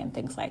heading and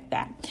things like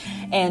that.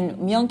 And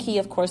Myung-hee,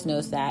 of course,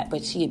 knows that,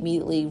 but she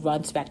immediately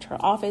runs back to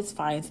her office,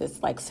 finds this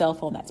cell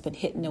phone that's been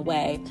hidden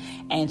away,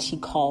 and she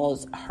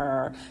calls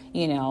her,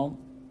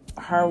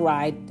 her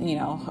ride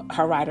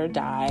or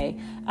die,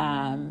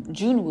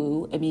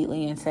 Junwoo,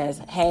 immediately, and says,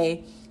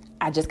 hey,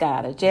 I just got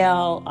out of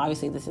jail.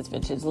 Obviously, this is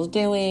Vincenzo's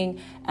doing,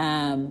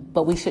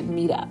 but we should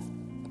meet up,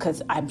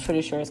 because I'm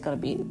pretty sure it's going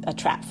to be a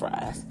trap for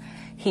us.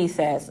 He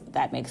says,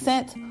 that makes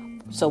sense.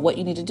 So what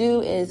you need to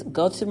do is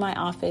go to my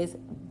office,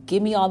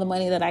 give me all the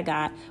money that I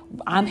got.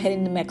 I'm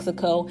heading to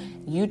Mexico.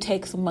 You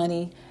take some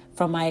money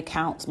from my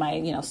accounts,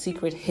 my,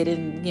 secret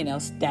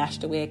hidden,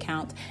 stashed away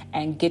accounts,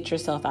 and get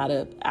yourself out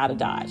of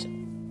Dodge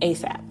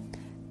ASAP.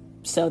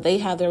 So they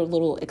have their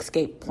little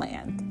escape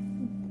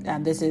plan.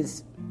 And this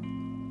is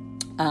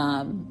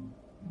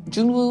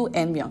Junwoo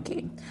and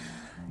Myung-hee.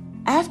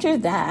 After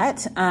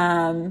that,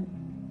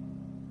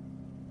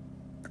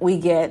 we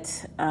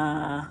get,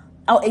 and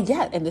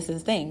this is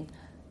the thing,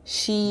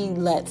 she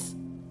lets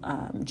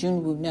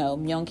Junwoo know,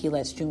 Myung-ki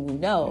lets Junwoo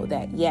know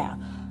that, yeah,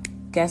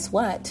 guess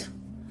what?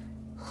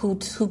 Who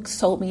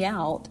sold me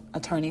out?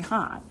 Attorney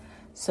Han.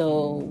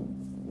 So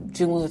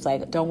Junwoo was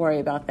like, don't worry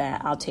about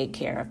that. I'll take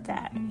care of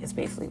that, is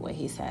basically what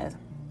he says.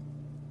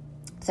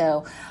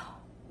 So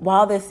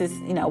while this is,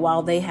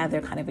 while they have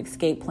their kind of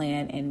escape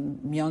plan and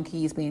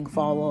Myung-ki is being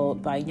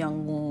followed by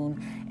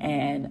Young-woon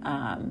and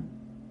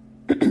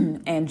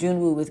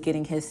Junwoo was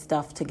getting his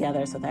stuff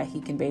together so that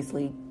he can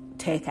basically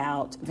take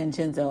out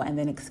Vincenzo and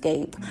then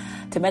escape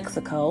to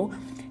Mexico,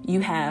 you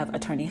have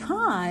Attorney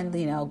Han,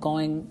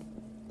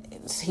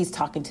 he's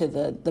talking to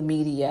the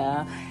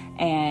media,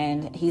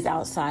 and he's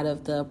outside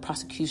of the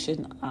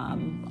prosecution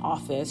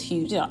office,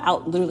 huge,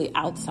 literally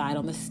outside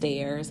on the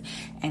stairs,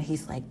 and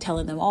he's like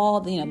telling them all,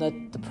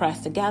 the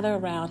press to gather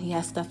around. He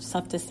has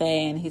stuff to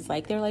say, and he's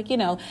like, they're like,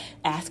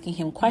 asking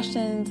him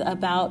questions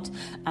about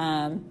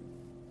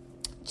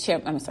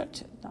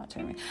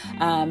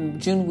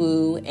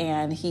Junwoo,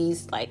 and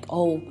he's like,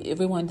 oh,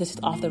 everyone, this is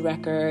off the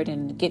record,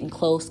 and getting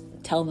close,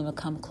 telling them to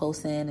come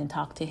close in and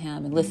talk to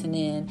him and listen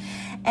in.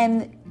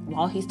 And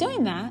while he's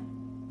doing that,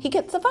 he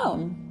gets a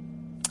phone.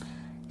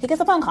 He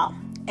gets a phone call.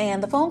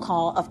 And the phone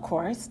call, of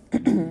course,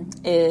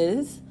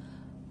 is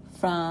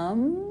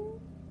from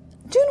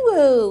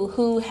Junwoo,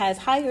 who has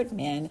hired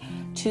men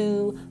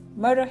to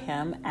murder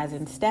him, as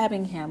in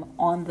stabbing him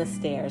on the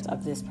stairs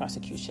of this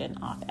prosecution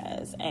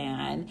office.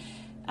 And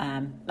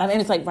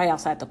it's like right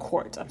outside the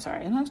court. I'm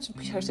sorry, not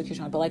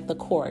persecution, but like the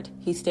court.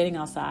 He's standing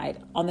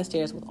outside on the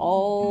stairs with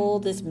all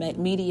this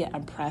media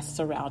and press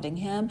surrounding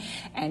him,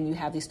 and you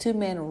have these two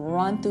men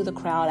run through the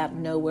crowd out of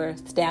nowhere,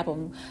 stab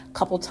him a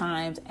couple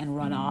times, and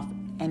run off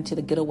into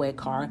the getaway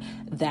car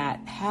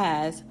that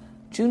has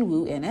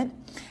Junwoo in it.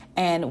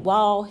 And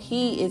while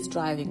he is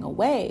driving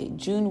away,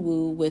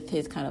 Junwoo with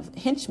his kind of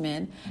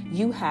henchmen,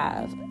 you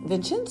have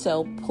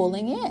Vincenzo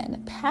pulling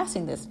in,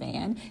 passing this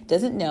man,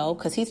 doesn't know,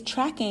 because he's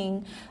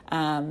tracking,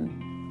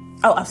 I'm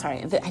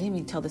sorry, I didn't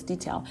even tell this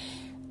detail.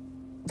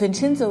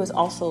 Vincenzo is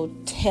also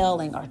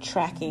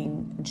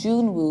tracking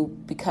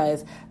Junwoo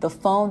because the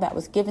phone that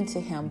was given to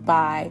him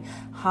by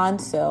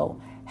Hanso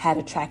had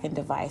a tracking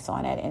device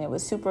on it, and it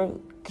was super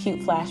cute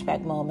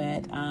flashback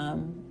moment.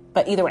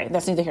 But either way,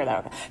 that's neither here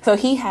nor there. So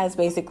he has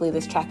basically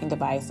this tracking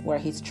device where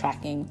he's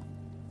tracking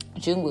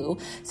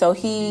Junwoo. So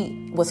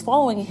he was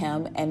following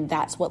him, and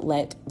that's what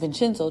led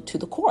Vincenzo to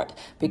the court,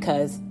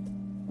 because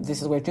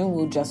this is where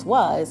Junwoo just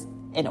was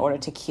in order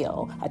to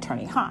kill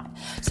Attorney Han.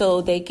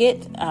 So they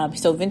get,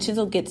 so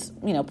Vincenzo gets,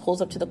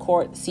 pulls up to the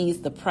court,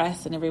 sees the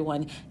press and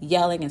everyone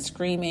yelling and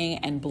screaming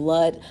and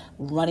blood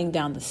running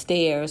down the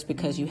stairs,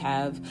 because you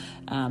have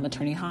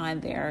Attorney Han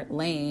there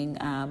laying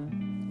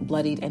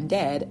bloodied and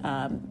dead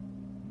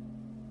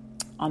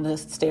on the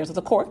stairs of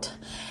the court.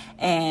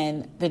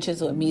 And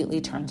Vincenzo immediately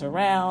turns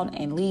around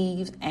and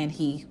leaves, and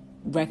he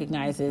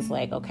recognizes,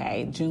 like,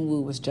 okay,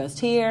 Junwoo was just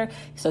here.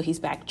 So he's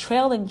back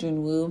trailing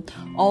Junwoo,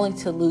 only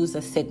to lose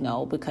a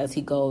signal because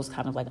he goes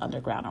kind of like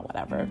underground or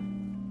whatever.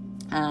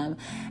 And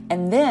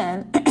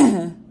then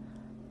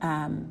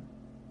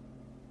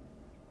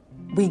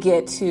we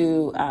get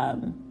to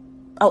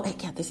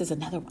this is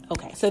another one.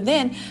 Okay, so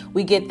then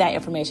we get that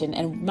information,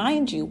 and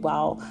mind you,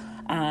 while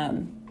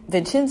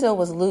Vincenzo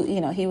was,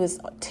 he was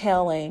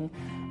telling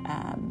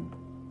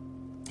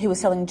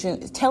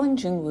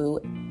Junwoo,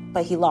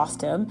 but he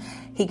lost him.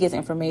 He gets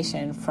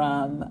information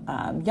from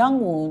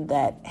Young-woon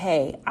that,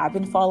 hey, I've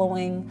been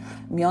following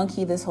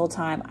Myung-ki this whole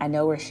time. I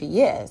know where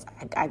she is.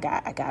 I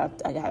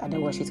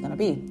know where she's gonna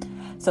be.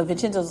 So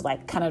Vincenzo's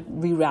like kind of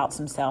reroutes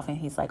himself, and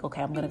he's like,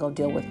 okay, I'm gonna go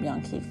deal with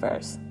Myung-ki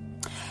first.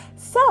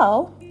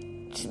 So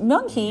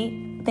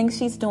Myung-ki thinks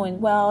she's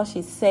doing well.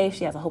 She's safe.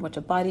 She has a whole bunch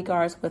of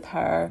bodyguards with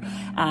her,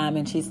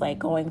 and she's like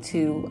going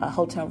to a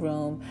hotel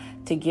room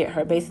to get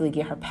her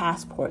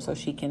passport so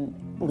she can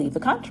leave the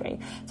country.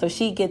 So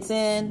she gets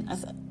in. I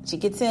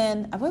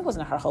believe it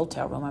wasn't her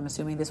hotel room. I'm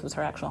assuming this was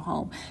her actual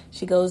home.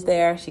 She goes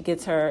there. She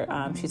gets her.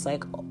 She's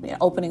like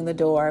opening the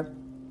door.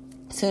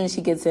 As soon as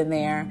she gets in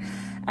there,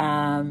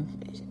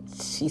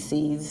 she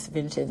sees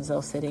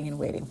Vincenzo sitting and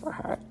waiting for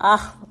her.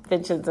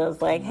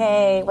 Vincenzo's like,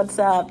 hey, what's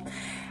up?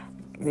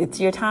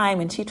 It's your time.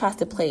 And she tries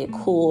to play it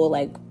cool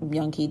like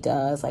Myung-ki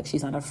does, like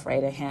she's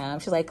unafraid of him.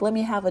 She's like, let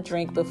me have a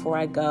drink before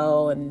I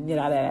go, and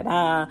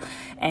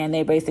and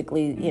they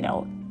basically,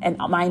 and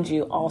mind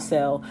you,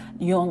 also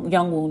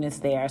Young-woon is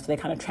there, so they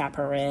kind of trap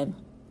her in.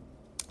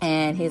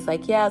 And he's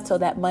like, yeah, so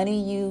that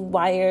money you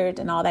wired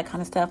and all that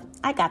kind of stuff,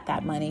 I got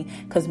that money,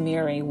 because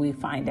Miri, we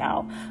find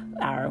out,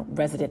 our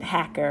resident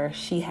hacker,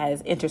 she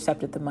has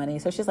intercepted the money.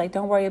 So she's like,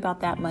 don't worry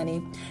about that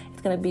money.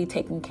 It's going to be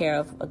taken care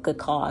of, a good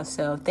cause.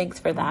 So thanks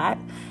for that.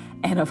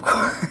 And of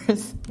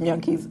course,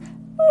 Myung-ki's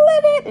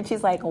livid. And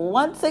she's like,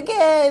 once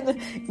again,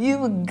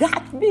 you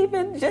got me,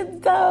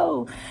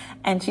 Vincenzo.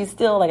 And she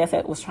still, like I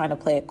said, was trying to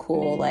play it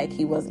cool. Like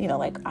he was,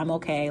 like, I'm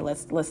okay.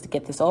 Let's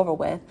get this over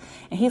with.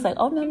 And he's like,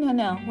 oh,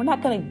 no. We're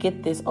not going to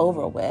get this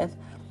over with.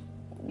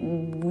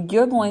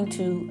 you're going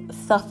to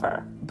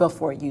suffer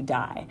before you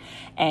die.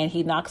 And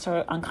he knocks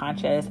her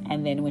unconscious.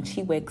 And then when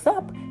she wakes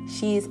up,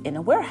 she's in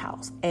a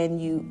warehouse.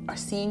 And you are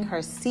seeing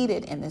her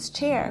seated in this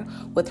chair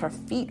with her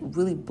feet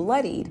really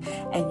bloodied.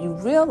 And you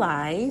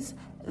realize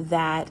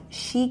that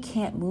she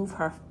can't move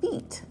her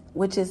feet,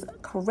 which is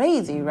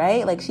crazy,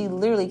 right? Like, she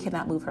literally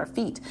cannot move her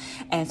feet.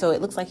 And so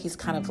it looks like he's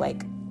kind of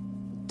like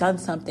done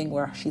something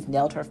where she's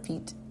nailed her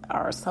feet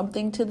or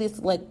something to this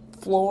like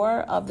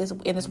floor of this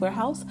in this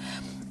warehouse.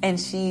 And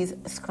she's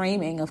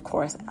screaming, of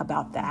course,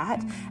 about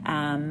that.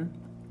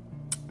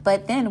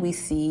 But then we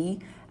see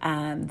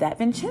that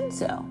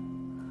Vincenzo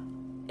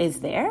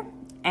is there.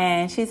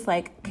 And she's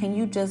like, can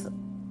you just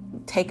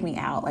take me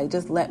out? Like,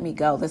 just let me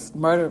go. Just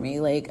murder me.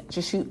 Like,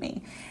 just shoot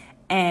me.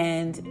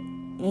 And,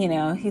 you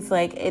know, he's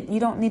like, you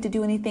don't need to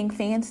do anything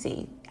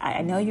fancy.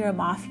 I know you're a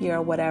mafia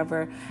or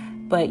whatever,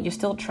 but you're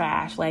still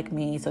trash like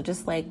me. So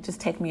just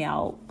take me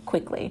out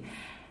quickly.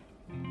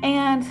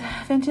 And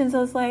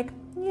Vincenzo's like,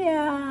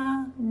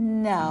 yeah,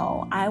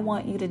 no, I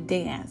want you to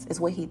dance, is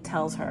what he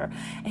tells her.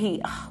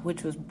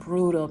 Which was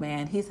brutal,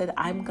 man. He said,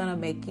 I'm going to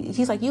make you,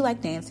 he's like, you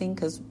like dancing?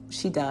 Because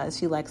she does.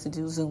 She likes to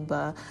do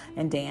Zumba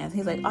and dance.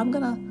 He's like, I'm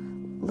going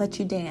to let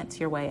you dance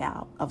your way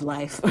out of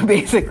life,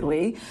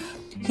 basically.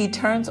 He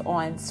turns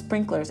on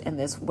sprinklers in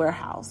this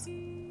warehouse.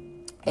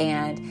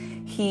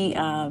 And he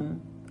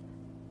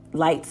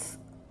lights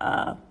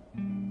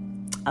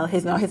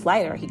his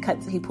lighter.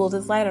 He pulls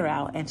his lighter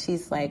out, and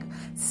she's like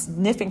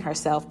sniffing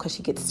herself because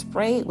she gets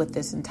sprayed with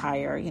this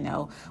entire,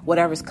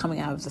 whatever's coming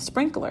out of the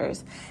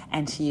sprinklers.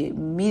 And she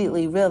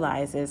immediately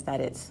realizes that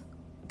it's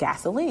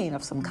gasoline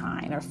of some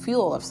kind or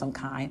fuel of some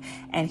kind.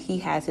 And he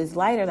has his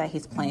lighter that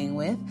he's playing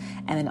with.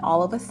 And then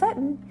all of a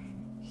sudden,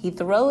 he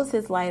throws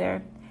his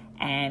lighter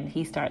and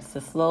he starts to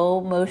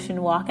slow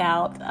motion walk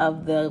out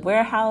of the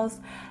warehouse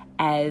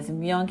as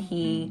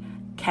Myung-hee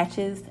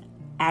catches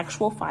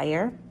actual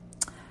fire.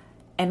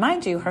 And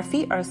mind you, her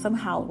feet are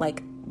somehow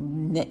like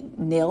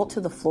nailed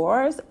to the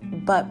floors.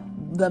 But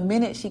the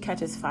minute she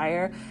catches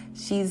fire,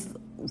 she's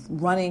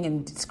running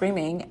and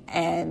screaming,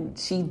 and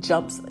she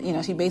jumps,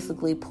 she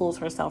basically pulls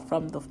herself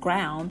from the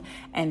ground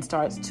and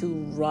starts to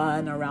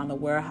run around the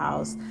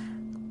warehouse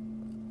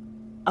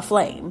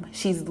aflame.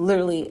 She's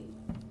literally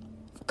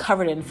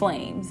covered in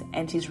flames,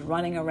 and she's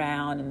running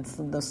around in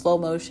the slow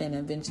motion,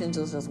 and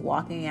Vincenzo's just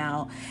walking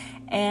out.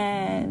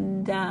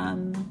 And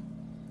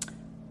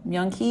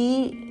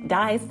Myung-hee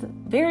dies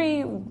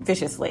very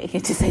viciously,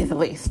 to say the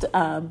least.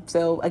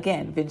 So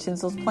again,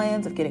 Vincenzo's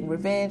plans of getting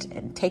revenge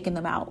and taking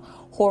them out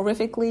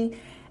horrifically,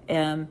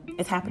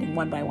 it's happening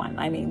one by one.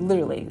 I mean,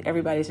 literally,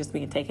 everybody's just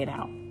being taken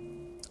out.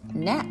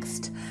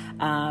 Next,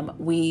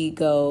 we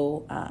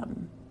go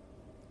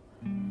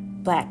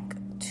back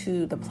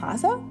to the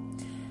plaza.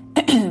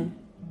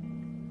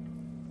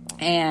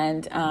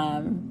 And,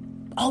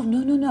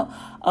 no.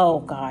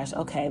 Oh, gosh.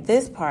 Okay,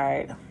 this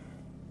part...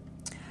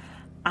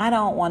 I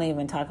don't want to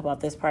even talk about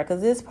this part because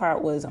this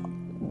part was, I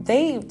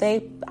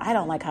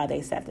don't like how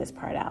they set this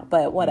part out,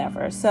 but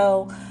whatever.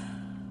 So,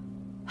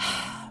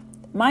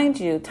 mind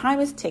you, time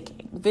is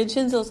ticking.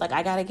 Vincenzo's like,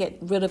 I got to get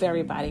rid of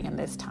everybody in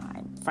this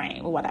time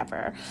frame,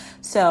 whatever.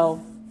 So,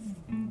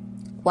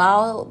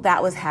 while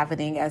that was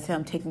happening, as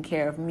him taking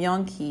care of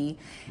Myung-hee,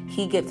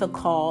 he gets a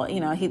call.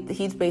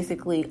 He's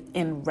basically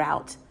en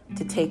route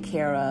to take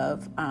care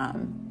of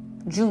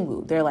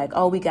Jungwoo. They're like,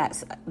 oh, we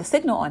got the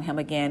signal on him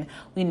again.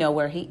 We know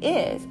where he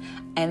is.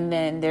 And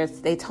then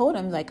they told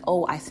him, like,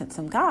 oh, I sent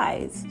some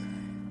guys.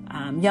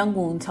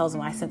 Youngwoon tells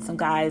him, I sent some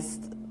guys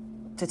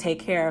to take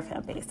care of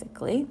him,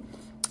 basically.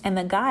 And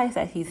the guys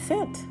that he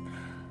sent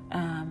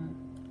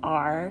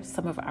are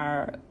some of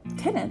our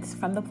tenants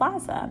from the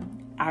plaza.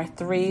 Our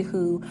three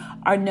who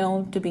are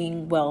known to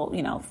being,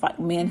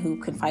 men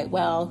who can fight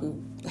well,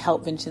 who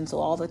help Vincenzo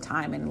all the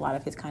time in a lot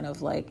of his kind of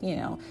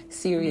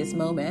serious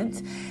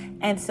moments.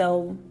 And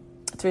so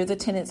three of the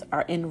tenants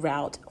are en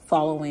route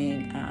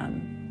following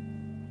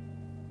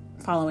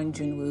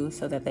Junwoo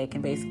so that they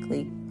can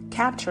basically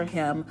capture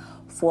him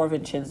for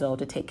Vincenzo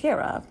to take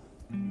care of.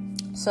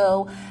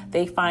 So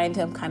they find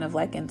him kind of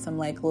like in some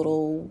like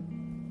little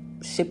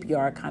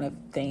shipyard kind of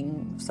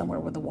thing somewhere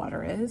where the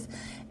water is.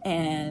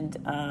 And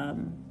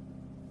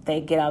they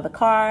get out of the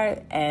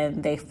car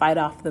and they fight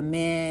off the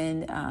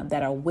men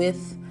that are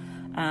with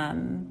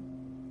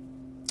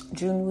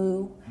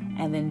Junwoo.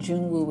 And then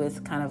Junwoo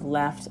is kind of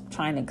left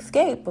trying to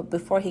escape. But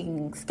before he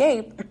can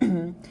escape,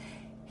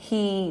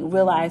 he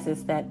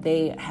realizes that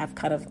they have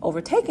kind of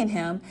overtaken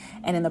him.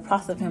 And in the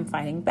process of him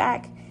fighting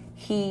back,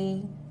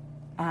 he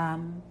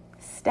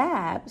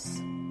stabs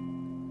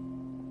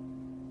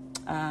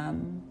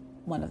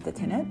one of the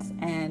tenants.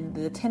 And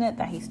the tenant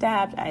that he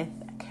stabbed, I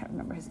can't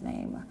remember his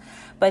name,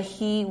 but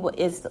he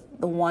is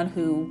the one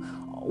who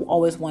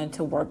always wanted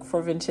to work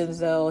for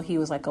Vincenzo. He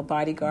was like a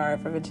bodyguard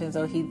for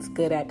Vincenzo. He's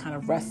good at kind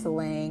of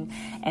wrestling,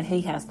 and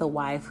he has the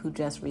wife who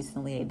just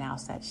recently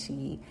announced that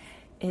she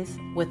is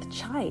with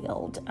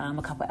child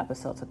a couple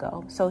episodes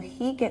ago. So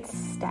he gets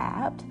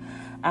stabbed,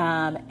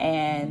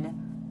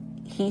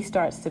 and he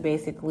starts to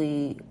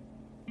basically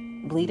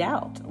bleed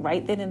out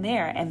right then and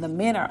there. And the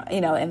men are,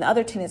 and the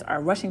other tenants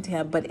are rushing to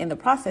him. But in the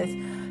process,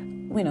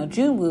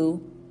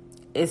 Junwoo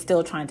is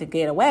still trying to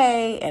get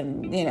away.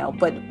 And,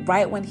 but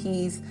right when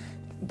he's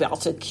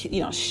about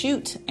to,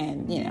 shoot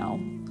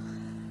and,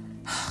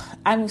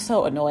 I'm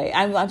so annoyed.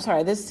 I'm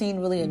sorry. This scene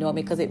really annoyed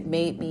me because it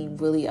made me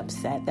really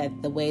upset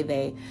that the way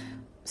they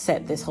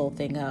set this whole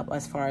thing up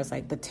as far as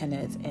like the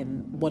tenants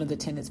and one of the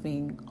tenants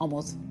being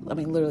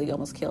literally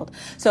almost killed.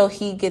 So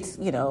he gets,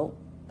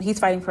 he's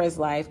fighting for his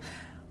life.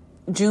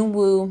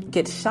 Junwoo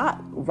gets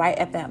shot right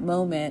at that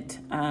moment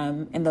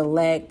in the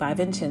leg by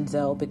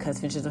Vincenzo because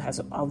Vincenzo has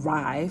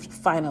arrived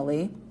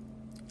finally.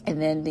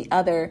 And then the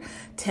other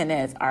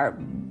tenants are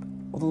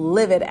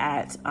livid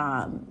at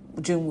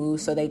Junwoo,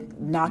 so they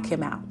knock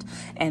him out.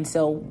 And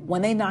so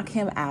when they knock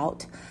him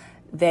out,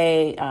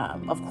 they,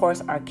 of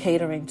course, are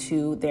catering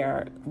to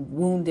their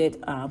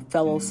wounded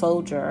fellow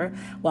soldier,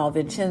 while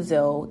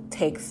Vincenzo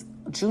takes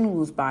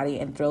Junwoo's body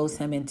and throws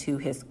him into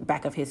his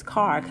back of his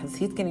car because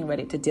he's getting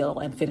ready to deal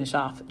and finish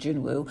off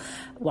Junwoo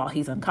while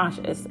he's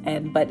unconscious.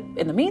 But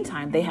in the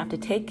meantime, they have to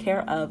take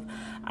care of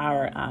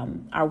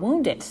our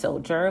wounded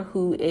soldier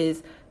who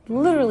is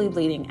literally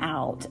bleeding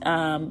out,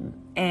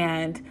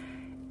 and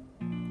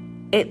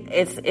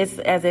it's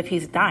as if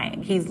he's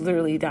dying. He's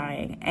literally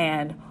dying.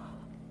 And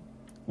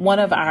one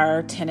of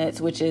our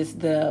tenants, which is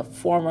the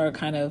former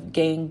kind of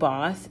gang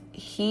boss,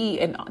 he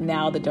and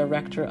now the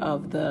director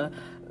of the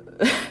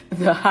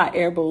hot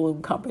air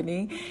balloon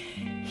company,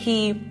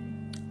 he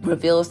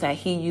reveals that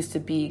he used to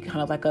be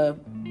kind of like a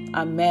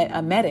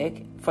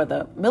medic for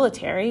the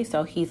military.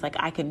 So he's like,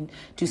 I can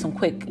do some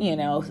quick,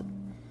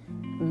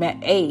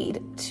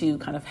 aid to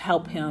kind of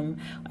help him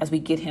as we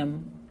get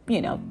him,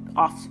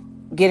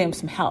 get him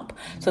some help.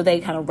 So they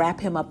kind of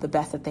wrap him up the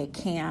best that they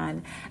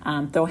can,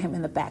 throw him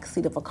in the back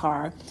seat of a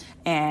car.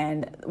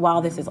 And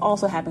while this is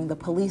also happening, the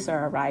police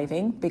are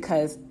arriving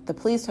because the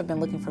police have been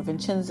looking for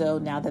Vincenzo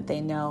now that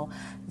they know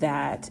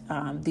that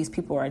these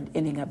people are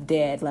ending up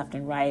dead left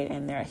and right,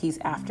 and he's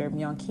after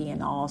Myung-ki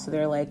and all. So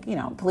they're like,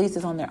 police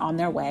is on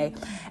their way,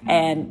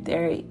 and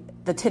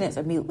the tenants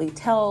immediately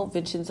tell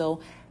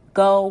Vincenzo,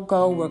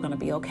 Go, we're going to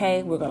be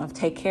okay. We're going to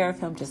take care of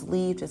him. Just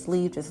leave.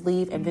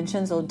 And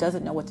Vincenzo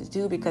doesn't know what to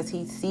do because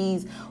he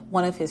sees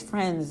one of his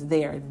friends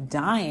there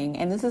dying.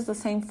 And this is the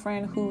same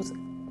friend who's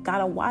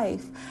got a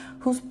wife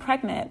who's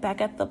pregnant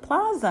back at the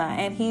plaza.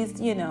 And he's,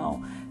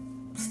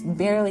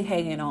 barely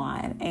hanging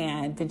on.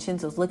 And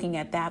Vincenzo's looking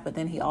at that, but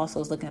then he also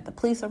is looking at the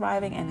police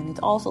arriving. And then he's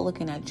also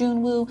looking at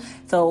Junwoo.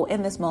 So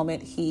in this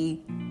moment,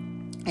 he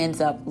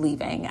ends up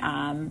leaving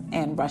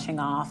and rushing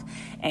off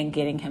and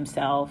getting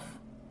himself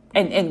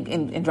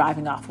and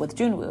driving off with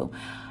Junwoo.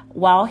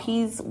 While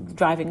he's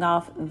driving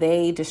off,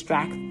 they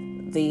distract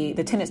the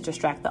tenants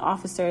distract the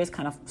officers,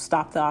 kind of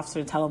stop the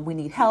officer, tell them we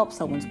need help,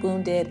 someone's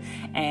wounded,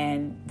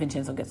 and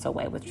Vincenzo gets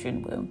away with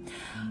Junwoo.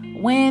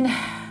 When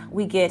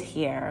we get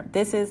here,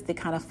 this is the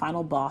kind of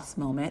final boss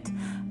moment.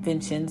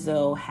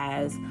 Vincenzo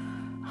has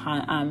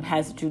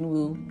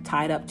Junwoo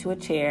tied up to a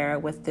chair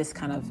with this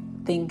kind of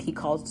thing he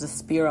calls the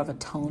Spear of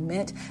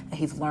Atonement that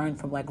he's learned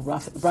from like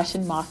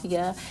Russian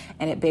mafia,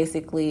 and it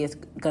basically is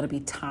going to be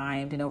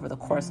timed, and over the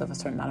course of a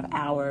certain amount of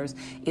hours,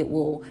 it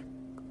will,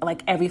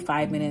 like every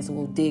 5 minutes, it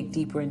will dig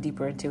deeper and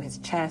deeper into his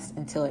chest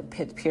until it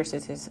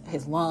pierces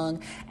his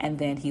lung, and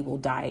then he will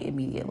die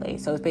immediately.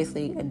 So it's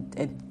basically an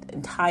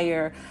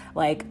entire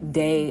like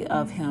day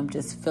of him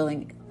just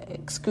feeling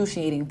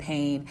excruciating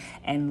pain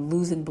and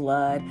losing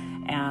blood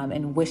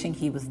and wishing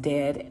he was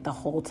dead the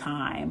whole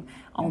time,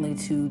 only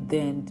to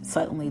then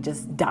suddenly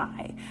just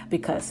die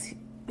because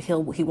he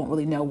won't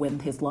really know when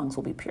his lungs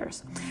will be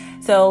pierced.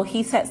 So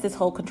he sets this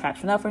whole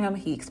contraption up for him.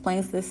 He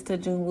explains this to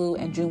Junwoo,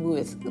 and Junwoo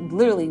is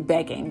literally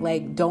begging,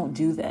 like, don't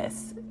do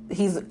this.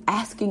 He's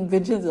asking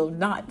Vincenzo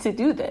not to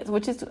do this,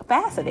 which is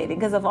fascinating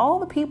because of all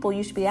the people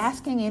you should be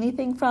asking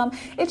anything from,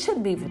 it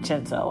shouldn't be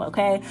Vincenzo,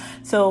 okay?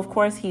 So, of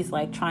course, he's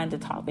like trying to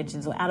talk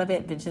Vincenzo out of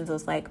it.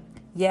 Vincenzo's like,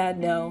 yeah,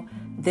 no,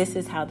 this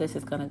is how this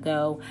is going to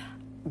go.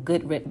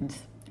 Good riddance.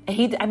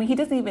 They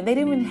didn't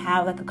even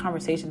have like a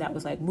conversation that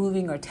was like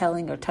moving or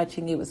telling or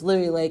touching. It was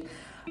literally like,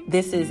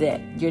 this is it.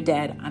 You're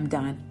dead. I'm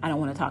done. I don't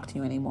want to talk to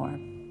you anymore.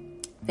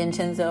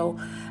 Vincenzo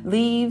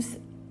leaves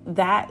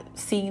that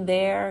scene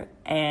there,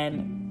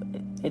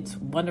 and it's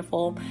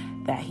wonderful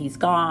that he's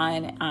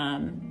gone.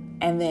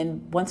 And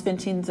then once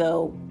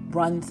Vincenzo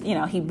runs,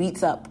 he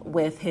meets up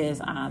with his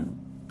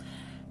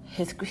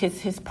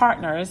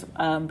partners,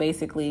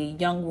 basically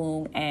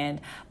Young-woon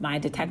and my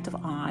detective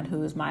An,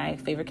 who is my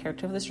favorite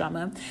character of this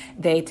drama.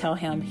 They tell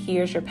him,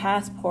 here's your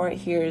passport,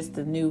 here's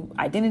the new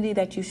identity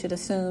that you should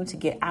assume to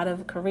get out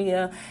of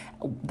Korea.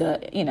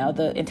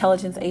 The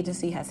intelligence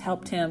agency has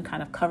helped him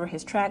kind of cover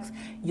his tracks.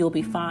 You'll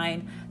be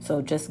fine.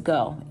 So just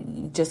go.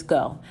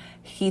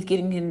 He's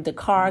getting in the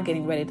car,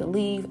 getting ready to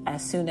leave,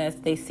 as soon as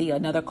they see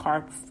another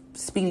car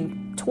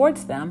speeding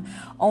towards them,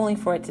 only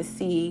for it to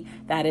see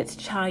that it's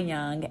Cha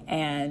Young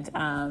and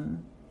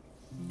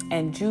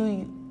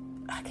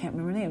I can't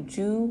remember her name,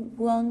 Ju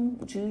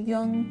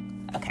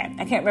Young. Okay,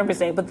 I can't remember his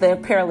name, but they're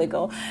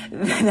paralegal.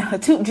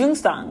 Jung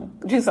Sung.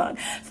 So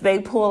they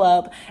pull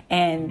up,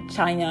 and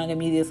Cha Young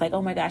immediately is like,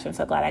 "Oh my gosh, I'm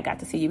so glad I got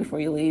to see you before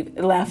you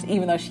left,"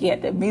 even though she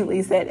had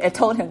immediately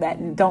told him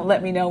that, "Don't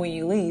let me know when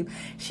you leave."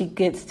 She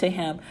gets to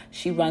him.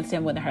 She runs to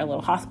him with her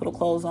little hospital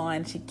clothes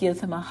on. She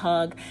gives him a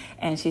hug,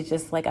 and she's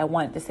just like, "I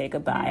wanted to say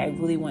goodbye. I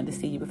really wanted to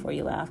see you before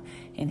you left."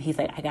 And he's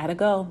like, I gotta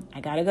go.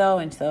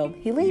 And so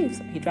he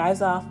leaves. He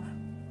drives off.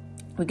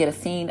 We get a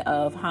scene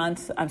of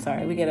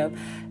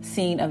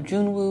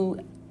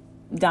Junwoo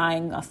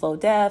dying a slow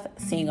death,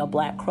 seeing a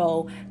black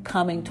crow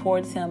coming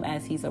towards him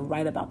as he's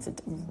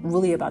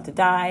really about to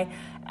die.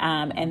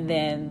 And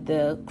then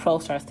the crow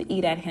starts to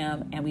eat at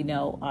him, and we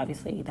know,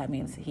 obviously, that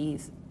means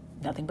he's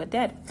nothing but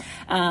dead.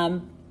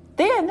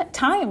 Then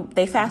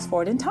they fast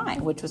forward in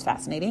time, which was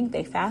fascinating.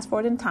 They fast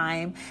forward in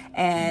time,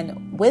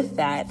 and with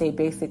that, they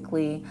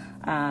basically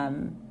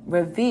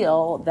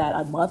reveal that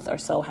a month or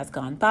so has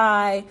gone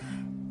by.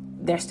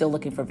 They're still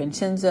looking for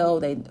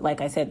Vincenzo.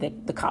 Like I said,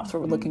 the cops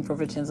were looking for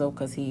Vincenzo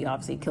because he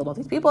obviously killed all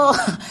these people.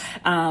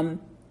 And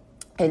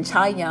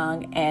Cha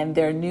Young and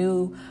their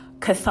new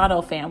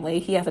Kasano family.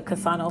 He has a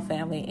Kasano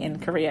family in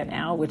Korea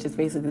now, which is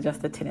basically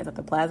just the tenants at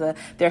the plaza.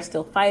 They're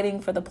still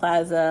fighting for the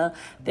plaza.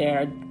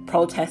 They're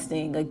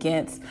protesting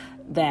against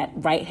that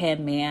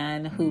right-hand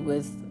man who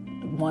was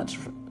once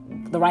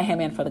the right-hand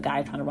man for the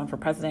guy trying to run for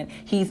president.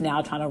 He's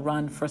now trying to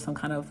run for some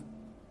kind of,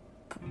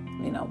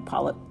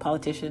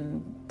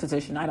 politician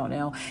position, I don't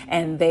know.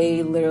 And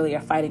they literally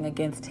are fighting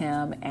against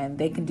him, and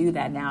they can do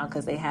that now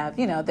because they have,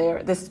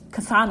 they're this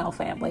Kasano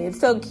family. It's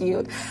so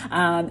cute.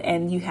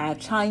 And you have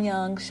Cha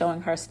Young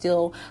showing her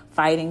still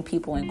fighting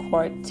people in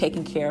court,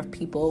 taking care of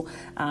people,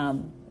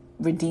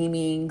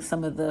 redeeming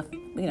some of the,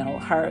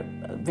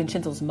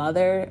 Vincenzo's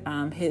mother,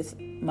 his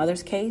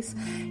mother's case.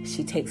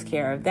 She takes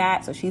care of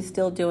that. So she's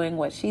still doing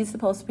what she's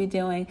supposed to be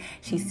doing.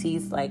 She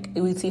sees,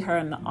 we see her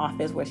in the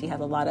office where she has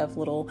a lot of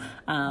little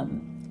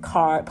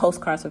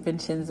postcards of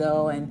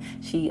Vincenzo, and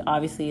she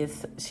obviously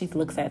she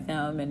looks at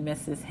them and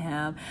misses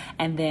him.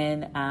 And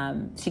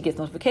then she gets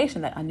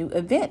notification that an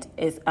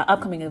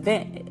upcoming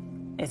event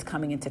is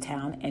coming into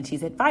town, and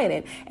she's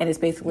invited, and it's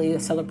basically a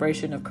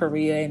celebration of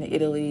Korea and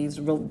Italy's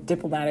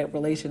diplomatic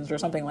relations or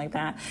something like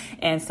that.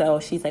 And so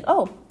she's like,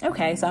 oh,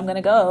 okay, so I'm going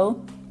to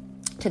go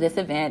to this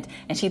event,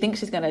 and she thinks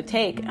she's going to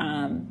take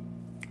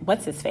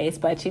what's his face,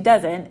 but she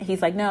doesn't.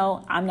 He's like,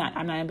 no, I'm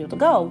not able to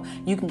go.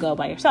 You can go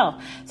by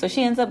yourself. So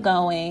she ends up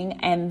going,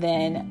 and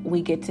then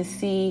we get to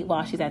see,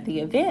 while she's at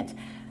the event,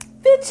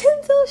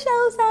 Vincenzo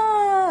shows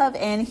up,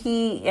 and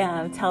he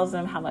tells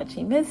them how much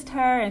he missed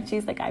her, and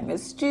she's like, I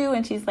missed you.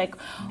 And she's like,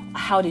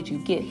 how did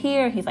you get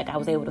here? He's like, I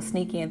was able to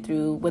sneak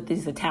in with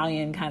this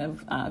Italian kind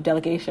of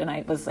delegation.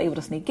 I was able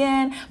to sneak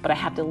in, but I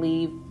have to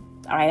leave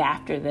right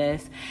after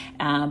this.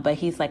 But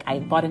he's like, I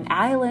bought an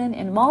island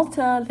in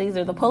Malta. These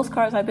are the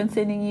postcards I've been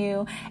sending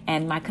you.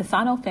 And my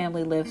Kasano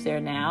family lives there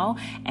now,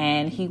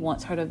 and he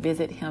wants her to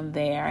visit him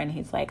there. And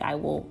he's like, I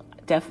would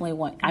definitely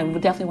want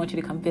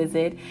you to come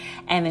visit.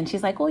 And then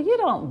she's like, well, you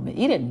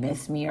didn't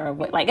miss me, or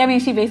what?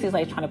 She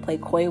basically is trying to play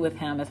coy with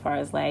him as far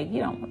as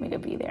you don't want me to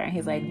be there. And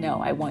he's like,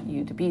 no, I want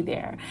you to be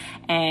there.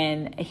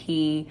 And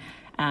he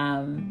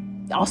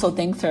also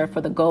thanks her for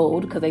the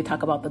gold, because they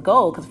talk about the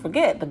gold, because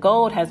forget, the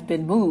gold has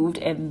been moved,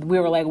 and we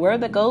were like,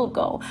 where'd the gold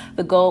go?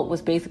 The gold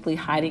was basically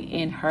hiding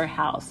in her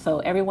house. So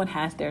everyone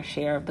has their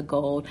share of the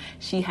gold.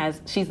 She's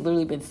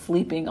literally been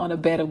sleeping on a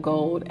bed of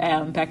gold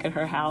back at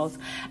her house.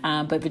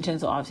 But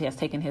Vincenzo obviously has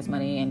taken his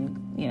money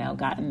and,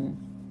 bought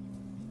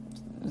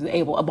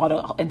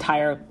an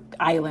entire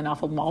island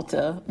off of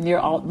Malta,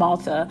 near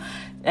Malta.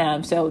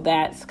 So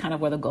that's kind of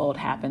where the gold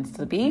happens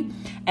to be.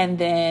 And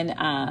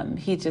then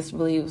he just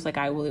really was like,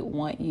 I really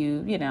want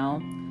you,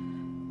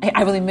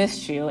 I really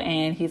missed you.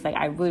 And he's like,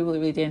 I really, really,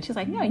 really did. And she's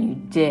like, no, you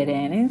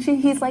didn't. And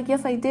he's like,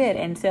 yes, I did.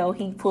 And so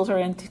he pulls her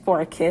in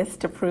for a kiss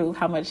to prove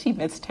how much he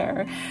missed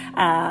her.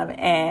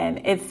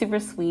 And it's super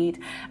sweet,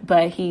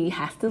 but he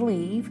has to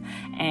leave,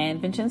 and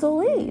Vincenzo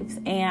leaves.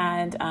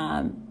 And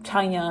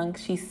Cha Young,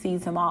 she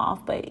sees him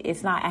off, but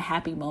it's not a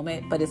happy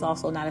moment, but it's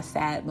also not a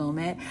sad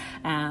moment.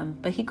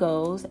 But he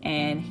goes,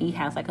 and he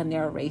has a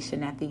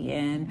narration at the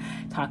end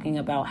talking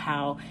about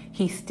how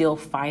he's still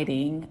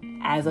fighting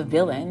as a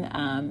villain,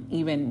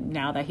 even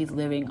now that he's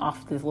living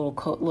off this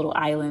little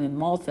island in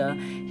Malta.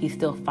 He's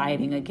still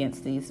fighting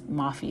against these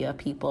mafia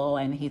people,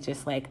 and he's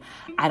just like,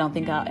 I don't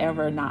think I'll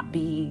ever not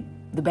be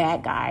the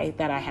bad guy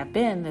that I have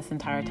been this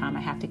entire time.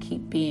 I have to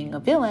keep being a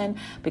villain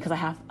because I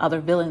have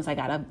other villains I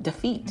gotta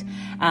defeat.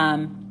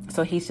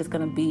 So he's just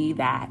gonna be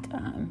that.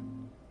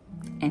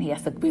 And he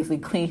has to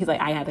basically he's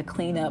like, I had to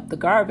clean up the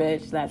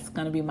garbage. That's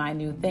gonna be my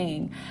new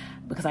thing,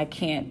 because I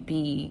can't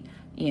be,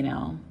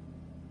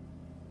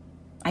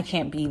 I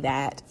can't be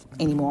that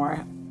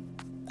anymore.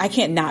 I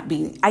cannot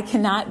be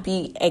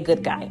a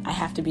good guy. I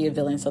have to be a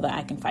villain so that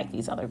I can fight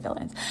these other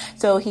villains.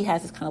 So he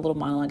has this kind of little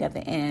monologue at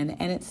the end,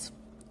 and it's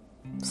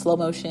slow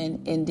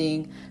motion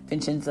ending,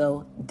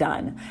 Vincenzo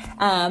done.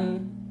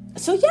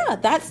 So yeah,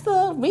 that's the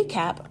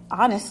recap,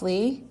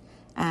 honestly.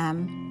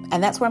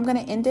 And that's where I'm going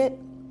to end it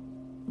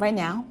right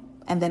now.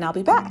 And then I'll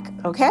be back.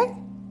 Okay?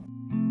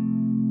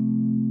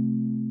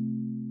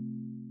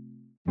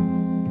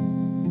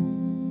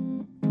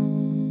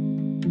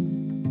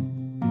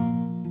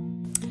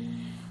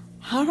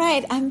 All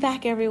right, I'm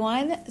back,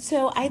 everyone.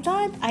 So I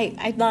thought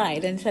I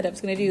lied and said I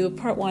was going to do a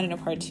part 1 and a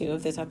part 2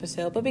 of this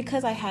episode, but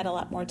because I had a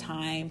lot more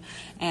time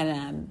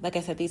and like I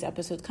said, these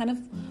episodes kind of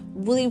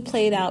really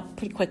played out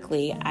pretty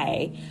quickly,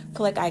 I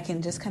feel like I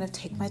can just kind of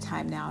take my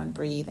time now and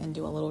breathe and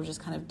do a little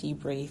just kind of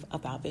debrief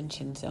about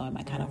Vincenzo and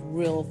my kind of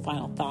real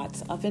final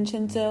thoughts of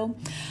Vincenzo.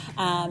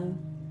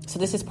 So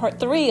this is part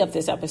 3 of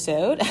this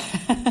episode.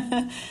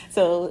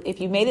 So if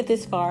you made it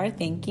this far,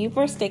 thank you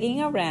for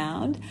sticking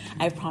around.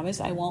 I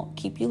promise I won't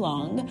keep you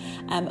long.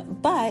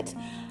 But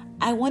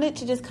I wanted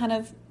to just kind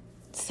of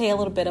say a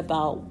little bit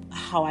about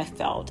how I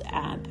felt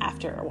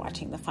after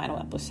watching the final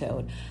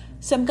episode.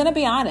 So I'm going to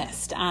be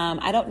honest.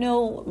 I don't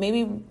know,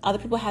 maybe other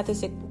people had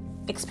this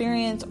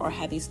experience or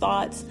had these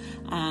thoughts.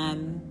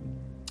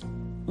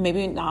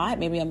 Maybe not.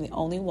 Maybe I'm the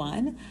only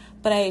one.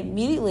 But I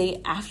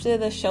immediately, after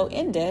the show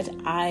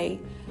ended, I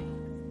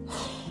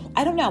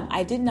don't know.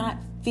 I did not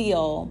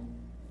feel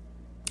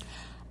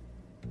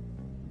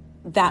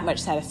that much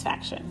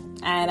satisfaction.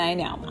 And I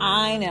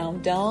know.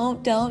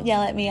 Don't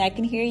yell at me. I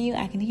can hear you.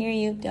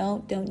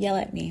 Don't yell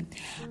at me.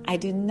 I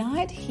did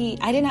not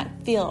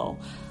feel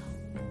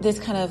this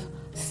kind of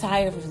sigh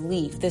of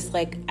relief. This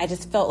I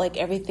just felt like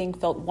everything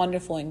felt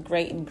wonderful and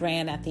great and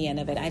grand at the end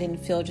of it. I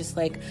didn't feel just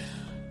like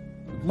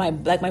my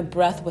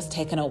breath was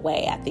taken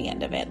away at the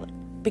end of it.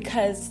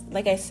 Because,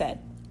 like I said,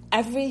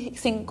 every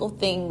single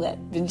thing that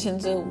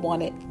Vincenzo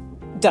wanted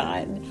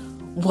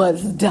done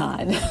was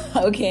done,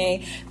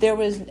 okay? There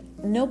was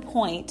no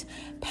point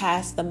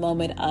past the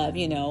moment of,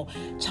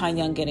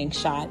 Cha-Young getting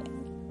shot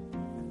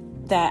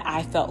that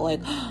I felt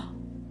like,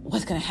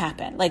 what's going to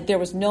happen? There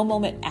was no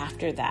moment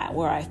after that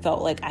where I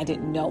felt like I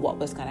didn't know what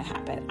was going to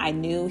happen. I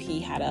knew he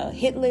had a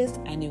hit list.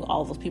 I knew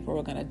all those people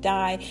were going to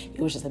die. It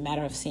was just a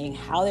matter of seeing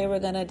how they were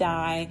going to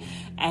die.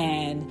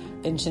 And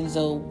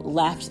Vincenzo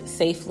left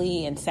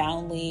safely and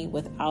soundly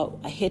without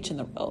a hitch in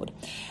the road.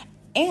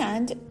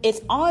 And it's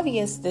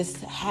obvious this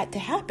had to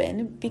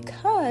happen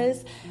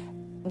because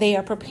they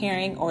are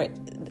preparing or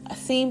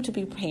seem to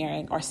be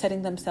preparing or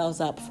setting themselves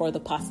up for the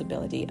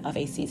possibility of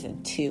a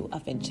season 2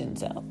 of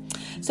Vincenzo.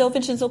 So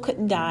Vincenzo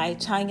couldn't die.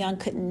 Cha-Young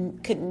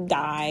couldn't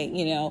die.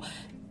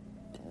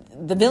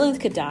 The villains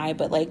could die,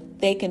 but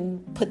they can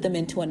put them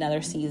into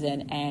another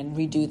season and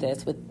redo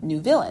this with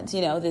new villains.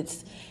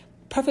 That's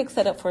perfect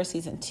setup for a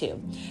season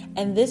 2.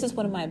 And this is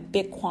one of my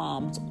big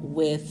qualms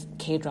with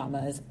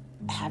K-dramas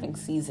having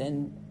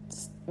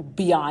seasons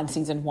beyond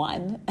season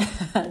 1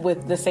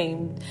 with the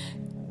same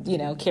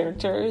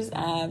characters.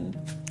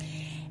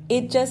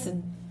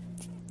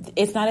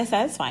 It's not as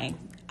satisfying.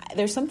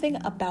 There's something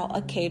about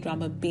a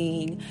K-drama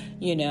being,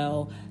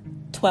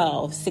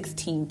 12,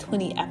 16,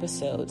 20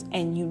 episodes,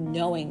 and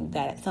knowing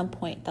that at some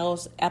point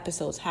those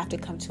episodes have to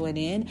come to an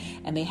end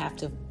and they have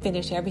to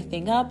finish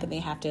everything up and they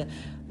have to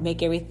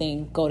make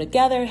everything go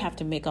together, have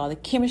to make all the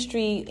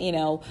chemistry,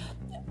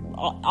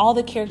 all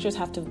the characters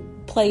have to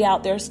play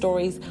out their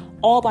stories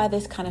all by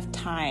this kind of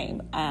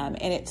time. And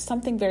it's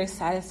something very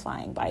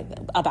satisfying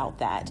about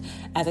that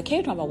as a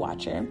K-drama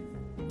watcher.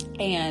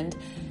 And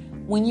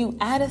when you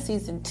add a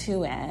season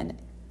 2 in,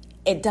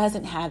 it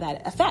doesn't have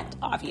that effect,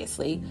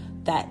 obviously.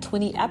 That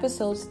 20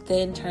 episodes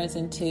then turns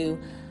into,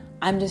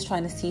 I'm just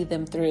trying to see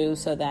them through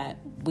so that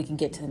we can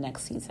get to the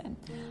next season.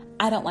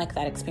 I don't like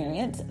that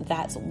experience.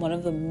 That's one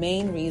of the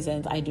main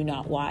reasons I do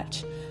not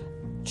watch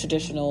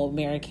traditional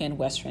American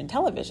Western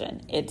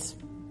television.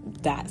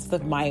 That's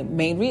my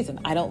main reason.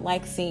 I don't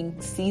like seeing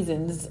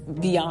seasons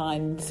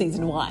beyond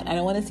season 1. I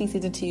don't want to see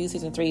season 2,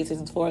 season 3,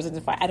 season 4,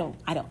 season 5. I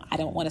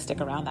don't want to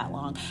stick around that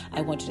long. I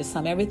want you to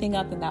sum everything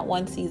up in that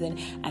one season,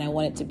 and I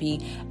want it to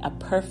be a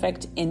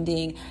perfect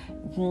ending.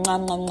 Mwah,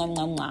 mwah, mwah,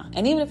 mwah, mwah.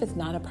 And even if it's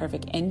not a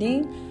perfect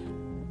ending,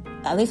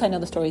 at least I know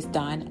the story's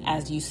done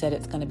as you said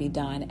it's going to be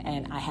done,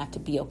 and I have to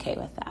be okay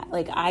with that.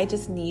 I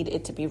just need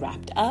it to be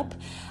wrapped up.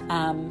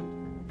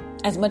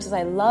 As much as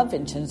I love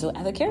Vincenzo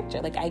as a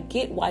character, I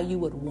get why you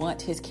would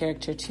want his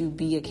character to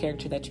be a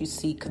character that you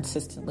see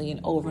consistently and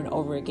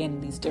over again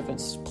in these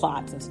different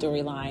plots and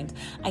storylines.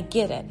 I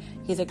get it.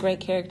 He's a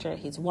great character.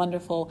 He's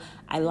wonderful.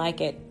 I like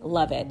it,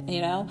 love it,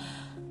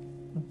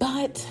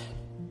 But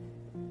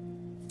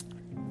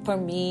for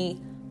me,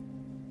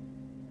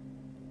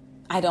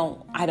 I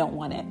don't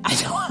want it.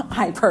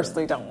 I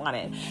personally don't want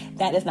it.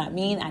 That does not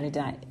mean I did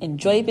not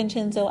enjoy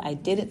Vincenzo. I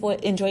did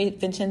enjoy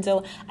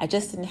Vincenzo. I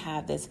just didn't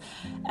have this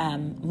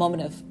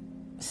moment of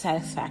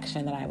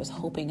satisfaction that I was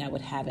hoping I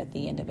would have at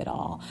the end of it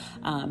all,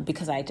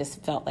 because I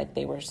just felt like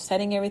they were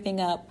setting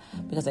everything up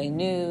because I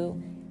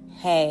knew,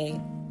 hey,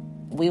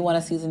 we want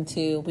a season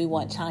 2. We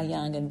want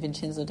Cha-Young and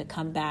Vincenzo to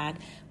come back.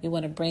 We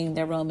want to bring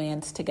their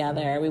romance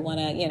together. We want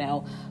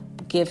to,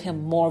 give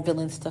him more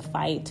villains to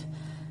fight.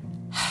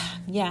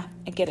 Yeah,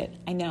 I get it.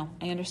 I know.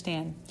 I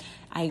understand.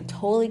 I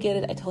totally get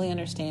it. I totally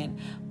understand.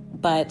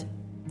 But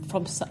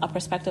from a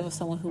perspective of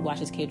someone who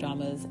watches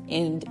K-dramas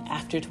and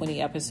after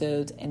 20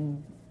 episodes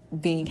and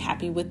being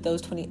happy with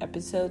those 20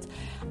 episodes,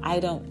 I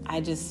didn't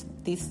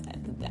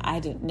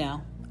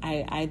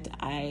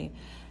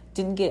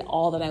get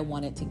all that I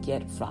wanted to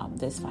get from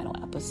this final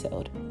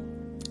episode.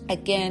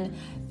 Again,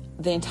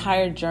 the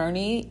entire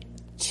journey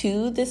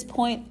to this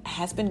point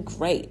has been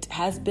great,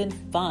 has been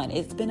fun.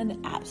 It's been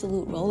an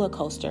absolute roller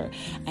coaster.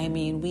 I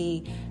mean,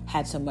 we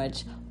had so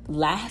much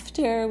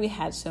laughter, we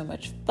had so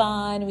much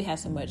fun, we had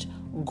so much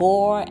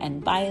gore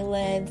and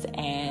violence,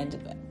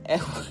 and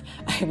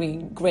I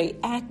mean, great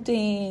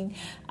acting,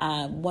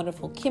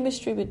 wonderful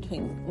chemistry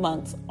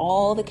amongst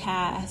all the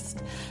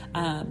cast.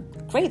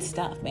 Great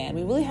stuff, man.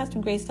 We really have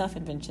some great stuff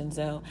in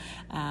Vincenzo.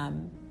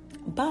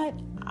 But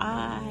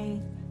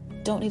I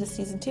don't need a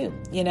season 2.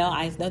 You know,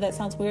 I know that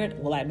sounds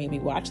weird. Will I maybe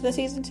watch the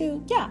season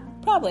 2? Yeah,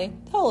 probably,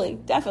 totally,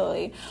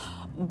 definitely.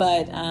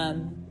 But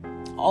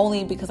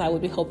only because I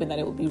would be hoping that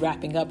it would be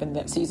wrapping up in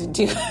that season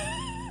 2.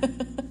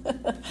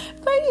 But,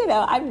 you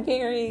know, I'm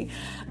very,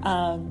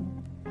 I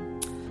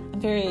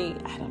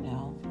don't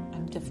know,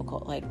 I'm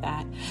difficult like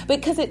that.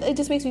 Because it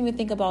just makes me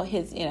think about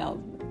his, you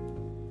know,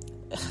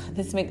 and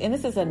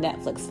this is a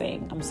Netflix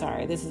thing. I'm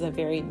sorry. This is a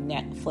very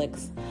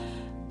Netflix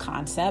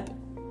concept,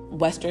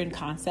 Western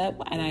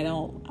concept, and I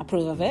don't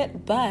approve of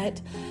it,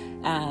 but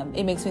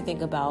it makes me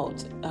think about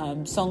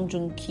Song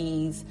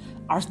Joong-ki's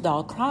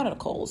Arsenal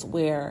Chronicles,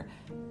 where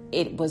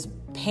it was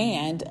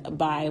panned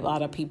by a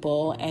lot of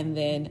people, and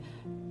then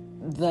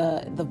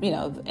the you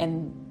know,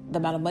 and the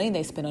amount of money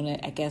they spent on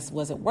it, I guess,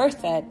 wasn't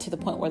worth it, to the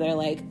point where they're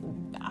like,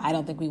 I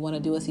don't think we want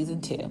to do a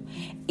season 2,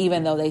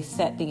 even though they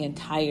set the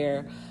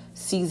entire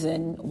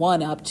season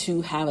 1 up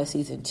to have a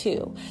season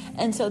 2.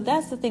 And so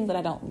that's the thing that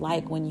I don't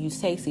like when you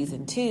say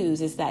season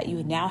 2s, is that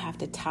you now have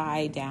to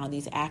tie down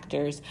these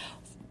actors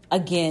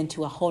again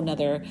to a whole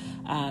nother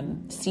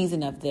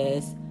season of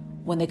this,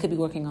 when they could be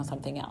working on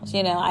something else,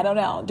 you know, I don't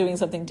know, doing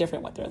something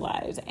different with their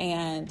lives.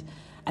 And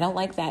I don't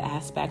like that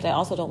aspect. I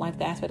also don't like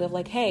the aspect of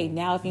like, hey,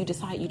 now if you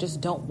decide you just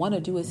don't want to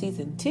do a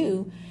season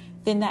 2,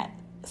 then that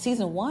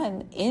season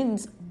 1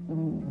 ends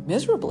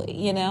miserably,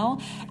 you know.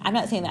 I'm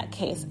not saying that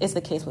case is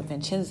the case with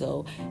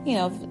Vincenzo. You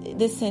know,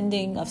 this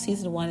ending of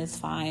season 1 is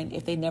fine.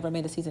 If they never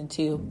made a season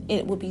 2,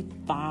 it would be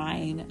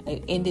fine.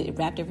 It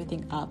wrapped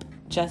everything up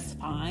just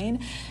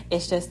fine.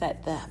 It's just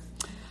that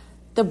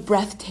the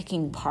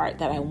breathtaking part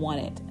that I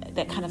wanted,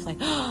 that kind of like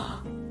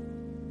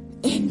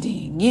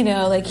ending, you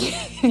know, like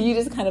you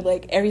just kind of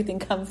like everything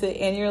comes to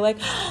and you're like,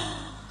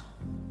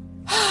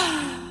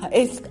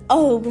 it's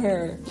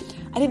over.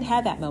 I didn't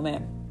have that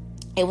moment.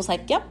 It was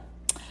like, yep,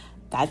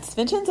 that's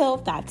Vincenzo.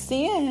 That's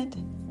the end.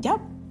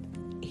 Yep,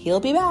 he'll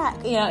be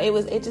back. You know,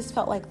 it just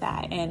felt like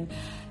that, and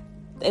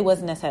it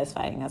wasn't as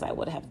satisfying as I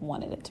would have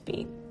wanted it to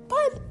be.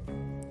 But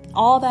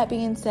all that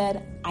being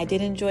said, I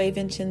did enjoy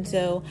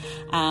Vincenzo.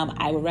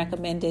 I would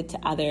recommend it to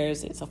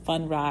others. It's a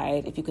fun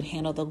ride. If you can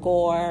handle the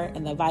gore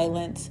and the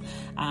violence,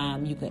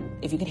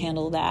 if you can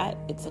handle that,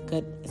 it's a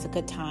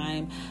good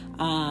time.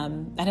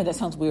 I know that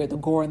sounds weird, the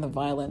gore and the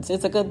violence.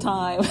 It's a good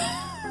time.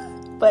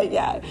 But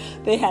yeah,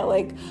 they had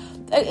like,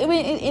 I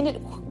mean, it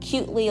ended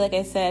cutely. Like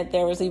I said,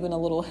 there was even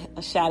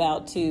a shout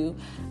out to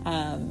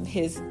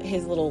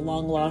his little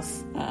long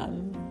lost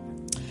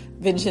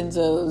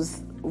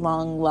Vincenzo's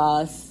long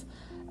lost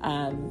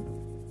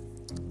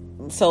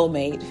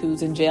soulmate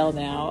who's in jail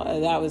now.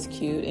 That was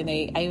cute. And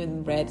I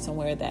even read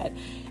somewhere that,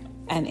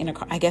 and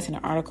I guess in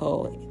an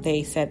article,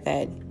 they said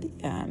that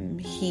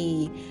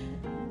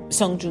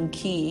Song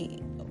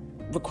Joong-ki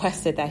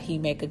requested that he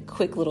make a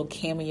quick little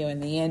cameo in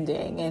the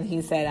ending, and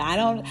he said,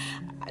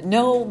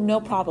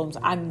 no problems,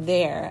 I'm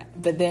there.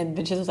 But then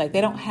Vincenzo's like,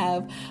 they don't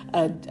have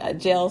a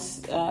jail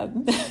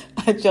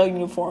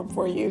uniform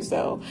for you.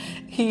 So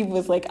he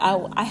was like,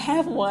 I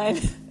have one.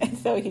 And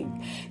so he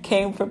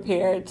came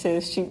prepared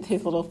to shoot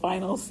his little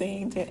final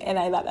scene. And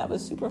I thought that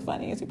was super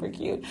funny and super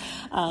cute.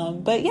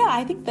 But yeah,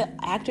 I think the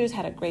actors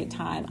had a great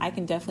time. I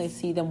can definitely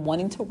see them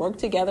wanting to work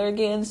together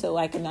again. So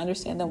I can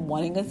understand them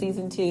wanting a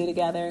season 2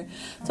 together.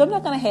 So I'm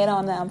not going to hate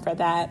on them for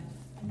that.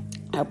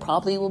 I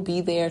probably will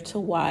be there to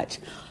watch.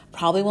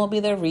 Probably won't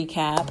be their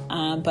recap,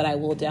 but I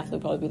will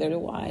definitely probably be there to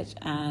watch.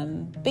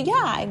 But yeah,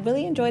 I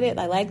really enjoyed it.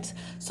 I liked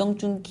Song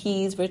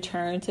Joong-ki's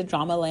return to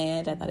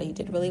Dramaland. I thought he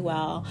did really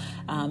well.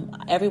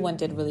 Everyone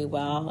did really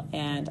well,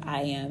 and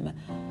I am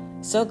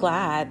so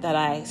glad that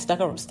I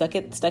stuck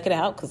it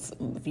out, because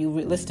if you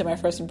listen to my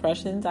first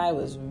impressions, I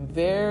was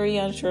very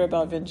unsure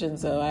about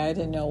Vincenzo. I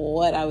didn't know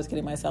what I was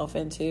getting myself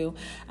into,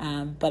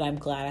 but I'm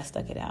glad I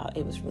stuck it out.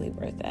 It was really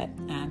worth it.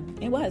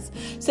 It was.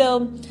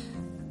 So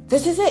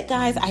this is it,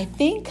 guys. I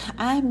think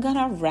I'm going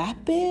to wrap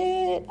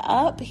it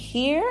up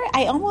here.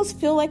 I almost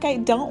feel like I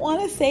don't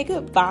want to say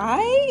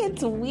goodbye.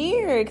 It's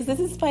weird because this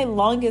is my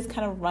longest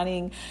kind of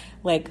running,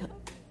 like,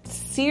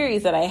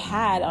 series that I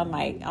had on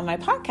my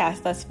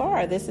podcast thus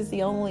far. This is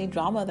the only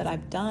drama that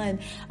I've done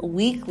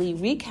weekly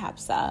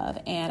recaps of,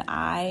 and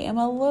I am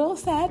a little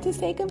sad to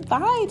say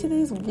goodbye to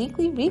these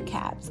weekly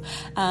recaps.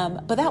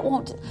 But that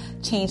won't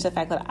change the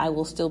fact that I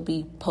will still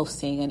be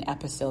posting an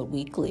episode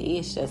weekly.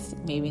 It's just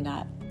maybe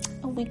not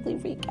a weekly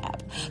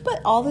recap,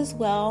 but all is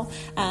well.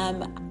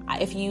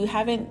 If you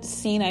haven't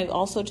seen, I've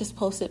also just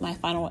posted my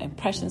final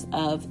impressions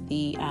of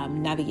the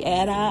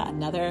Naviera,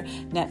 another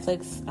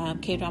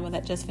Netflix K-drama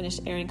that just finished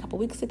airing a couple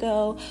weeks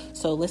ago.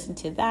 So listen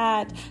to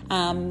that.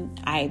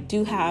 I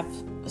do have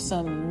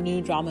some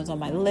new dramas on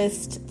my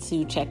list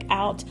to check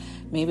out.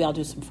 Maybe I'll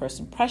do some first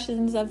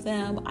impressions of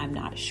them. I'm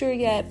not sure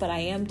yet, but I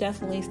am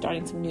definitely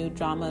starting some new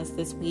dramas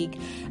this week,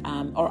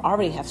 or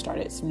already have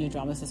started some new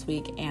dramas this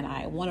week, and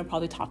I want to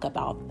probably talk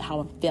about how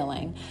I'm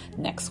feeling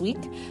next week.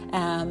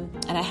 And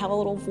I have a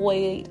little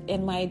void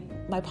in my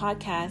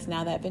podcast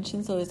now that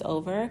Vincenzo is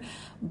over,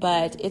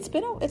 but it's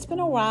been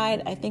a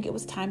ride. I think it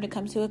was time to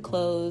come to a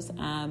close.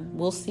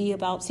 We'll see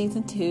about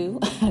season 2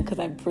 because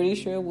I'm pretty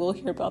sure we'll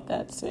hear about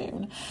that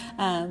soon.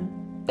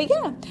 But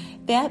yeah,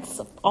 that's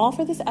all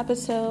for this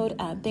episode.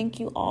 Thank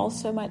you all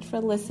so much for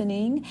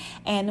listening.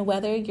 And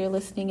whether you're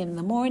listening in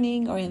the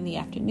morning or in the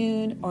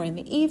afternoon or in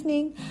the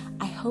evening,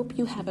 I hope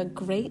you have a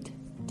great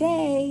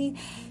day.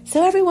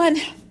 So everyone,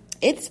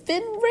 it's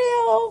been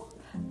real.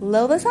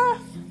 Lola's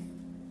off.